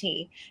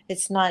entity.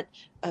 It's not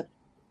a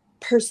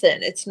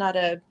person, it's not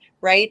a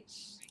right.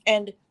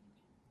 And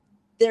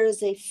there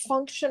is a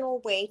functional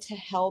way to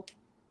help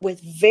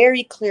with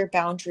very clear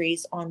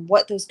boundaries on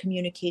what those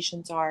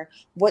communications are,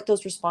 what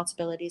those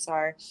responsibilities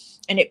are,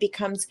 and it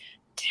becomes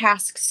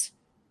tasks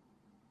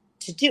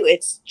to do.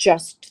 It's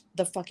just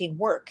the fucking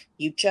work.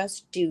 You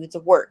just do the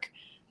work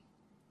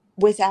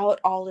without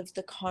all of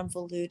the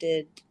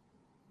convoluted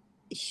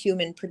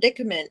human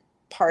predicament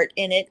part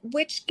in it,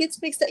 which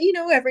gets mixed up.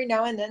 Every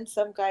now and then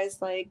some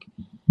guys, like,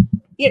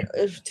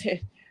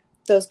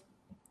 those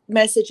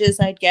messages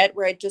I'd get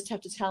where I'd just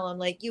have to tell them,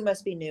 like, you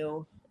must be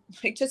new,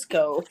 like, just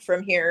go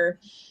from here.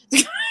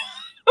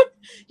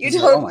 You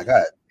don't. Oh my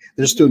god,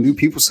 there's still new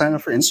people signing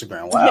up for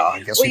Instagram. Wow,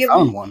 I guess we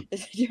found one.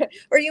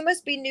 Or you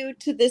must be new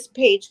to this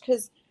page,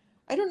 because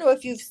I don't know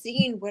if you've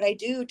seen what I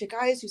do to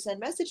guys who send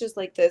messages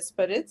like this,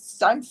 but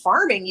I'm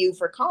farming you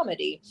for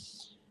comedy.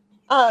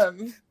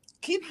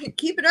 Keep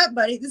it up,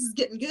 buddy. This is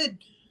getting good.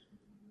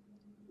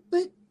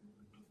 But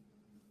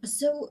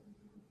so,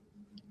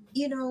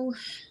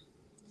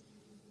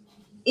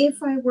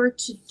 if I were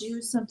to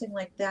do something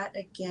like that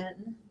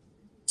again,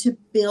 to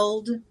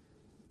build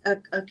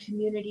a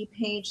community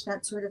page,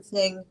 that sort of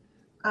thing,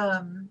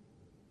 I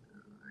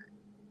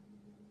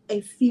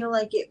feel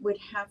like it would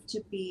have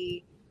to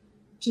be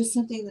just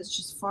something that's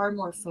just far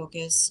more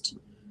focused,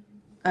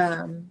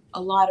 a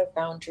lot of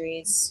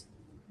boundaries,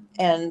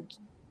 and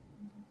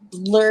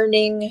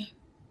learning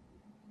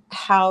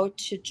how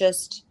to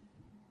just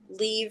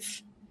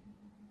leave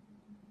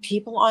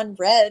people on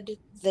red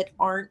that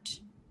aren't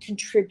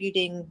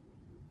contributing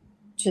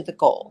to the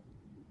goal,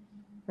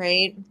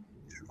 right?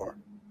 Sure.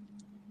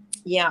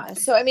 Yeah.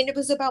 So, it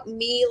was about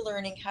me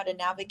learning how to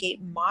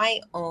navigate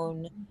my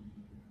own,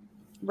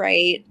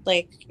 right?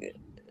 Like,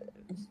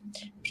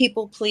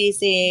 people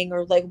pleasing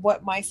or like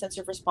what my sense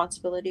of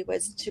responsibility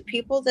was to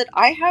people that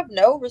I have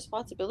no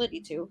responsibility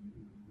to.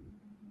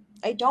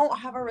 I don't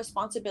have a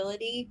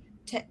responsibility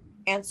to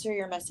answer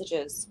your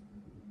messages.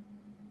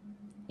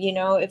 You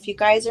know, if you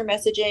guys are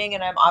messaging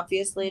and I'm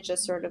obviously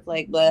just sort of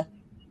like blah,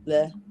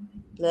 blah,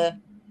 blah,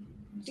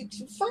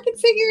 fucking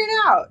figure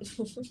it out.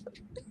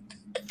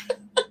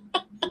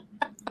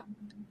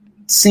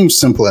 Seems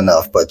simple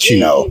enough, but you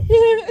know,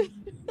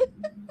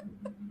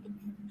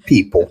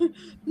 people.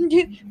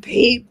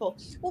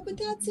 Well, but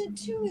that's it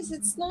too, is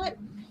it's not,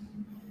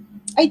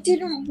 I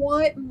didn't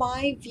want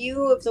my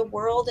view of the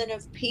world and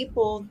of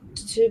people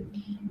to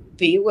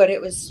be what it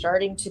was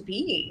starting to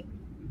be.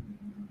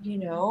 You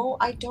know,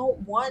 I don't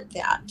want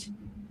that.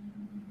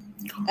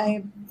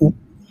 I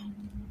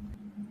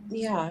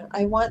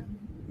want,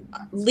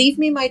 leave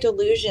me my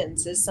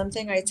delusions is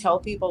something I tell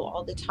people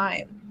all the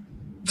time.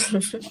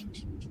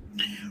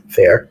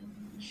 Fair.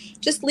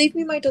 Just leave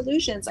me my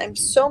delusions. I'm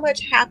so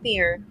much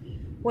happier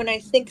when I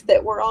think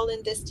that we're all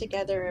in this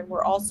together and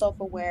we're all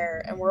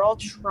self-aware and we're all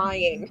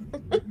trying.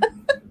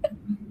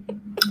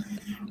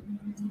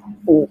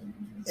 Well,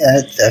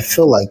 I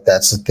feel like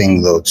that's the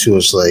thing though too.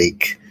 Is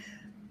like,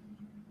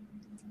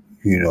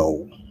 you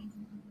know,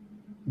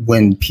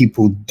 when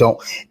people don't,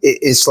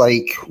 it's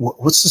like,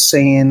 what's the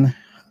saying?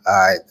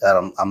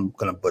 I'm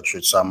gonna butcher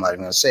it, so I'm not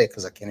even gonna say it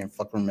because I can't even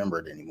fucking remember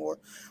it anymore.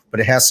 But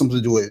it has something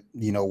to do with,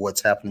 you know,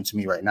 what's happening to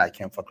me right now. I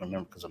can't fucking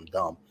remember because I'm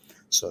dumb.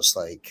 So it's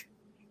like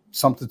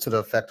something to the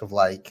effect of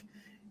like,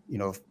 you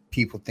know, if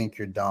people think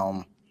you're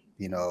dumb,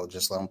 you know,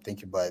 just let them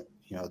think it, but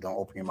you know, don't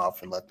open your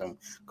mouth and let them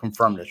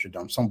confirm that you're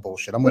dumb. Some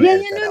bullshit. I'm gonna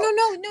edit that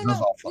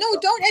out. No,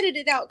 don't edit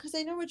it out because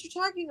I know what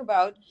you're talking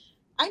about.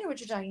 I know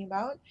what you're talking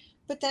about.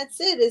 But that's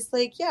it. It's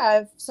like, yeah,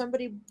 if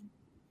somebody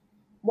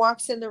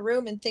walks in the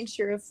room and thinks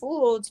you're a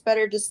fool, it's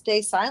better to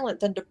stay silent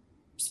than to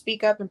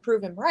speak up and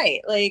prove him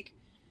right. Like,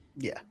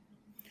 yeah,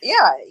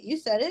 you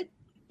said it.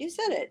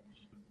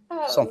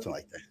 Something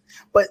like that.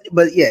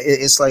 But yeah,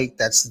 it's like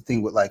that's the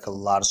thing with like a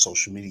lot of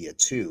social media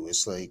too.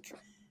 It's like,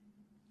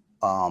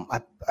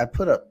 I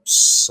put up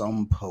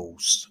some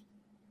post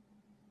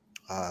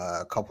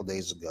a couple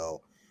days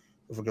ago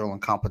of a girl in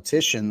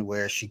competition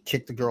where she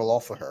kicked the girl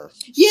off of her,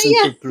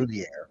 sent her through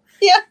the air.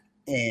 Yeah.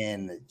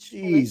 And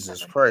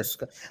Jesus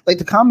Christ, like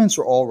the comments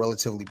were all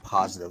relatively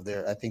positive.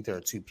 I think there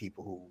are two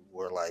people who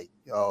were like,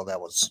 "Oh, that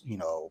was, you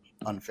know,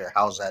 unfair.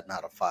 How's that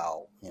not a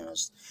foul?" You know,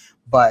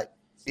 but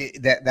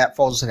that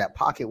falls into that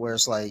pocket where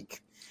it's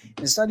like,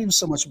 it's not even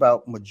so much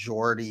about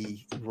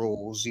majority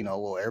rules. You know,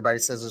 well, everybody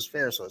says it's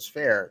fair, so it's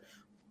fair.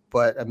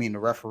 But I mean, the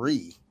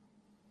referee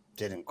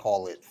didn't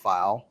call it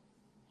foul,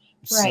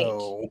 right?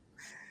 So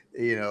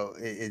you know,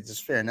 it's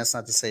just fair. And that's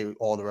not to say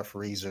all the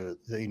referees are,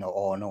 you know,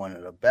 all knowing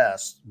and the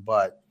best.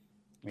 But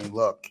I mean,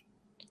 look,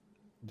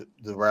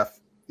 the ref,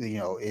 you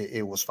know,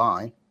 it was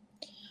fine.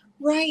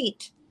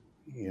 Right.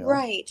 You know?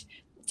 Right.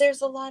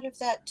 There's a lot of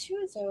that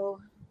too, though.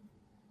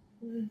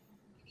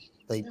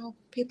 Like,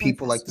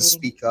 people like to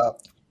speak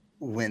up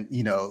when,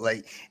 you know,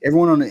 like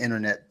everyone on the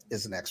internet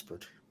is an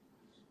expert.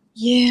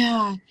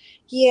 Yeah.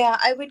 Yeah.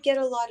 I would get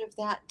a lot of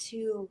that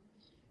too.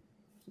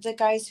 The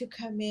guys who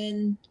come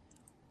in,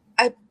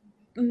 I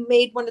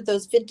made one of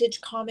those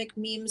vintage comic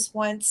memes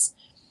once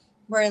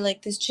where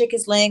like this chick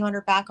is laying on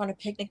her back on a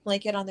picnic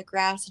blanket on the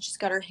grass and she's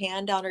got her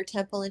hand on her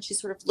temple and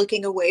she's sort of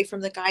looking away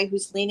from the guy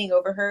who's leaning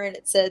over her, and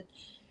it said,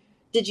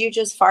 "Did you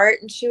just fart?"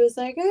 And she was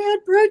like, "I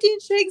had protein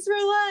shakes for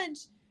lunch."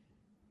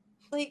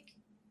 Like,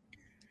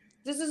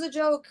 this is a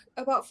joke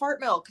about fart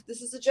milk.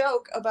 This is a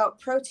joke about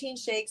protein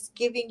shakes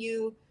giving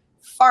you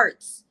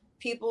farts.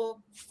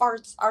 People,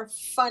 farts are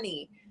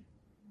funny.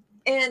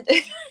 And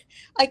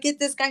I get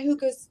this guy who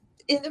goes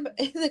in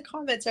the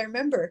comments, I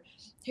remember,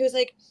 he was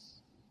like,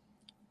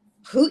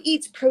 "Who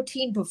eats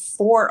protein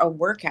before a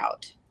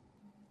workout?"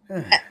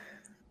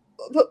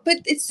 but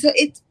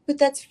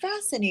that's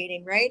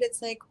fascinating, right?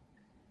 It's like,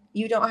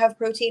 you don't have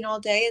protein all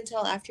day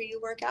until after you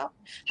work out.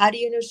 How do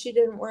you know she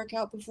didn't work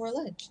out before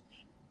lunch?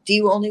 Do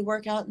you only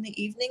work out in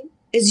the evening?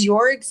 Is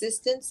your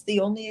existence the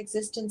only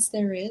existence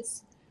there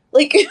is?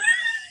 Like,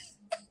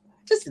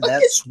 just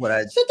that's what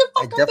I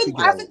definitely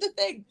laugh at the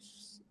thing.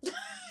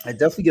 I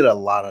definitely get a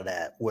lot of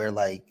that where,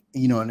 like,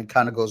 you know, and it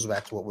kind of goes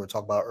back to what we were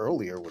talking about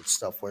earlier with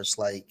stuff where it's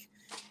like,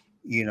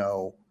 you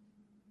know,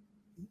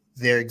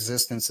 their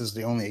existence is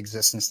the only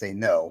existence they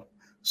know.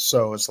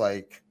 So it's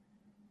like,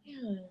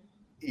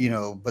 you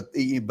know, but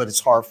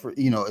it's hard for,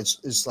 you know,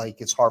 it's like,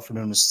 it's hard for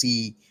them to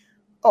see,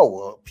 oh,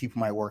 well,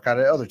 people might work out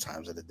at other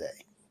times of the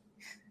day.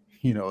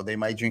 You know, they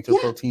might drink their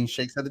protein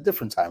shakes at a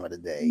different time of the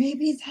day.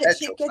 Maybe that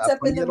chick gets up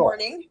in the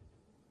morning,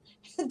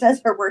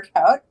 does her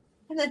workout,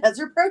 and then has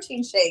her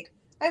protein shake.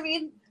 I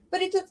mean,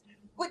 but it just,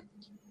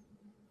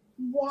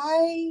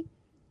 why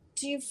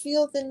do you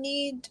feel the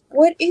need?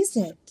 What is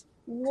it?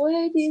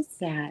 What is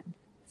that?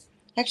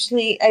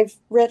 Actually, I've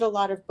read a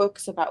lot of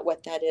books about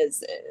what that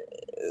is.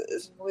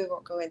 We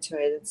won't go into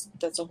it.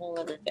 That's a whole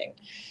other thing.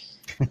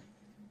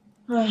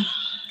 I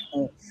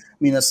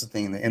mean, that's the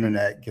thing. The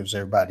internet gives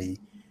everybody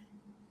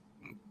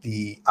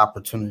the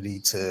opportunity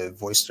to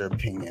voice their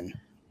opinion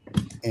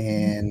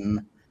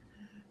And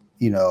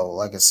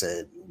like I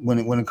said, when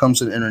it comes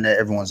to the internet,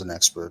 everyone's an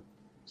expert.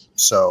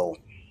 So,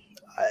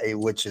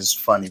 which is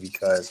funny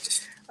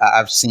because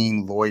I've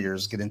seen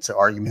lawyers get into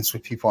arguments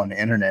with people on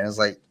the internet. It's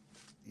like,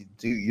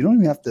 dude, you don't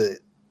even have to.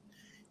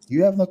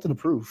 You have nothing to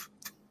prove.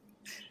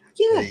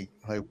 Yeah.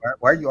 Why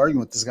are you arguing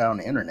with this guy on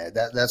the internet?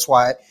 That's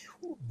why,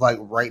 like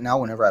right now,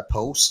 whenever I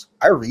post,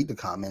 I read the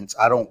comments.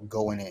 I don't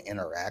go in and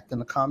interact in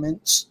the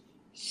comments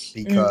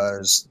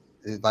because,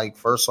 like,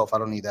 first off, I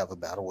don't need to have a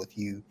battle with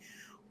you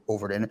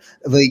over the internet.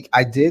 Like,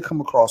 I did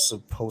come across a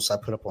post I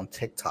put up on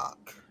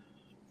TikTok,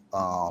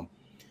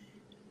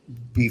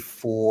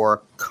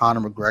 before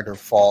Conor McGregor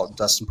fought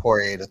Dustin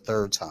Poirier the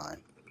third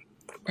time.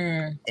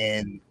 And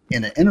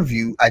in an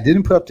interview, I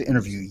didn't put up the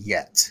interview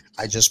yet.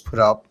 I just put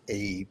up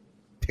a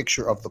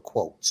picture of the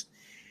quote.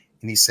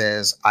 And he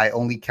says, I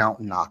only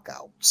count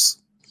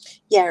knockouts.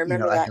 Yeah, I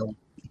remember that.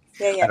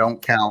 I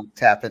don't count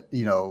tapping,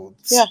 all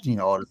this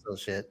other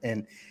shit.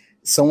 And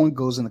someone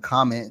goes in the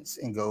comments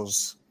and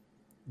goes,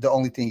 the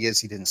only thing is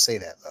he didn't say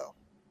that, though.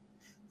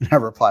 And I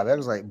replied back, I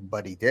was like,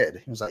 but he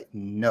did. He was like,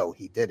 no,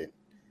 he didn't.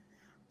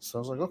 So I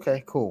was like,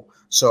 okay, cool.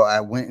 So I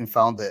went and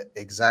found the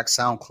exact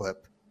sound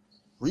clip,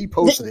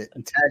 reposted it,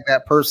 and tagged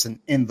that person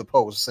in the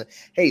post. Said,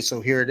 hey, so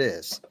here it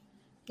is.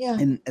 Yeah.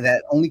 And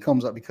that only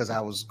comes up because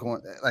I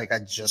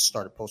just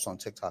started posting on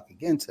TikTok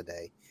again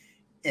today.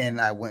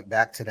 And I went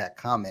back to that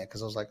comment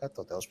because I was like, I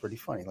thought that was pretty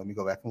funny. Let me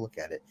go back and look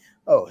at it.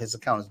 Oh, his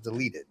account is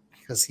deleted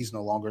because he's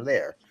no longer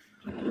there.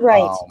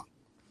 Right.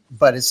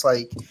 But it's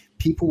like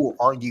people will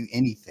argue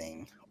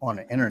anything on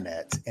the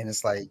internet. And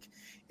it's like,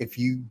 if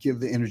you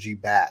give the energy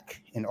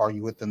back and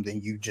argue with them,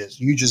 then you just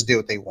did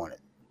what they wanted.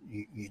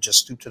 You just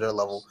stoop to their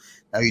level.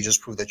 Now you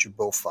just prove that you're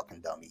both fucking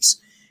dummies.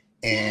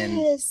 And,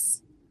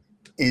 yes.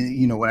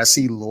 And when I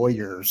see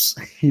lawyers,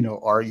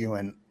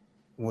 arguing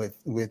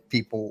with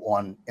people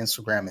on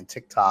Instagram and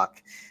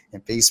TikTok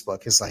and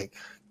Facebook, it's like,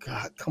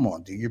 God, come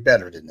on, dude, you're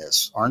better than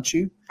this, aren't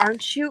you?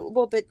 Aren't you?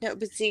 Well, but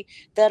see,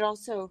 that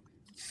also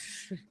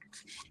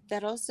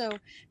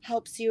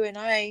helps you and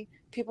I,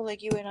 people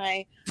like you and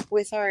I,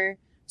 with our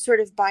sort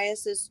of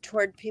biases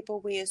toward people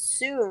we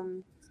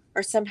assume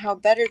are somehow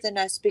better than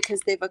us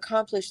because they've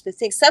accomplished the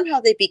thing. Somehow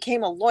they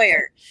became a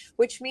lawyer,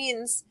 which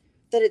means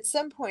that at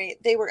some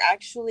point they were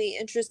actually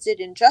interested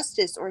in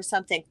justice or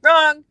something.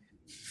 Wrong.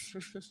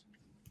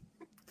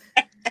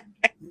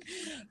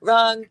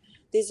 Wrong.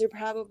 These are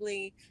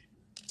probably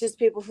just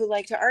people who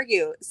like to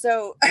argue.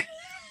 So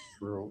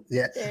true.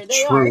 Yeah.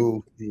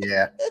 True.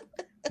 Yeah.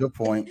 Good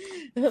point.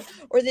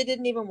 Or they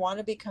didn't even want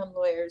to become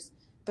lawyers,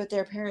 but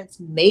their parents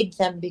made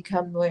them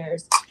become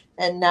lawyers,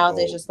 and now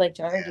they just like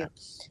to argue.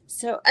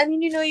 So, I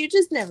mean, you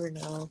just never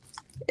know.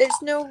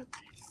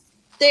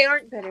 They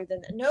aren't better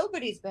than that.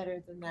 Nobody's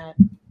better than that,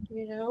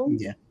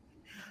 Yeah.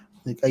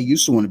 Like, I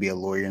used to want to be a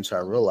lawyer until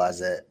I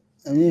realized that,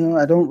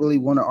 I don't really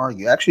want to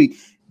argue. Actually,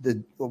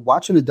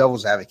 watching The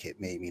Devil's Advocate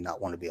made me not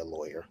want to be a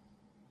lawyer.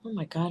 Oh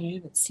my God, I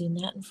haven't seen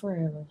that in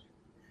forever.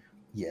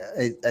 Yeah,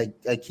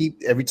 I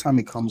keep, every time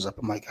it comes up,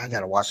 I'm like, I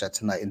gotta watch that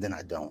tonight, and then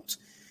I don't.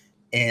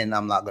 And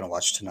I'm not gonna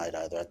watch tonight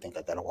either. I think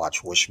I gotta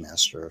watch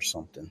Wishmaster or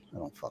something. I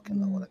don't fucking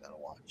know what I gotta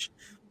watch.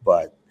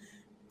 But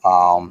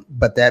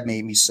that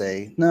made me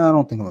say, no, I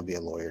don't think I'm gonna be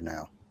a lawyer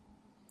now.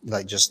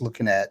 Like, just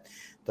looking at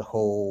the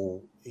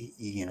whole,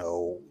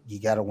 you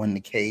gotta win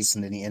the case,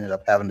 and then he ended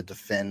up having to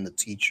defend the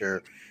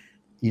teacher,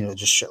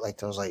 just shit like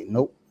that. I was like,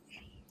 nope,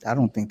 I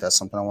don't think that's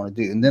something I want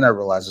to do. And then I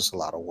realized it's a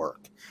lot of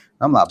work.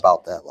 I'm not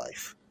about that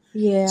life.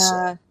 Yeah.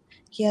 So.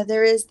 Yeah,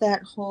 there is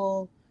that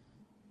whole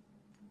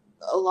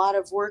a lot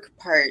of work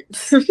part.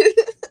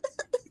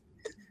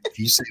 If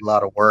you say a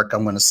lot of work,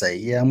 I'm going to say,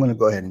 yeah, I'm going to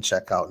go ahead and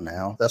check out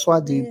now. That's why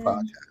I do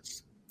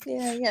podcasts.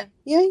 Yeah.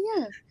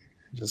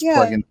 Just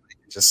plug in,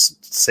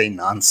 just say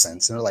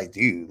nonsense. And they're like,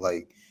 dude,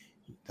 like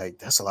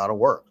that's a lot of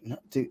work. No,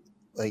 dude,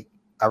 like,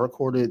 I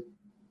recorded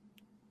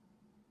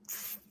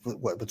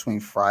between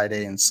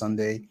Friday and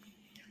Sunday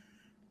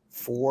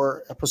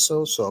 4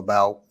 episodes, so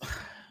about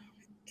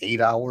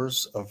 8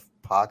 hours of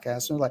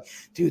podcasting. Like,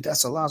 dude,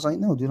 that's a lot. I was like,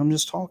 no, dude, I'm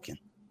just talking.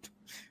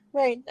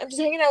 Right. I'm just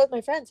hanging out with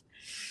my friends.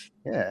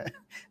 Yeah.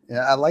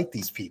 I like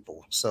these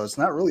people. So it's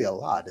not really a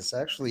lot. It's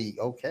actually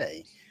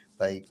okay.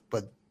 But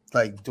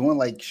doing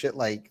like shit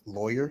like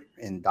lawyer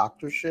and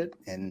doctor shit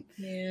and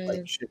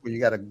like shit where you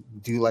got to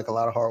do like a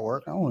lot of hard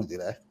work. I don't want to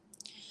do that.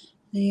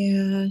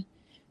 Yeah.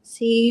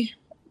 See,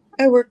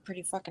 I work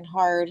pretty fucking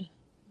hard.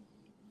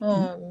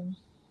 I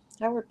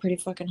work pretty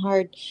fucking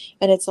hard,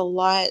 and it's a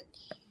lot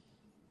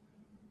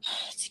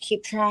to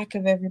keep track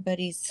of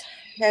everybody's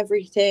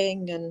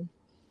everything and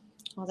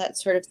all that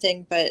sort of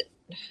thing. But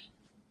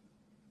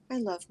I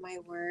love my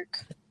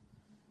work.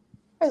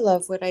 I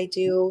love what I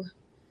do,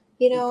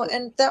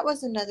 and that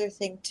was another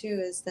thing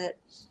too, is that,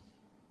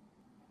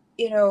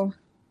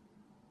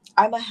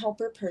 I'm a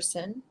helper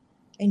person.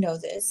 I know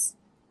this.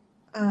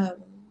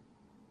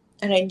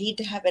 And I need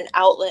to have an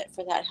outlet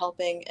for that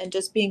helping. And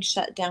just being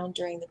shut down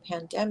during the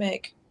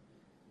pandemic,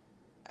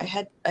 I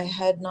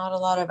had not a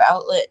lot of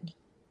outlet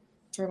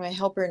for my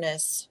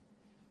helperness.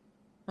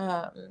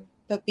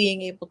 But but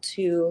being able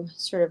to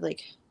sort of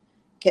like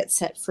get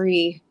set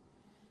free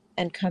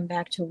and come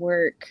back to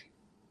work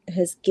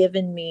has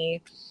given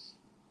me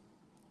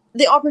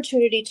the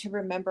opportunity to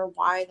remember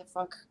why the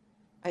fuck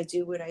I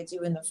do what I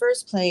do in the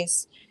first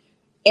place,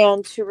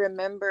 and to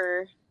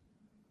remember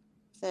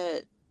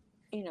that,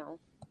 you know,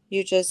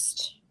 you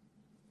just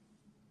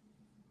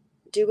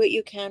do what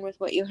you can with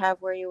what you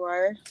have where you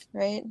are,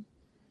 right?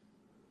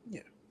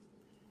 Yeah.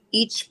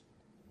 Each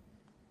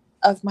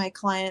of my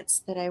clients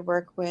that I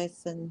work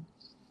with, and,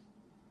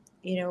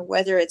 you know,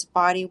 whether it's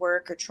body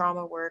work or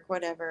trauma work,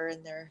 whatever,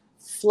 and they're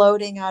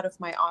floating out of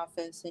my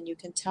office and you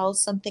can tell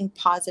something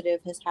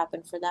positive has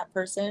happened for that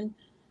person,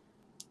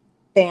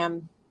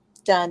 bam,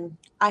 done.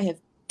 I have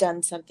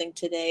done something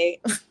today.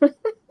 What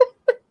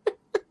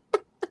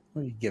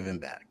are you giving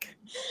back?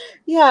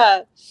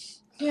 Yeah.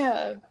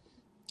 Yeah.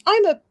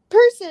 I'm a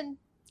person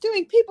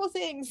doing people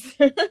things.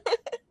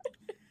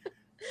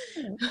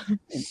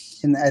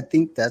 And I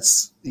think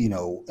that's, you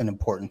know, an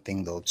important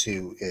thing though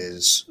too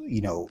is,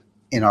 you know,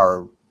 in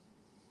our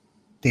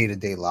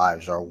day-to-day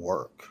lives, our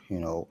work, you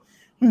know,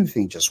 I don't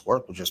think just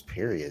work, but just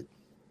period.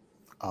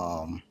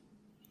 Um,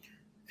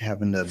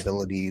 Having the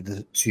ability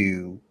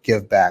to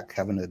give back,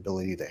 having the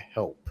ability to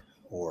help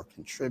or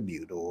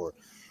contribute or,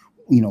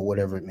 you know,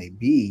 whatever it may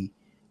be.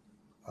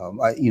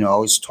 I, you know, I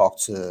always talk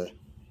to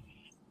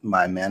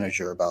my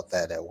manager about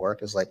that at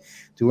work. It's like,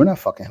 dude, we're not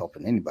fucking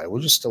helping anybody.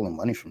 We're just stealing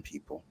money from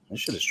people.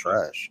 This shit is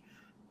trash.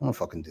 I don't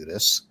fucking do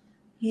this.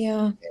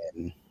 Yeah.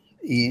 And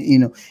you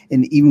know,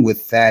 and even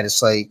with that,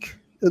 it's like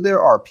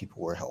there are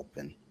people we're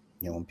helping.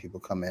 You know, when people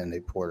come in, they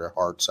pour their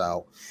hearts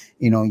out.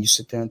 You know, you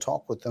sit there and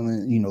talk with them,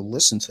 and you know,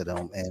 listen to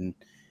them, and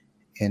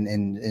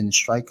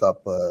strike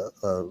up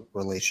a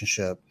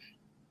relationship.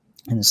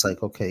 And it's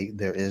like, okay,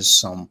 there is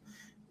some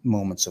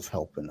moments of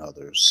helping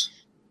others.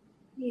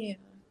 Yeah.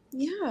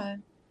 Yeah.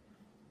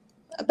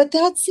 But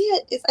that's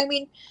it. I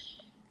mean,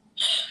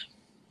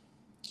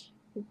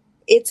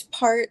 it's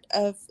part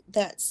of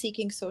that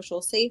seeking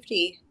social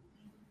safety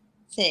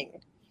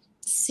thing,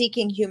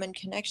 seeking human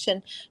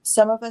connection.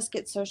 Some of us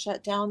get so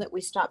shut down that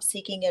we stop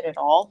seeking it at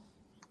all,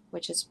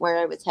 which is where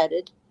I was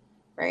headed,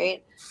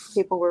 right?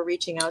 People were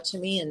reaching out to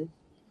me and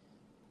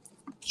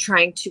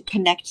trying to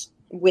connect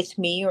with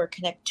me or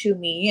connect to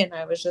me. And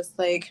I was just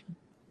like,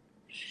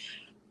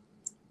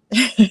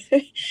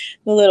 the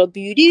little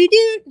beauty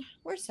dude,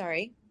 we're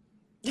sorry.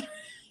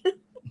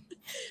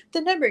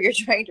 The number you're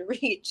trying to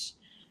reach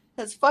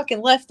has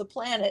fucking left the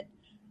planet.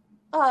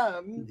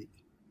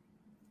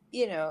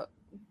 You know,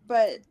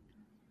 but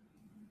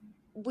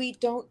we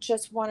don't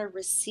just want to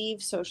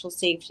receive social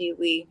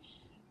safety.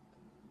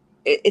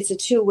 It's a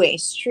two-way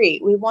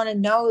street. We want to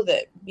know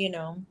that, you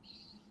know,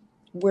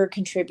 we're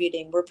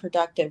contributing, we're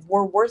productive,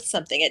 we're worth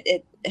something.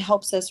 It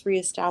helps us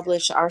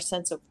reestablish our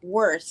sense of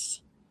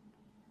worth,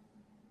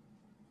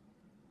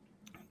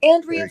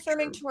 and Very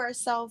reaffirming true. to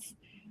ourselves,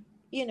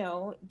 you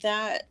know,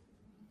 that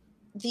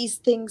these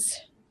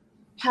things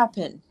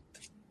happen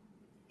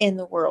in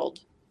the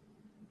world,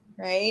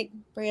 right?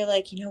 Where you're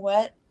like, you know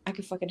what? I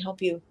could fucking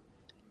help you.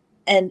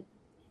 And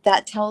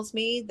that tells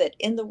me that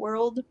in the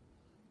world,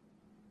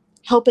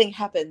 helping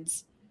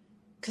happens.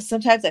 Because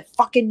sometimes I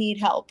fucking need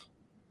help,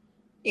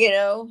 you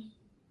know?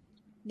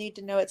 Need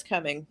to know it's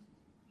coming.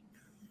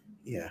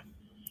 Yeah.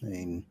 I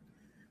mean,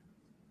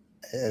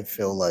 I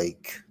feel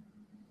like,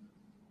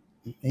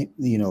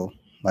 you know,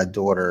 my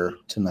daughter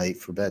tonight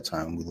for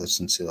bedtime, we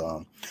listen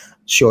to,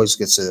 she always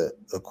gets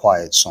a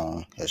quiet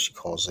song, as she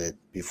calls it,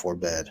 before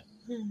bed.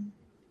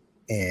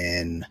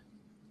 And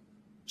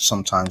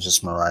sometimes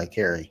it's Mariah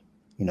Carey,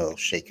 you know,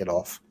 Shake It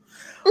Off.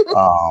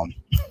 Um,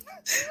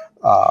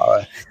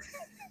 uh,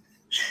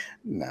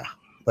 nah,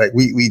 like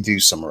we do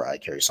some Mariah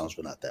Carey songs,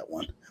 but not that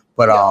one.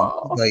 But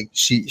No. like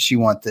she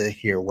wanted to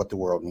hear What the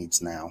World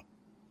Needs Now,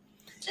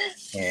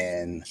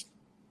 and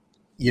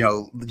you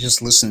know,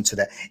 just listen to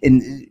that.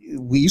 And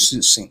we used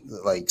to sing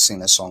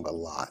that song a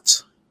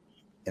lot.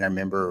 And I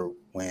remember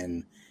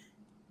when,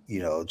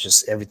 you know,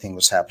 just everything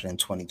was happening in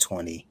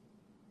 2020,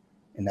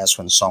 and that's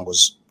when the song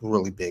was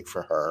really big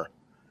for her.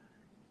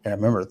 And I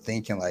remember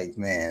thinking, like,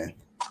 man,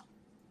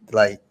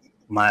 like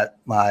my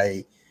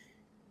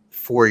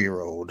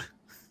 4-year old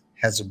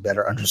has a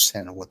better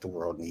understanding of what the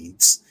world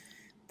needs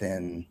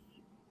than,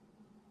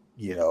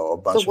 you know, a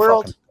The bunch of fucking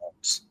world.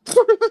 adults.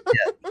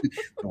 Yeah,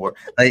 the world.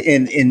 Like,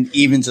 and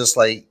even just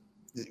like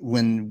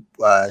when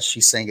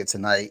she sang it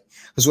tonight,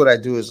 because what I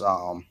do is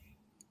I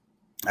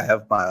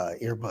have my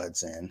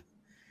earbuds in,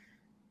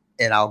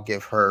 and I'll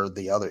give her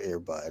the other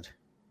earbud,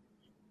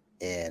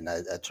 and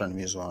I turn the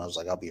music on. I was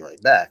like, I'll be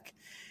right back,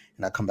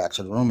 and I come back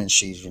to the room, and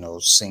she's, you know,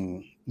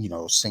 singing her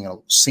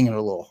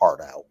little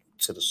heart out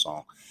to the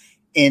song,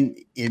 and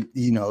it,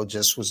 you know,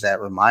 just was that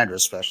reminder,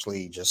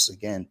 especially just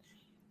again,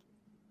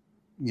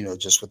 you know,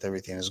 just with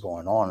everything that's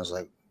going on, is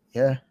like,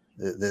 yeah,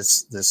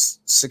 this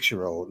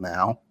 6-year-old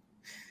now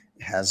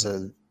has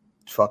a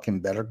fucking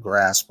better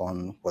grasp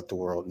on what the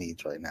world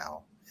needs right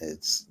now.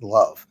 It's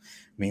love.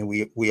 I mean,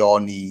 we all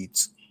need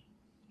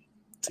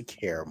to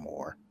care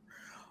more.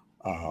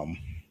 Um,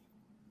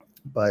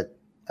 but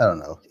I don't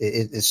know.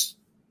 It's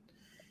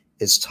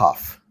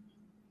tough.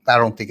 I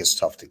don't think it's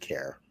tough to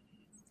care.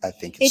 I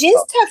think It it's is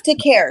tough. tough to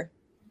care.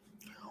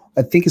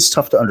 I think it's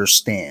tough to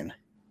understand,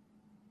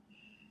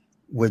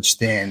 which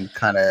then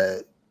kind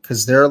of,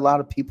 because there are a lot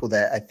of people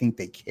that I think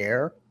they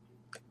care,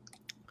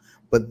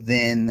 but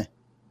then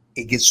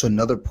it gets to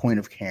another point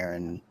of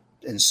caring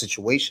in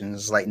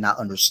situations like not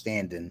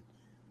understanding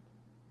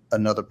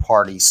another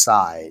party's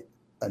side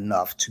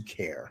enough to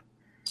care.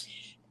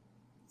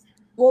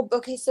 Well,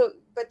 okay, so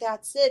but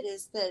that's it,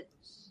 is that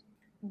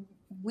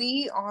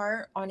we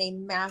are on a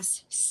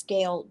mass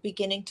scale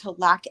beginning to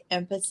lack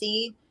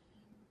empathy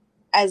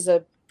as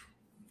a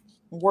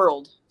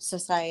world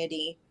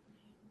society,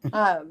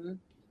 um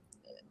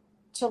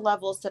to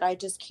levels that I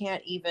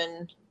can't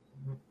even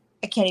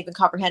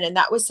comprehend. And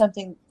that was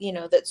something,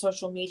 that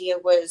social media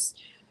was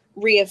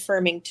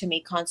reaffirming to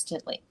me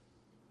constantly,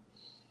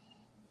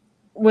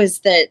 was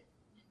that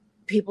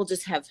people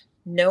just have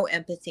no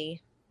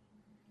empathy.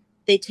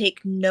 They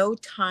take no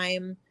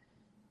time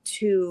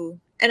to,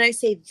 and I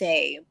say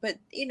they, but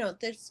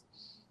there's,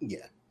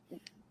 Yeah.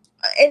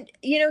 and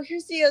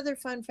here's the other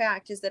fun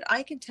fact, is that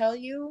I can tell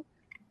you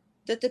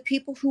that the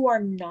people who are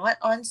not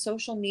on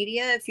social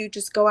media, if you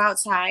just go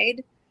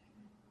outside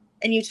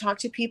and you talk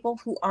to people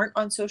who aren't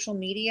on social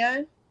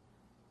media,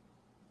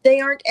 they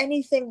aren't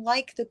anything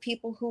like the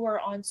people who are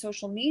on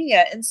social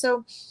media. And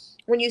so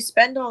when you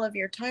spend all of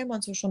your time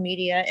on social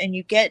media and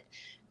you get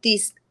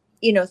these,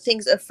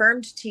 things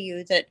affirmed to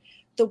you, that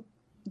the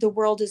the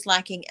world is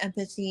lacking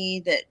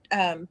empathy, that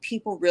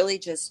people really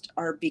just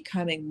are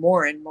becoming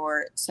more and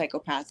more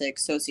psychopathic,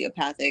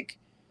 sociopathic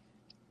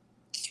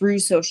through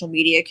social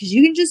media, because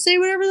you can just say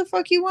whatever the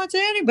fuck you want to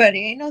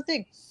anybody, ain't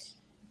nothing,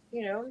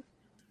 you know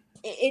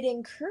it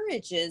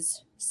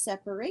encourages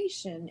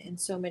separation in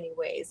so many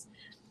ways.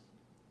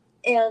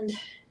 And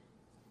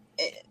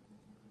it,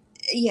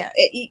 yeah,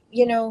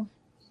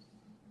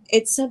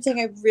 it's something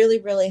I really,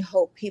 really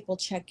hope people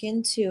check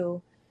into,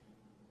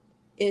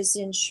 is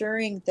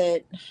ensuring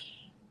that,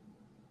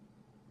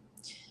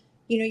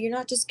 you're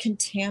not just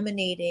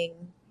contaminating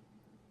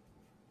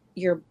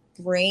your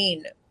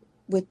brain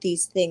with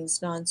these things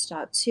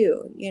nonstop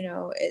too.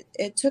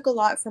 It took a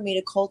lot for me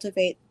to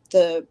cultivate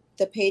the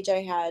page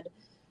I had,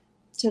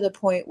 to the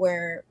point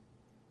where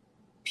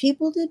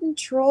people didn't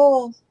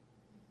troll.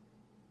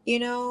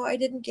 I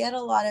didn't get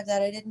a lot of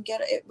that. I didn't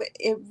get it.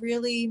 It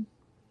really,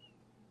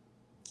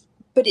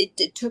 but it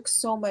took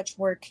so much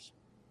work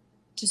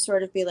to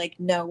sort of be like,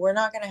 no, we're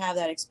not going to have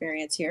that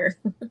experience here.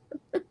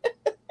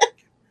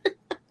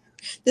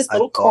 This I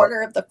little thought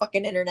corner of the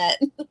fucking internet.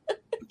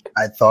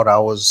 I thought I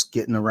was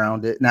getting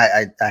around it, and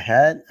I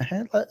had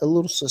like a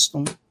little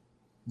system,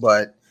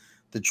 but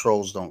the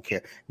trolls don't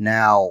care.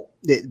 Now,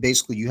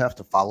 basically, you have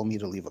to follow me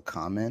to leave a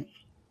comment,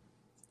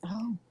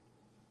 Oh,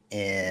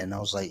 and I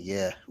was like,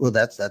 yeah, well,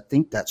 I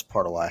think that's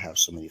part of why I have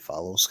so many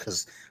follows,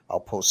 because I'll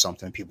post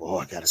something, people, oh,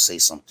 I gotta say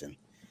something,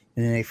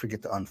 and then they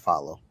forget to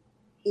unfollow.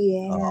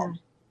 yeah. Um,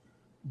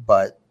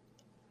 but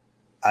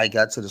I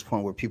got to this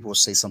point where people would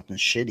say something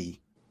shitty,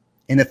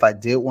 and if I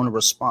did want to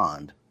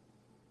respond,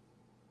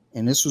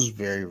 and this was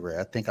very rare,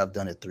 I think I've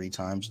done it 3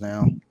 times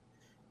now,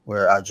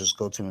 where I just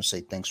go to them and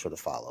say thanks for the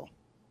follow.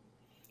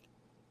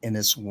 And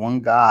this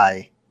one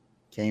guy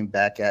came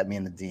back at me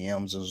in the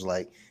DMs and was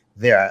like,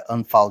 "There, I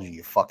unfollowed you,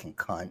 you fucking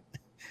cunt."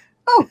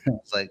 Oh, I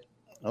was like,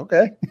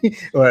 "Okay,"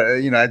 or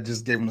I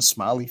just gave him a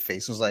smiley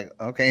face. I was like,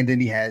 "Okay," and then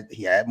he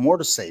had more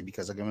to say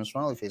because I gave him a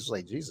smiley face. I was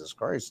like, "Jesus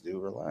Christ,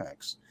 dude,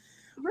 relax."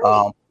 right,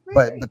 Um,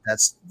 but right. but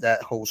that's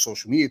that whole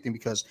social media thing,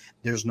 because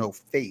there's no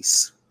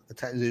face,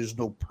 there's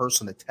no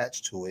person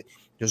attached to it,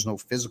 there's no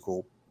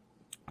physical.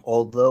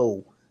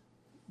 Although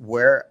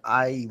where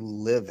I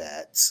live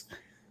at,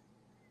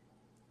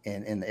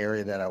 in the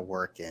area that I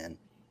work in,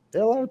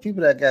 there are a lot of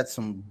people that got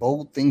some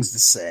bold things to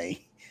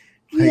say,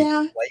 like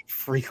Yeah. quite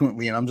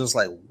frequently, and I'm just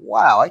like,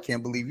 wow, I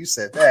can't believe you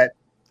said that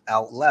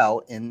out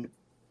loud in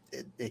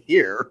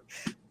here.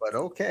 But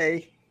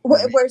okay, I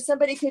mean, Where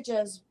somebody could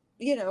just,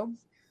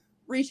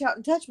 reach out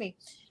and touch me.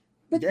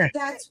 But yeah,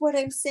 that's what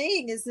I'm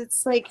saying, is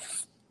it's like,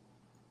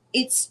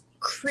 it's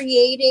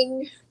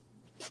creating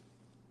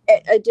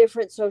a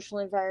different social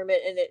environment.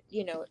 And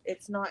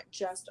it's not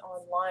just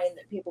online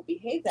that people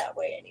behave that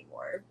way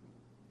anymore.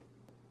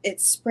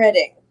 It's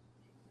spreading.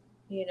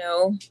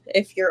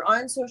 If you're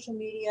on social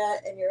media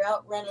and you're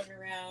out running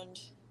around,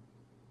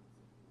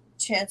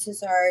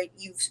 chances are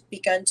you've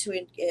begun to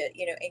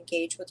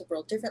engage with the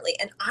world differently.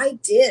 And I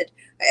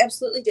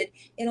absolutely did,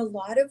 in a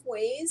lot of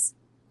ways.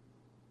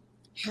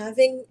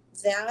 Having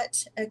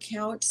that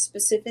account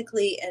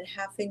specifically, and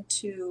having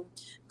to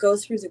go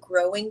through the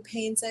growing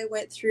pains I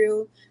went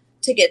through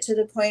to get to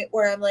the point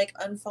where I'm like,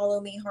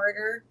 unfollow me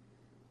harder.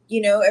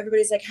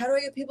 Everybody's like, how do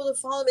I get people to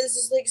follow me? This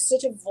is like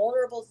such a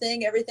vulnerable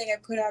thing. Everything I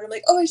put out, I'm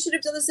like, oh, I should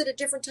have done this at a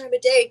different time of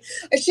day.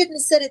 I shouldn't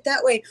have said it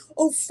that way.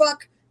 Oh,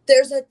 fuck,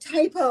 there's a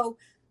typo.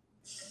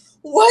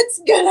 What's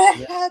gonna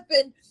yeah,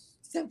 happen?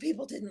 Some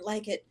people didn't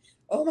like it.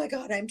 Oh my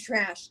God, I'm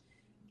trash.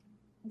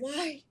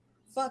 Why?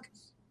 Fuck.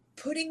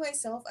 Putting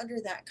myself under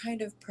that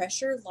kind of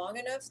pressure long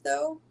enough,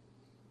 though,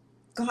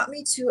 got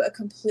me to a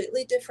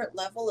completely different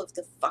level of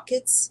the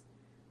fuckets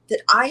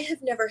that I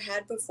have never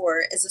had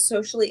before as a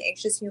socially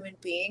anxious human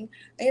being.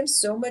 I am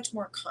so much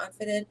more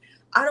confident.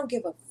 I don't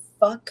give a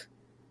fuck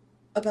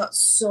about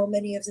so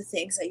many of the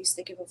things I used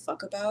to give a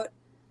fuck about.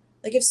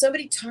 Like, if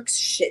somebody talks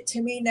shit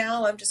to me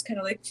now, I'm just kind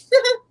of like,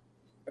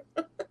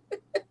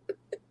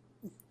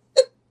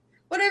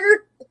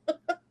 whatever.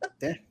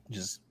 Yeah,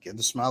 just give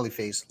the smiley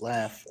face,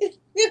 laugh.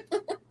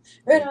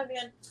 Right on,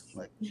 man.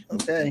 Like,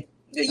 okay.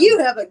 You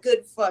have a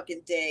good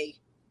fucking day.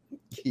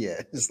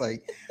 Yeah, it's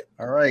like,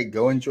 all right,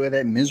 go enjoy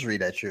that misery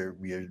that you're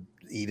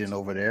eating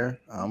over there.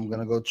 I'm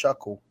gonna go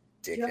chuckle,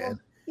 dickhead.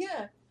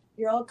 Yeah,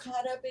 you're all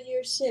caught up in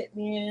your shit,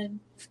 man.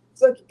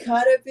 Fucking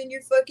caught up in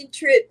your fucking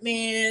trip,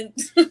 man.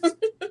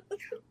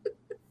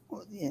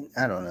 Well, yeah,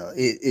 I don't know.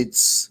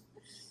 It's,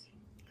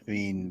 I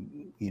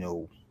mean,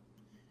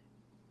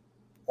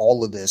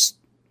 all of this,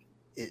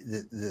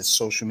 the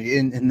social media,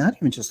 and not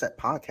even just that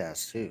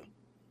podcast too.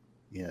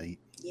 Yeah.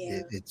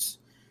 It's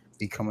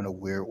becoming a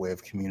weird way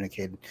of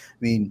communicating. I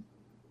mean,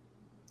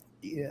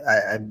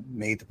 I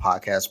made the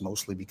podcast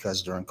mostly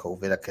because during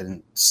COVID I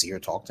couldn't see or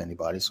talk to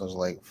anybody, so I was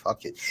like,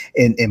 "Fuck it."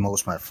 And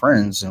most of my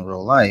friends in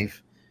real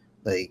life,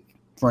 like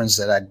friends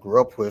that I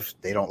grew up with,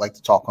 they don't like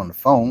to talk on the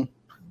phone.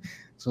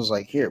 So I was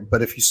like, "Here,"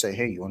 but if you say,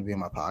 "Hey, you want to be on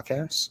my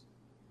podcast?"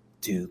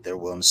 Dude, they're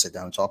willing to sit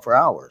down and talk for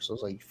hours. So I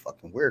was like, "You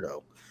fucking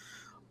weirdo."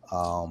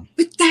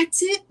 But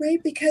that's it,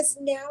 right? Because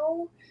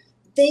now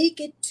they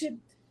get to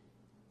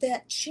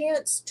that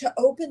chance to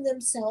open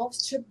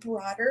themselves to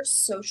broader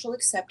social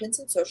acceptance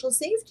and social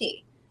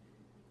safety.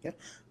 Yeah,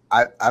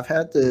 I've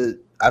had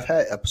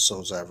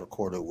episodes I've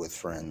recorded with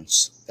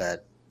friends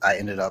that I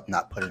ended up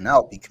not putting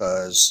out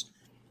because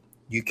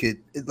you could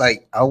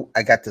like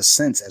I got the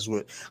sense as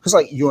we're because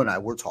like you and I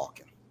we're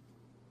talking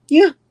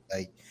Yeah.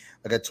 like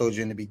I told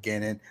you in the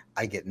beginning,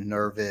 I get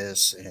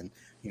nervous and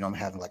I'm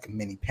having like a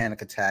mini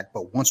panic attack,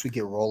 but once we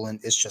get rolling,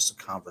 it's just a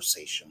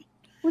conversation.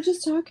 We're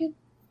just talking.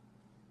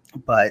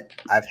 But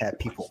I've had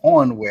people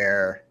on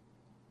where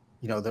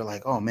they're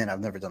like, "Oh man, I've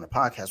never done a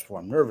podcast before.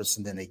 I'm nervous."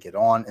 And then they get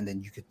on, and then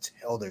you could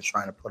tell they're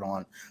trying to put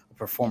on a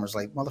performance.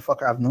 Like,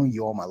 motherfucker, I've known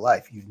you all my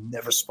life. You've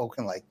never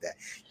spoken like that.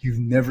 You've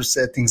never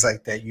said things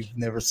like that. You've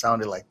never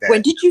sounded like that.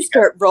 When did you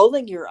start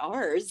rolling your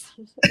R's?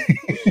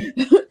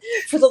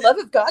 For the love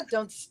of God,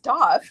 don't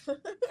stop.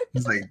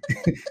 It's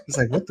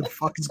like, what the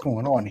fuck is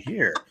going on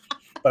here?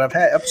 But I've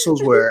had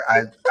episodes where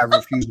I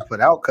refuse to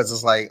put out because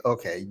it's like,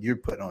 okay, you're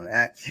putting on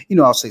that.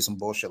 I'll say some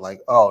bullshit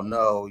like, "Oh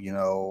no,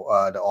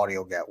 the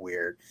audio got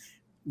weird."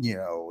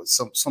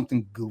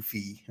 Something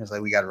goofy. It's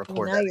like we got to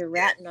record. Now you're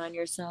ratting on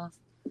yourself.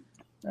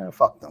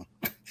 Fuck them.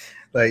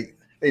 Like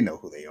they know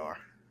who they are.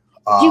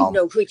 You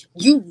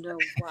know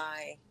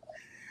why.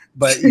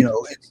 But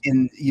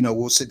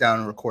we'll sit down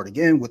and record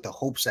again with the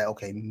hopes that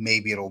okay,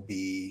 maybe it'll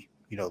be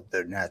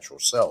their natural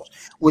selves.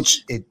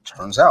 Which it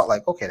turns out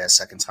like okay, that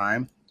second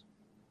time,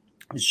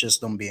 it's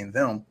just them being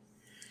them.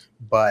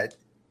 But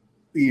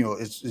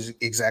it's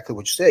exactly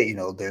what you say.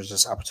 There's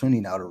this opportunity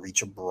now to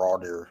reach a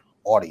broader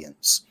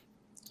audience.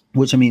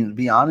 Which I mean, to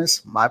be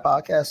honest, my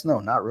podcast, no,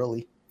 not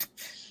really.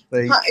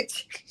 Like,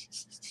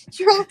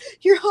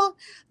 you're all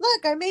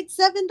look. I made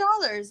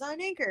 $7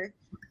 on Anchor.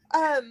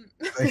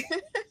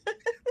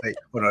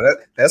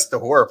 That's the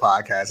horror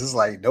podcast. It's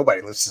like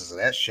nobody listens to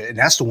that shit, and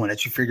that's the one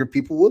that you figure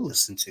people would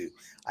listen to.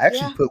 I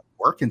actually put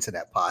work into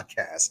that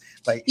podcast.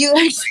 Like you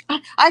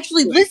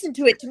actually listened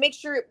to it to make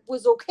sure it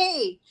was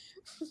okay.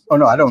 Oh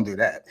no, I don't do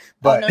that.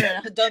 But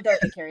no, don't get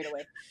carried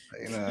away.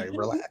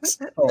 Relax.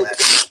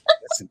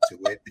 Listen to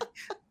it.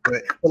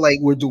 But like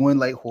we're doing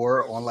like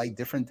horror on like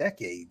different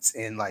decades,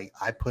 and like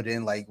I put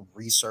in like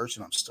research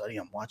and I'm studying,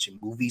 I'm watching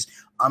movies.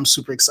 I'm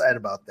super excited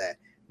about that.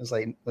 It's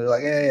like they're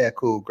like, yeah,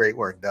 cool, great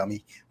work,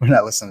 dummy. We're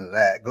not listening to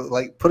that. Go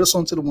like put us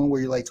onto the one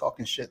where you're like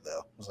talking shit though.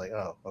 I was like,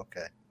 oh,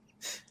 okay.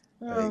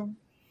 Like,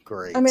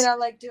 great. I mean, I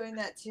like doing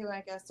that too,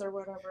 I guess, or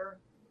whatever.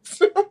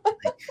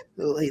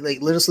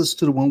 like let us listen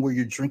to the one where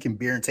you're drinking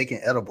beer and taking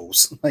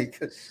edibles. Like,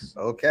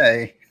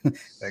 okay,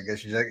 I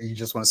guess you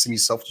just want to see me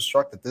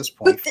self-destruct at this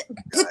point.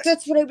 But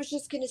that's what I was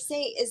just gonna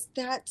say. Is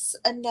that's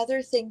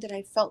another thing that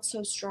I felt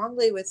so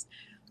strongly with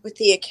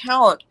the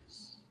account.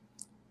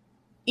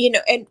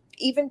 And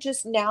even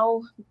just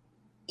now,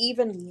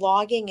 even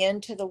logging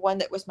into the one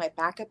that was my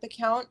backup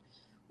account,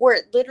 where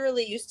it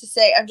literally used to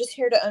say, "I'm just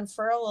here to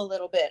unfurl a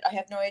little bit. I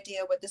have no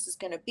idea what this is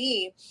going to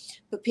be,"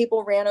 but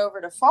people ran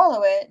over to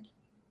follow it.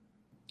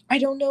 I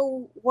don't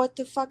know what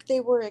the fuck they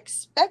were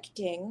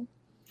expecting,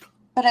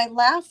 but I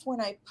laugh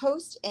when I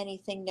post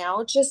anything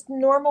now, just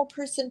normal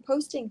person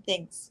posting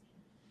things.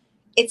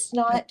 It's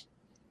not,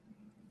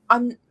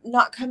 I'm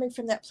not coming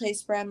from that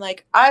place where I'm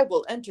like, I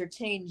will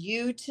entertain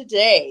you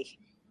today.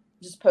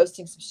 Just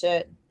posting some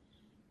shit.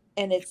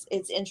 And it's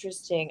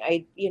interesting.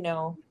 I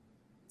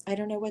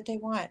don't know what they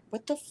want.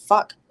 What the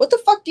fuck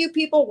do you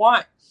people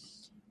want?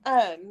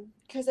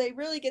 Because I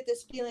really get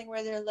this feeling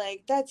where they're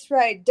like, that's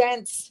right,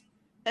 dance,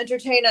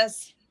 entertain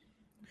us,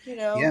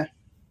 Yeah.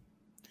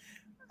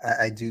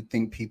 I do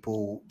think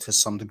people to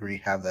some degree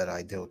have that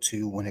ideal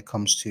too when it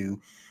comes to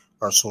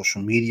our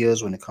social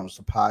medias, when it comes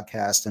to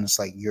podcasts, and it's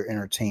like your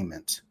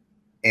entertainment.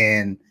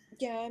 And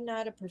Yeah, I'm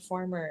not a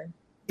performer.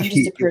 I'm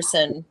just a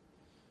person.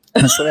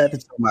 that's what I had to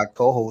tell my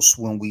co-host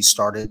when we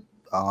started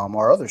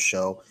our other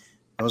show.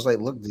 I was like,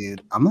 "Look,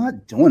 dude, I'm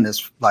not doing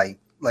this like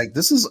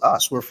this is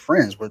us. We're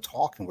friends. We're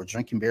talking. We're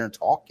drinking beer and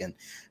talking.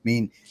 I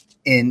mean,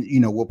 and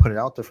we'll put it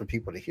out there for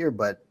people to hear,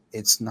 but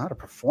it's not a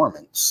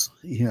performance.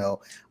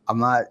 I'm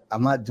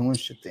not doing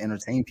shit to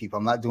entertain people.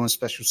 I'm not doing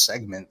special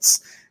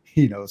segments,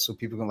 so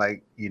people can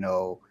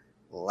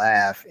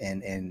laugh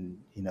and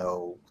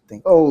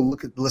think, oh,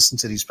 listen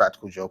to these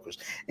practical jokers.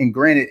 And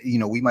granted,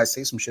 we might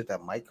say some shit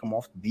that might come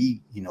off to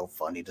be,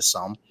 funny to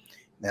some.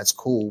 That's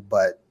cool,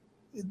 but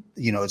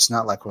it's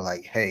not like we're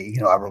like, hey,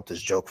 I wrote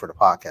this joke for the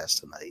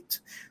podcast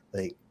tonight.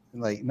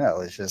 Like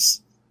no, it's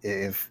just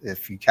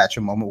if you catch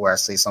a moment where I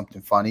say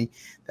something funny,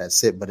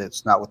 that's it. But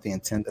it's not with the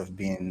intent of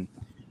being,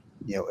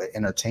 an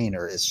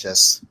entertainer. It's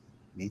just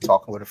me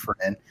talking with a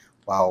friend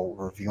while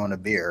reviewing a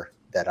beer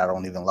that I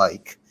don't even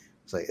like.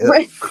 It's like,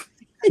 right.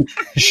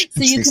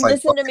 So you can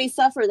listen to me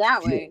suffer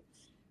that way.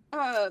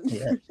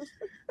 Yeah.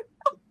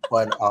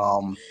 But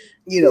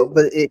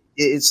but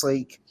it's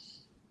like,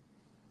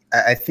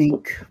 I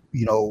think,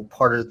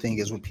 part of the thing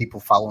is when people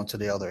follow into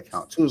the other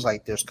account too, is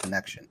like there's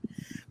connection.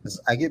 Because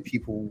I get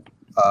people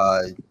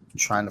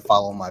trying to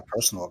follow my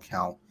personal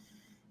account,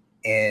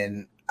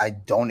 and I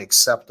don't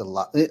accept a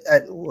lot.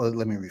 Well,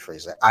 let me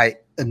rephrase that. I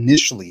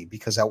initially,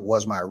 because that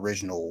was my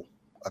original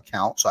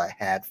account, so I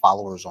had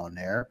followers on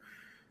there.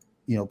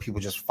 People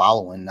just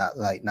following, not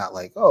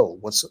like, oh,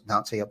 what's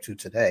Dante up to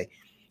today?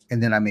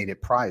 And then I made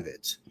it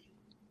private.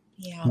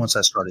 Yeah. Once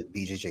I started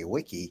BJJ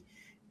Wiki,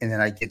 and then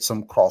I get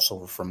some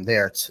crossover from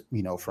there to,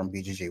 from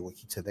BJJ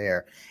Wiki to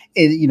there.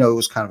 And, it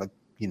was kind of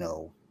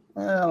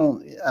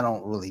I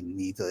don't really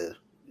need to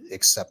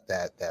accept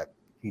that,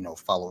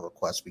 follow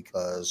request,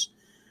 because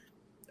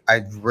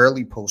I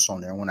rarely post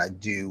on there. When I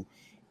do,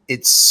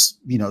 it's,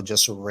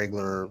 just a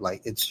regular,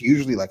 like, it's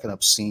usually like an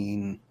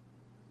obscene,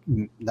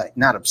 like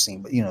not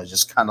obscene, but,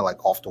 just kind of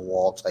like off the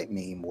wall type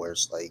meme where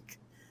it's like,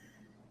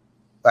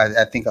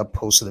 I think I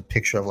posted a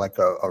picture of like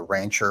a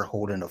rancher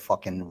holding a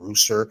fucking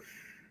rooster.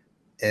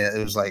 And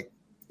it was like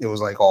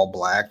all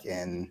black,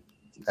 and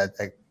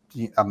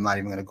I'm not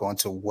even going to go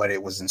into what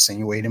it was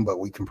insinuating, but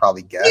we can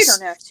probably guess. You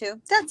don't have to.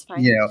 That's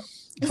fine.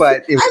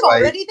 But it was I'm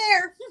already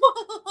there.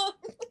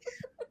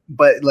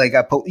 But like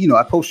I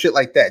post shit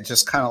like that,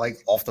 just kind of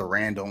like off the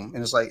random,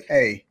 and it's like,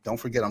 hey, don't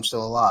forget I'm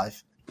still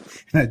alive,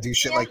 and I do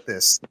shit like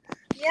this.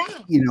 Yeah.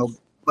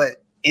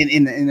 But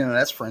and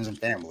that's friends and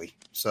family.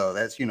 So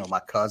that's my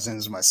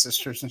cousins, my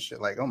sisters, and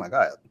shit. Like, oh my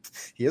god,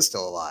 he is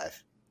still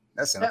alive.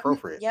 That's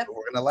inappropriate. Yep.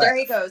 We're gonna laugh. There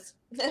he goes.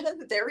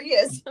 There he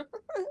is.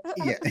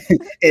 Yeah,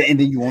 and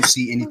then you won't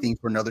see anything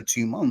for another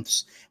 2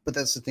 months. But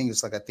that's the thing.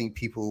 It's like I think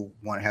people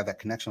want to have that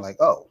connection. Like,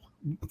 oh,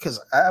 because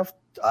I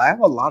have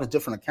a lot of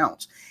different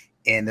accounts,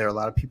 and there are a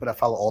lot of people that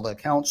follow all the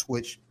accounts,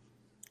 which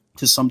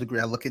to some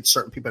degree I look at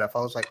certain people that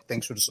follow. It's like,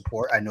 thanks for the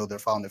support. I know they're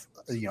following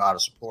it, out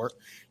of support.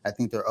 I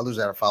think there are others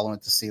that are following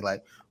to see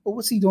like, well,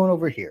 what's he doing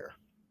over here?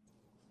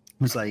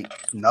 It's like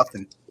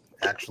nothing,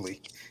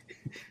 actually.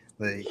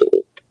 Like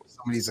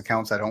some of these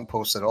accounts I don't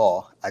post at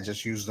all. I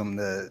just use them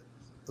to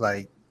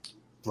like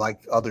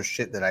other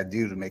shit that I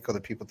do to make other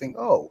people think,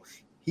 oh,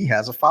 he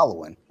has a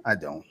following. I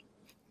don't.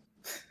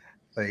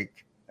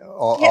 Like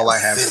all I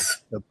have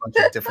is a bunch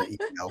of different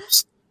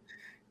emails,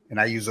 and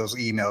I use those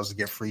emails to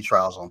get free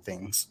trials on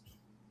things.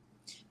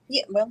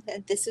 Yeah, well,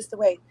 this is the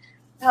way.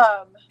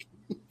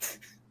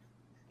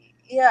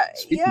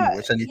 Speaking of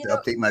which, I need to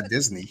update my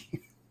Disney.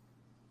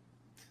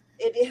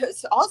 It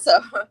is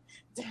also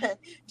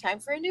time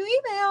for a new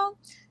email.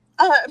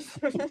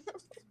 But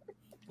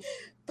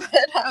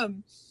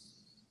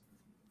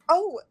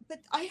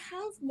I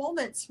have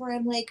moments where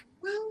I'm like,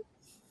 well,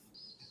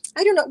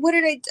 I don't know. What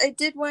did I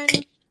did one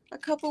a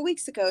couple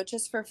weeks ago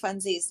just for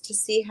funsies to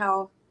see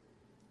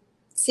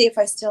if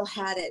I still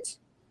had it,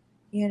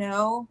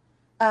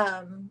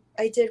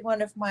 I did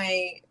one of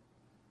my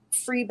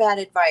free bad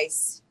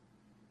advice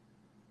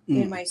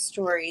in my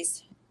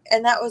stories,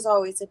 and that was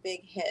always a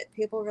big hit.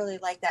 People really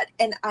like that,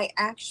 and I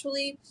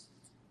actually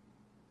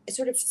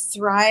sort of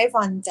thrive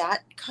on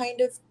that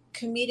kind of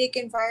comedic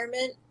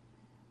environment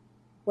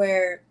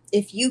where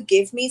if you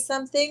give me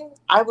something,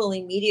 I will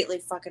immediately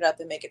fuck it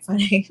up and make it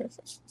funny.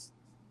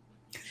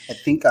 I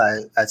think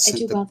I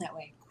do well that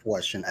way.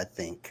 Question. I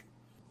think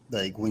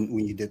like when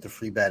you did the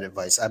free bad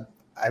advice,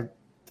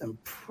 I'm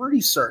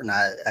pretty certain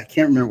I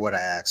can't remember what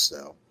I asked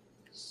though,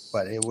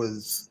 but it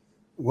was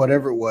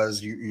whatever it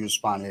was. You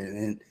responded,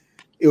 and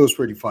it was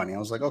pretty funny. I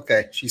was like,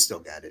 okay, she still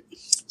got it.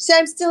 So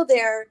I'm still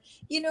there,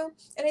 and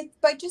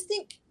I just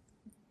think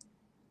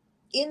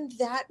in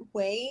that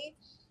way,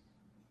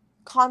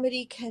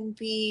 comedy can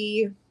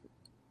be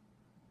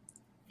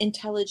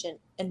intelligent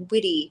and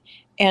witty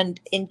and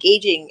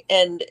engaging,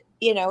 and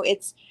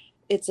it's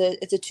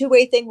a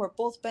two-way thing. We're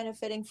both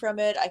benefiting from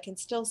it. I can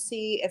still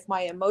see if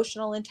my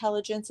emotional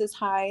intelligence is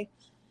high,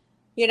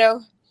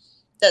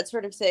 that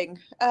sort of thing.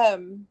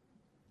 And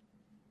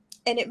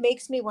it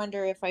makes me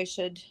wonder if I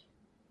should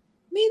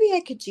maybe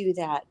I could do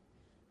that,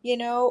 you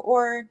know,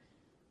 or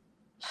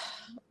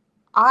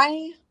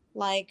I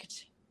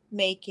liked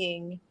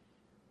making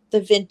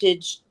the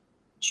vintage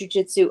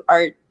jujitsu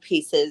art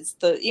pieces,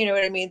 the, you know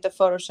what I mean, the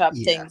Photoshop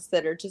Yeah. things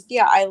that are just,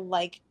 yeah, I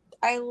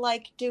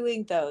like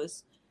doing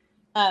those.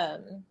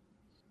 Um,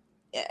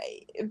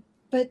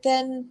 but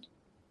then,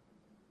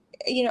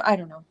 I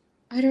don't know.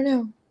 I don't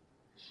know.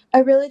 I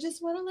really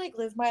just want to like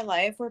live my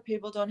life where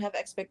people don't have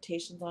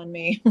expectations on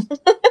me.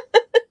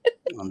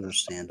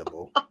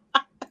 Understandable.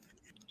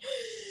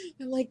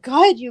 I'm like,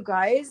 God, you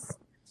guys.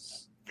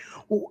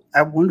 Well,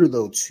 I wonder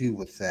though too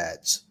with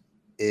that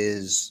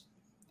is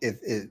if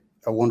it.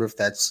 I wonder if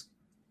that's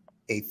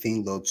a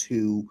thing though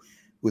too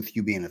with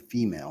you being a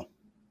female.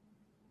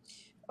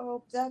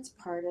 Oh, that's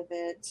part of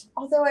it.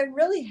 Although I'm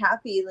really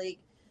happy, like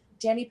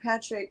Danny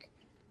Patrick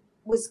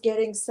was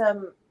getting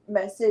some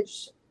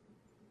message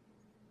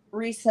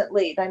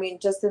recently. I mean,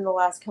 just in the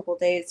last couple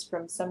days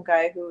from some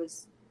guy who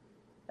was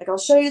like, "I'll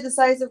show you the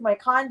size of my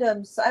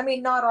condoms." I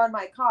mean, not on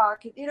my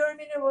cock. You know what I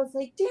mean? It was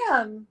like,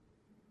 damn,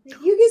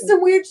 you get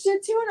some weird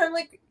shit too, and I'm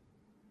like,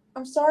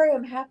 I'm sorry,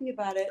 I'm happy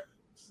about it.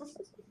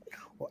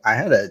 Well, I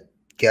had a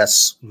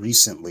guest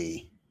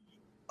recently.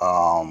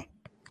 Um,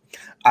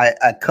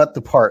 I cut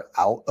the part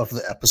out of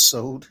the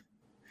episode.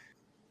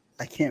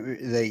 I can't.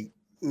 They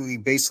we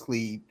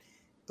basically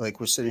like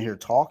we're sitting here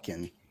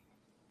talking,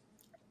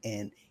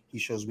 and he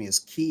shows me his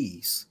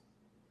keys,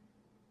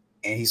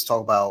 and he's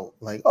talking about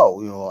like,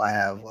 oh, I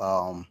have.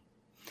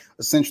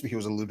 Essentially, he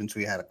was alluding to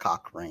he had a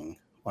cock ring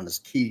on his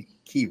key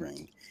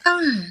ring.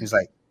 Ah, He's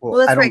like, well,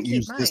 well, I that's where I don't keep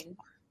use this. mine.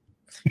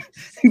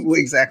 Well,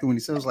 exactly when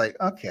he said, I was like,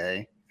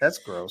 okay, that's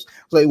gross. I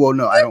was like, well,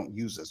 no, I don't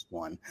use this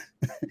one.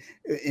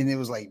 And it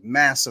was like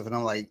massive. And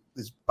I'm like,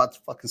 it's about the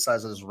fucking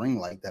size of this ring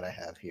light that I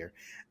have here.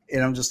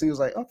 And I'm just thinking,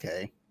 like,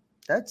 okay,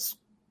 that's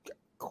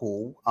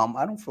cool.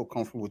 I don't feel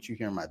comfortable with you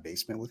here in my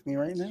basement with me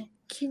right now.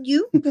 Can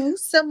you go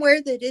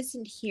somewhere that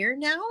isn't here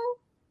now?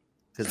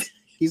 Because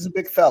he's a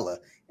big fella.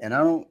 And I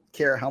don't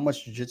care how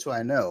much jujitsu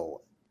I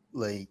know.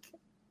 Like,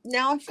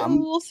 Now I feel a I'm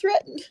little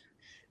threatened.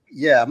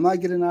 yeah, I'm not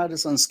getting out of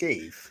this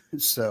unscathed.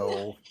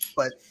 So,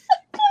 but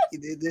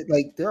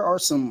like there are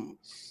some.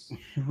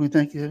 We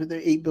think there are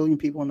 8 billion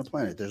people on the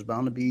planet. There's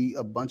bound to be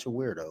a bunch of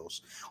weirdos.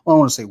 Well, I don't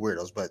want to say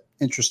weirdos, but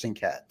interesting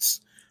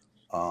cats.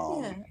 Yeah,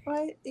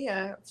 Um,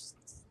 yeah.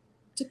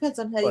 Depends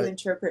on how you but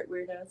interpret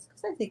weirdos.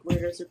 Because I think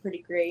weirdos are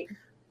pretty great.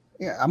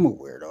 yeah, I'm a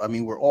weirdo. I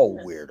mean, we're all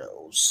Yeah.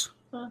 weirdos.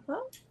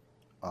 Uh-huh.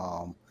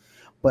 Um,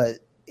 but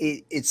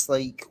it's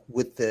like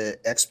with the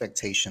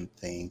expectation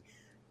thing.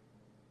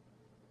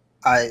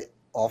 I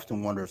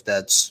often wonder if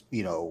that's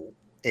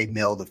a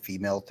male to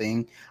female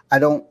thing. I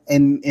don't,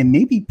 and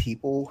maybe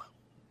people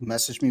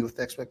message me with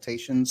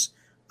expectations.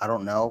 I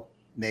don't know.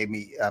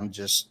 Maybe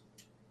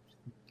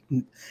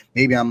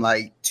I'm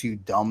like too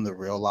dumb to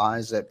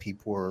realize that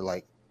people are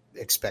like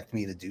expect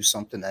me to do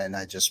something and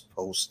I just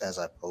post as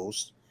I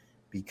post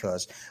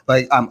because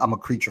like I'm a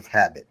creature of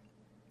habit.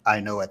 I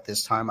know at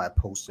this time I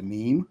post a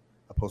meme,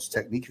 I post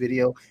a technique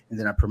video, and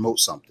then I promote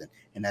something.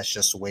 And that's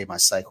just the way my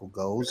cycle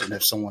goes. And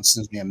if someone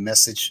sends me a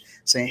message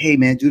saying, hey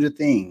man, do the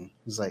thing,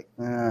 it's like,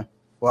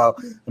 well,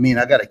 I mean,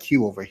 I got a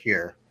queue over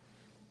here.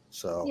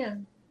 So Yeah.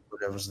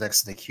 whatever's next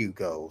to the queue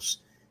goes.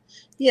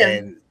 Yeah.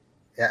 And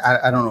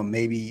I don't know,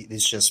 maybe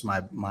it's just my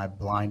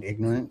blind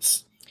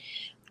ignorance.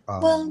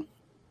 Well, Um,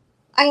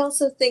 I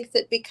also think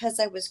that because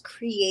I was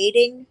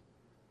creating,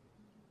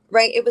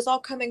 right, it was all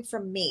coming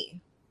from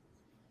me.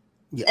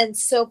 yeah. And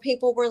so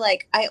people were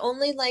like, I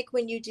only like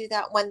when you do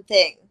that one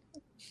thing.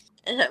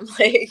 And I'm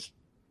like,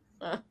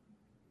 oh,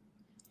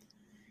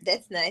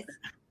 that's nice.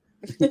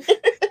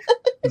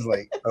 It's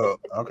like, oh,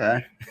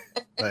 okay.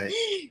 Like,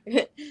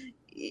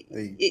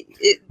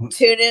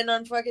 Tune in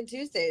on fucking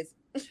Tuesdays.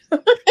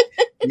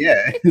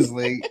 yeah, it's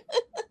like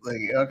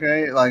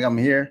okay, like I'm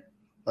here.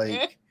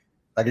 Like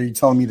are you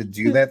telling me to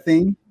do that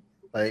thing?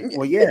 Like,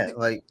 well, yeah,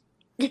 like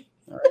all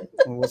right.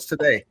 Well, what's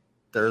today?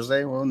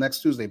 Thursday? Well,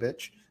 next Tuesday,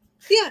 bitch.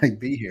 Yeah. Like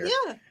be here.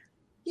 Yeah.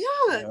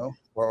 Yeah.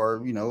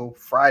 Or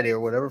Friday or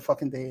whatever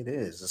fucking day it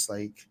is. It's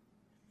like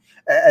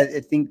I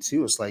think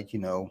too, it's like,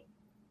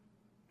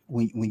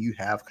 when you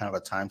have kind of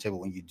a timetable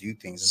when you do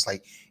things, it's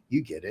like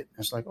you get it.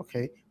 It's like,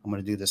 okay, I'm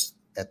gonna do this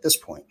at this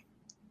point.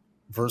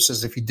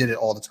 Versus if you did it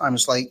all the time,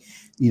 it's like,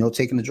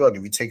 taking the drug.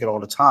 If you take it all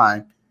the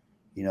time,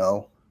 you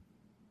know,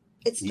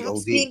 It you stops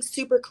OD. being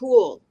super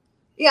cool.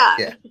 Yeah.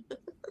 Yeah.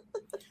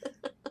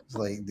 It's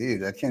like,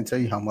 dude, I can't tell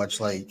you how much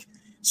like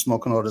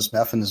smoking all this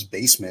meth in this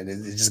basement, it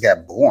just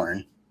got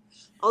boring.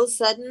 All of a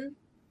sudden,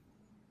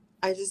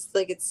 I just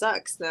like it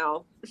sucks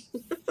now.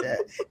 Yeah.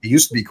 It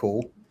used to be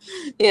cool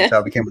Yeah. until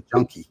I became a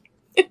junkie.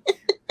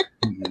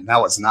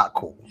 Now it's not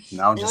cool.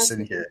 Now I'm Now just it's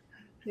sitting okay. here.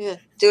 Yeah.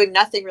 Doing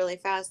nothing really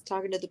fast,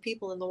 talking to the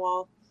people in the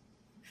wall.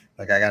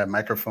 Like I got a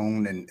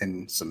microphone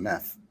and some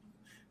meth.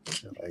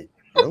 Like,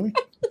 really?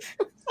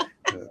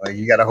 Like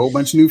you got a whole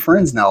bunch of new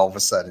friends now all of a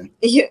sudden.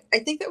 Yeah, I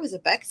think that was a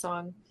Beck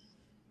song.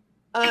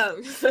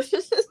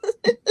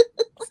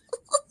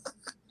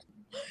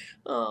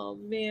 Oh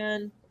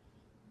man.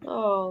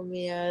 Oh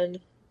man.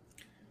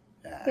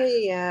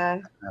 Yeah.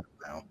 I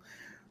don't know.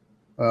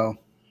 Well,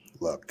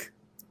 look,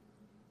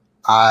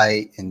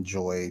 I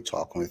enjoy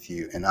talking with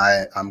you, and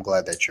I'm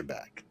glad that you're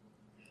back.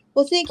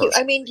 Well, thank you. I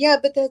Personally, mean, yeah,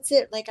 but that's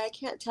it. Like, I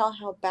can't tell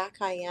how back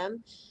I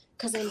am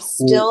because I'm well,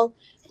 still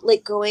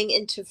like going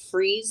into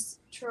freeze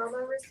trauma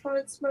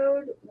response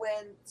mode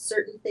when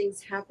certain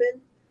things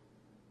happen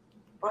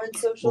on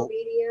social well,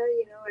 media.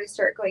 I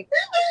start going,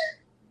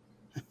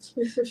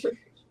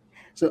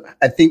 so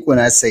I think when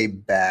I say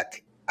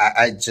back,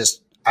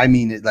 I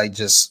mean it like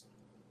just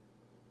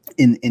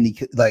in any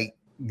like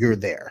you're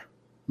there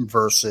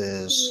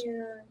versus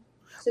yeah,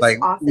 just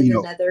like off in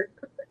the nether.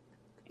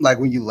 like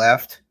when you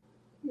left,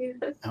 Yeah.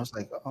 I was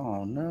like,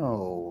 oh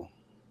no.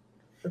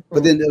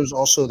 But then there was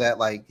also that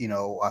like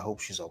I hope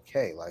she's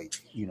okay. Like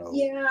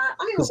Yeah,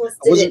 I because almost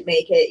I wasn't. didn't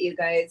make it, you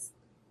guys.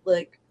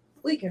 Like,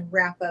 we can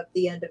wrap up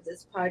the end of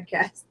this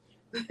podcast.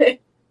 But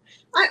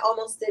I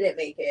almost didn't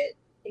make it,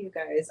 you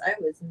guys. I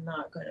was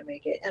not going to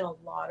make it. And a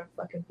lot of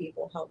fucking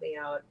people helped me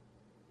out.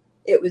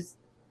 It was,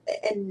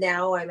 and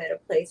now I'm at a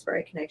place where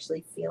I can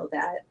actually feel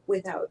that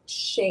without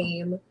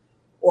shame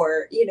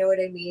or, you know what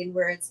I mean?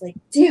 Where it's like,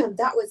 damn,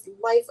 that was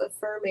life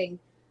affirming.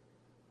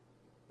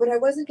 But I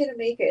wasn't going to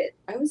make it.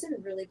 I was in a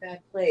really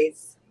bad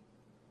place.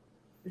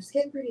 It's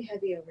getting pretty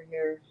heavy over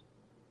here.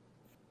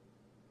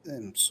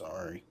 I'm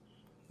sorry.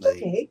 It's Like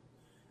okay.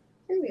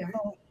 Here we are.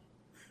 no,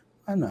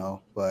 I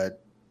know,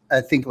 but I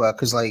think about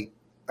because like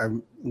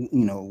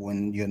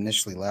when you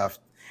initially left,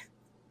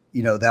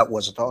 that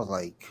was a thought.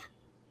 Like,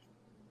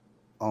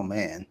 oh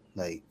man,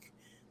 like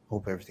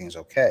hope everything's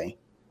okay.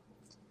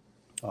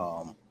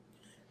 Um,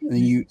 and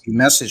then you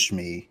messaged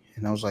me,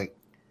 and I was like,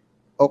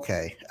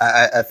 okay.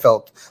 I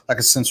felt like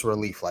a sense of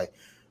relief. Like,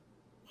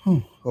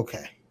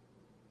 okay,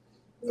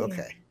 Yeah.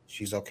 okay,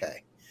 she's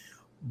okay.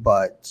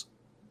 But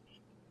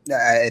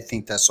I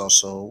think that's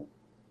also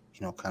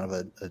kind of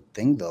a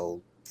thing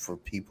though for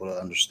people to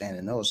understand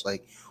and know. It's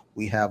like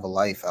we have a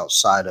life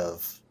outside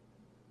of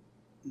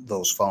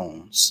those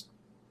phones,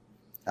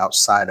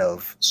 outside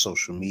of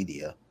social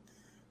media,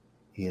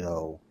 you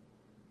know,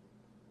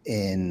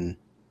 and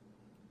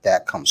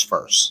that comes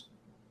first,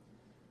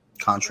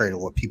 contrary to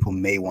what people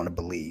may want to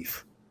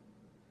believe.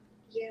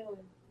 Yeah.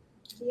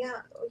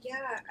 Yeah.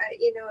 Yeah.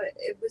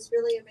 It was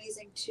really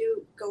amazing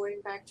too,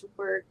 going back to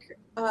work,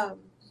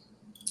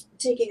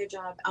 taking a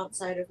job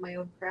outside of my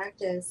own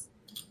practice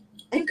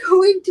and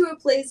going to a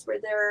place where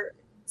there are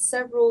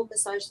several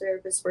massage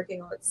therapists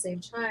working all at the same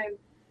time.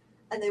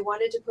 And they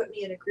wanted to put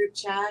me in a group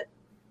chat.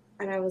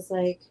 And I was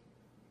like,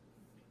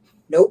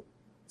 nope.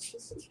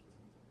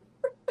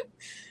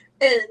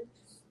 And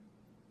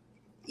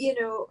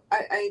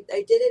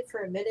I did it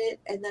for a minute,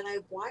 and then I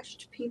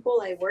watched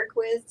people I work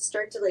with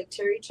start to like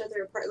tear each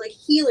other apart, like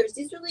healers.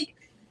 These are like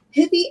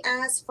hippie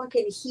ass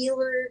fucking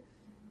healer,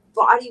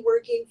 body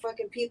working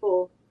fucking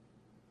people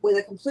with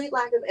a complete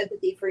lack of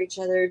empathy for each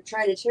other,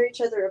 trying to tear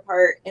each other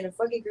apart in a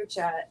fucking group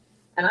chat.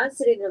 And I'm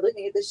sitting there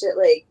looking at this shit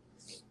like,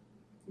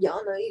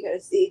 y'all know you gotta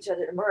see each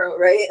other tomorrow,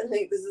 right?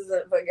 Like, this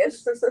isn't fucking.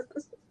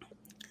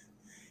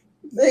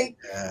 Like,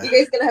 Yeah. you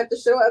guys gonna have to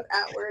show up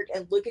at work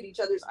and look at each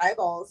other's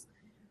eyeballs.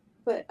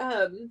 But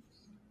I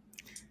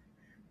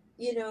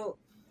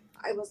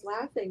was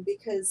laughing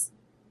because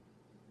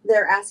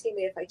they're asking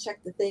me if I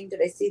checked the thing,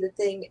 did I see the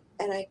thing?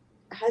 And I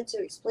had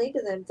to explain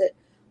to them that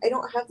I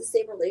don't have the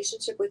same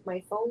relationship with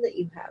my phone that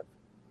you have.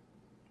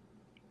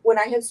 When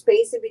I have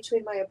space in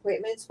between my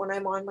appointments, when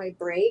I'm on my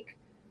break,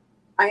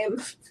 I am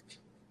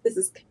this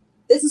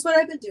is what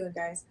I've been doing,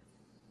 guys.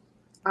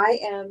 I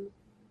am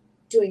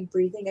doing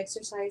breathing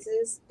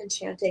exercises and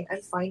chanting.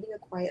 I'm finding a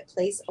quiet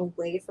place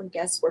away from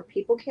guests where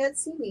people can't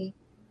see me.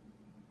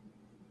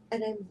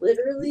 And I'm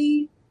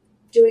literally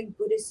doing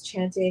Buddhist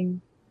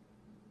chanting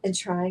and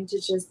trying to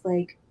just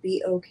like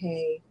be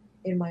okay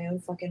in my own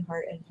fucking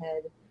heart and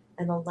head.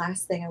 And the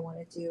last thing I want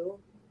to do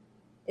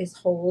is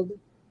hold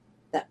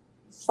that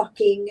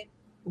fucking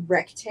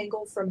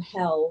rectangle from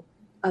hell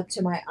up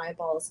to my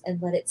eyeballs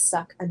and let it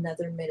suck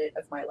another minute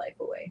of my life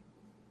away.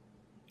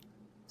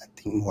 I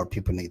think more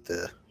people need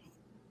to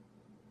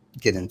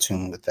get in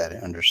tune with that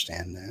and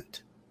understand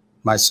that,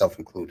 myself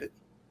included.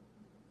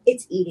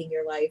 It's eating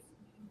your life.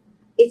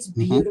 It's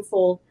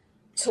beautiful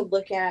to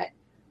look at,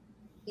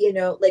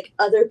 like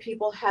other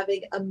people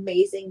having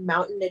amazing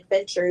mountain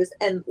adventures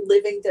and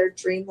living their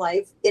dream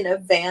life in a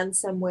van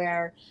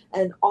somewhere.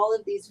 And all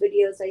of these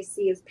videos I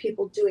see of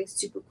people doing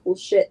super cool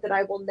shit that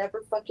I will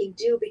never fucking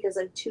do because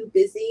I'm too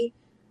busy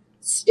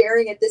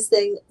staring at this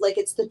thing like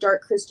it's the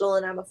Dark Crystal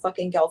and I'm a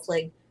fucking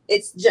gelfling.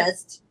 It's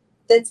just,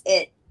 that's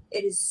it.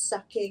 It is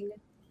sucking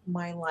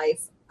my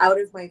life out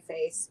of my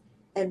face.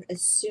 And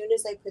as soon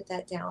as I put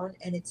that down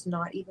and it's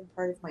not even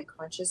part of my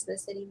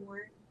consciousness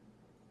anymore,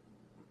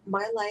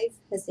 my life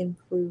has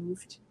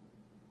improved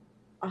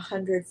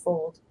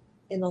 100-fold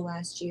in the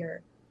last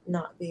year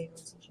not being on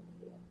social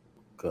media.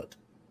 Good.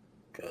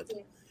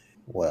 Yeah.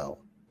 Well,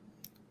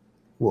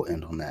 we'll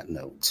end on that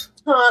note.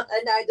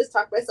 And I just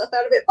talked myself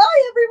out of it.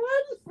 Bye,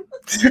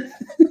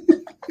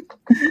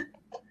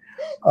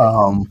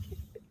 everyone.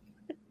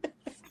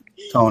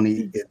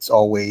 Tony, it's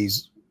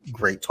always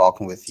great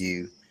talking with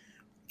you,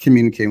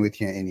 communicating with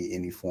you in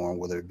any form,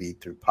 whether it be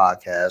through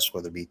podcasts,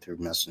 whether it be through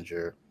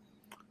Messenger.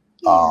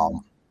 Yeah.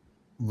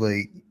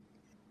 Like,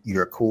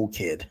 you're a cool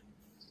kid.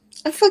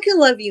 I fucking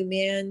love you,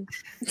 man.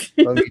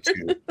 Love you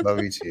too.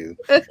 Love you too.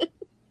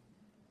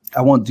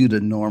 I won't do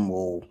the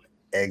normal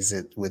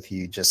exit with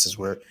you just as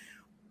we're.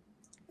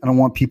 I don't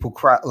want people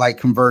cry like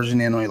conversion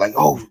in on you, like,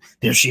 oh,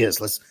 there she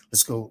is. Let's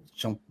go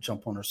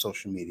jump on her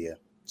social media.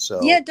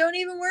 So yeah, don't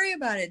even worry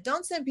about it.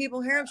 Don't send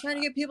people here. I'm trying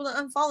to get people to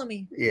unfollow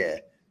me. Yeah,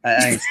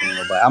 I ain't saying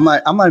nobody. I'm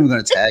not even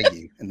gonna tag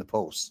you in the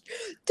post.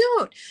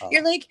 Don't.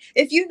 You're like,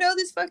 if you know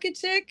this fucking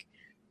chick,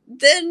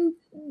 then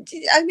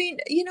I mean,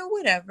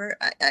 whatever.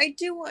 I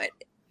do want,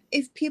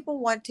 if people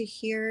want to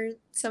hear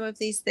some of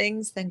these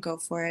things, then go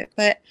for it.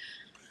 But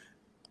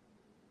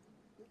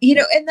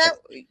and that,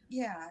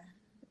 yeah.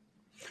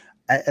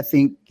 I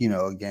think,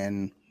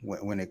 again,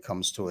 when it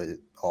comes to it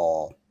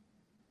all,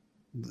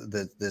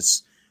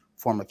 this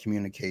form of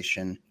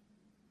communication,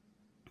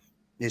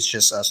 it's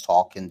just us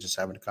talking, just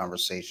having a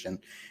conversation.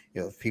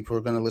 If people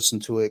are going to listen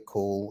to it,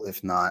 cool.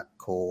 If not,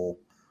 cool.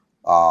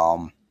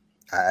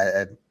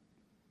 At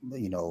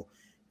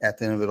the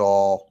end of it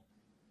all,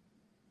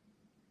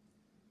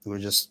 we're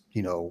just,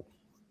 a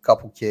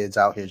couple kids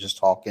out here just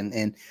talking.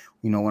 And,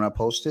 when I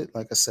post it,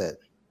 like I said,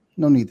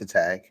 no need to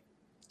tag.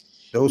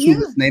 Those who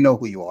listen, they know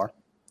who you are.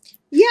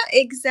 Yeah,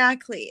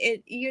 exactly.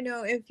 It,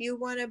 if you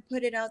want to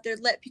put it out there,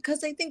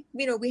 because I think,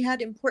 we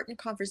had important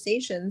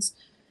conversations.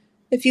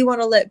 If you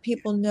want to let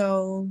people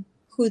know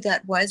who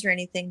that was or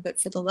anything,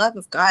 but for the love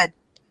of God,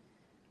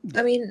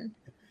 I mean,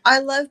 I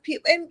love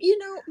people, and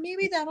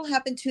maybe that'll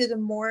happen too. The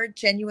more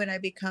genuine I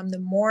become, the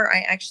more I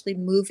actually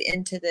move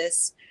into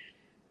this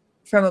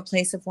from a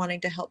place of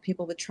wanting to help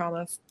people with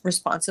trauma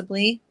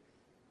responsibly,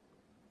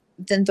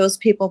 then those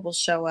people will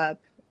show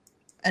up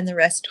and the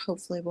rest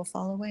hopefully will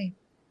fall away.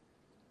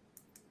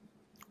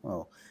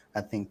 Well,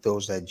 I think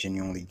those that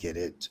genuinely get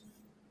it,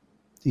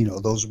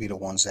 those will be the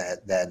ones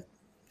that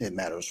it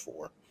matters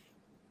for.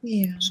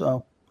 Yeah.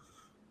 So,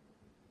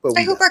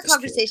 I hope our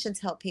conversations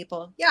help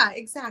people. Yeah,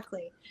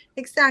 exactly.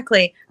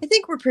 Exactly. I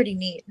think we're pretty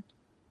neat.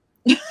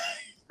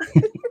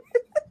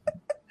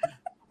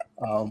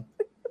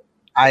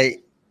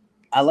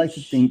 I like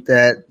to think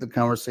that the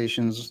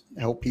conversations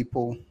help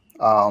people.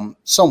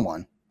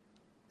 Someone.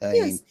 I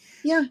mean,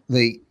 yeah.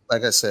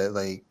 Like I said,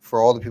 like,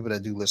 for all the people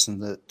that do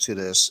listen to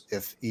this,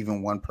 if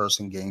even one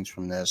person gains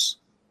from this,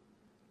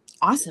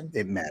 awesome.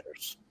 It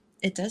matters.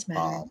 It does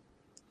matter.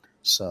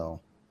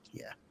 So,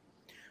 yeah.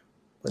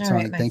 But all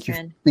Tony, right,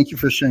 thank you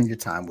for sharing your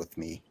time with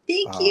me.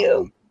 Thank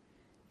you.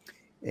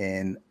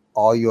 And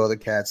all you other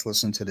cats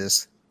listen to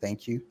this,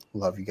 thank you.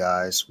 Love you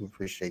guys. We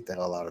appreciate the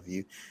hell out of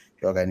you.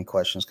 If y'all got any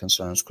questions,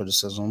 concerns,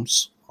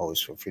 criticisms, always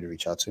feel free to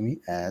reach out to me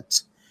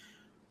at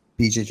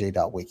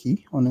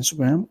bjj.wiki on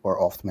Instagram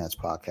or Off the Mats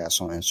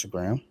Podcast on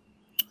Instagram.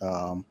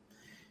 I'd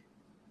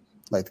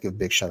like to give a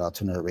big shout out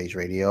to Nerd Rage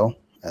Radio.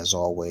 As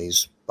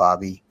always,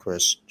 Bobby,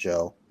 Chris,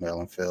 Joe,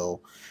 Marilyn,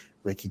 Phil,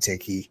 Ricky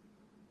Tiki.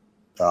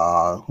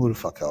 Who the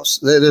fuck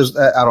else?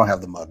 I don't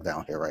have the mug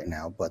down here right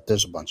now, but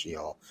there's a bunch of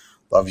y'all.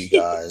 Love you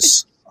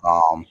guys.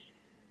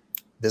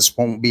 This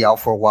won't be out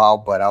for a while,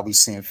 but I'll be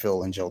seeing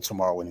Phil and Joe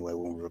tomorrow anyway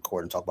when we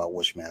record and talk about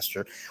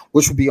Wishmaster,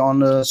 which will be on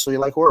the So You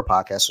Like Horror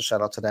podcast. So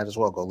shout out to that as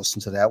well. Go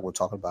listen to that. We're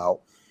talking about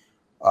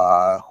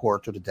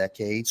horror through the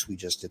decades. We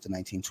just did the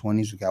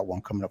 1920s. We got one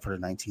coming up for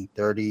the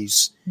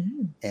 1930s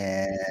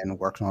and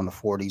working on the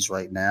 40s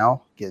right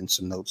now, getting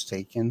some notes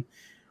taken,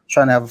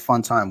 trying to have a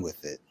fun time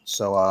with it.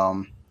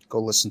 So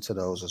go listen to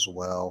those as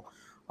well.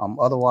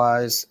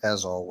 Otherwise,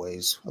 as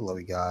always, I love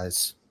you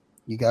guys.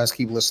 You guys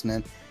keep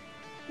listening.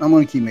 I'm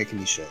going to keep making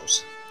these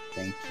shows.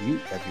 Thank you,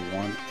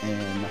 everyone,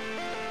 and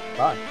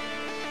bye.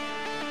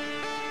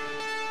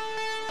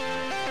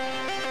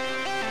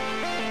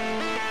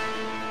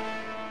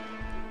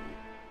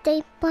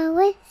 Deep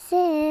with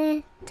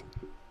it.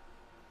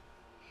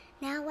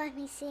 Now let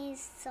me sing a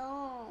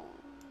song.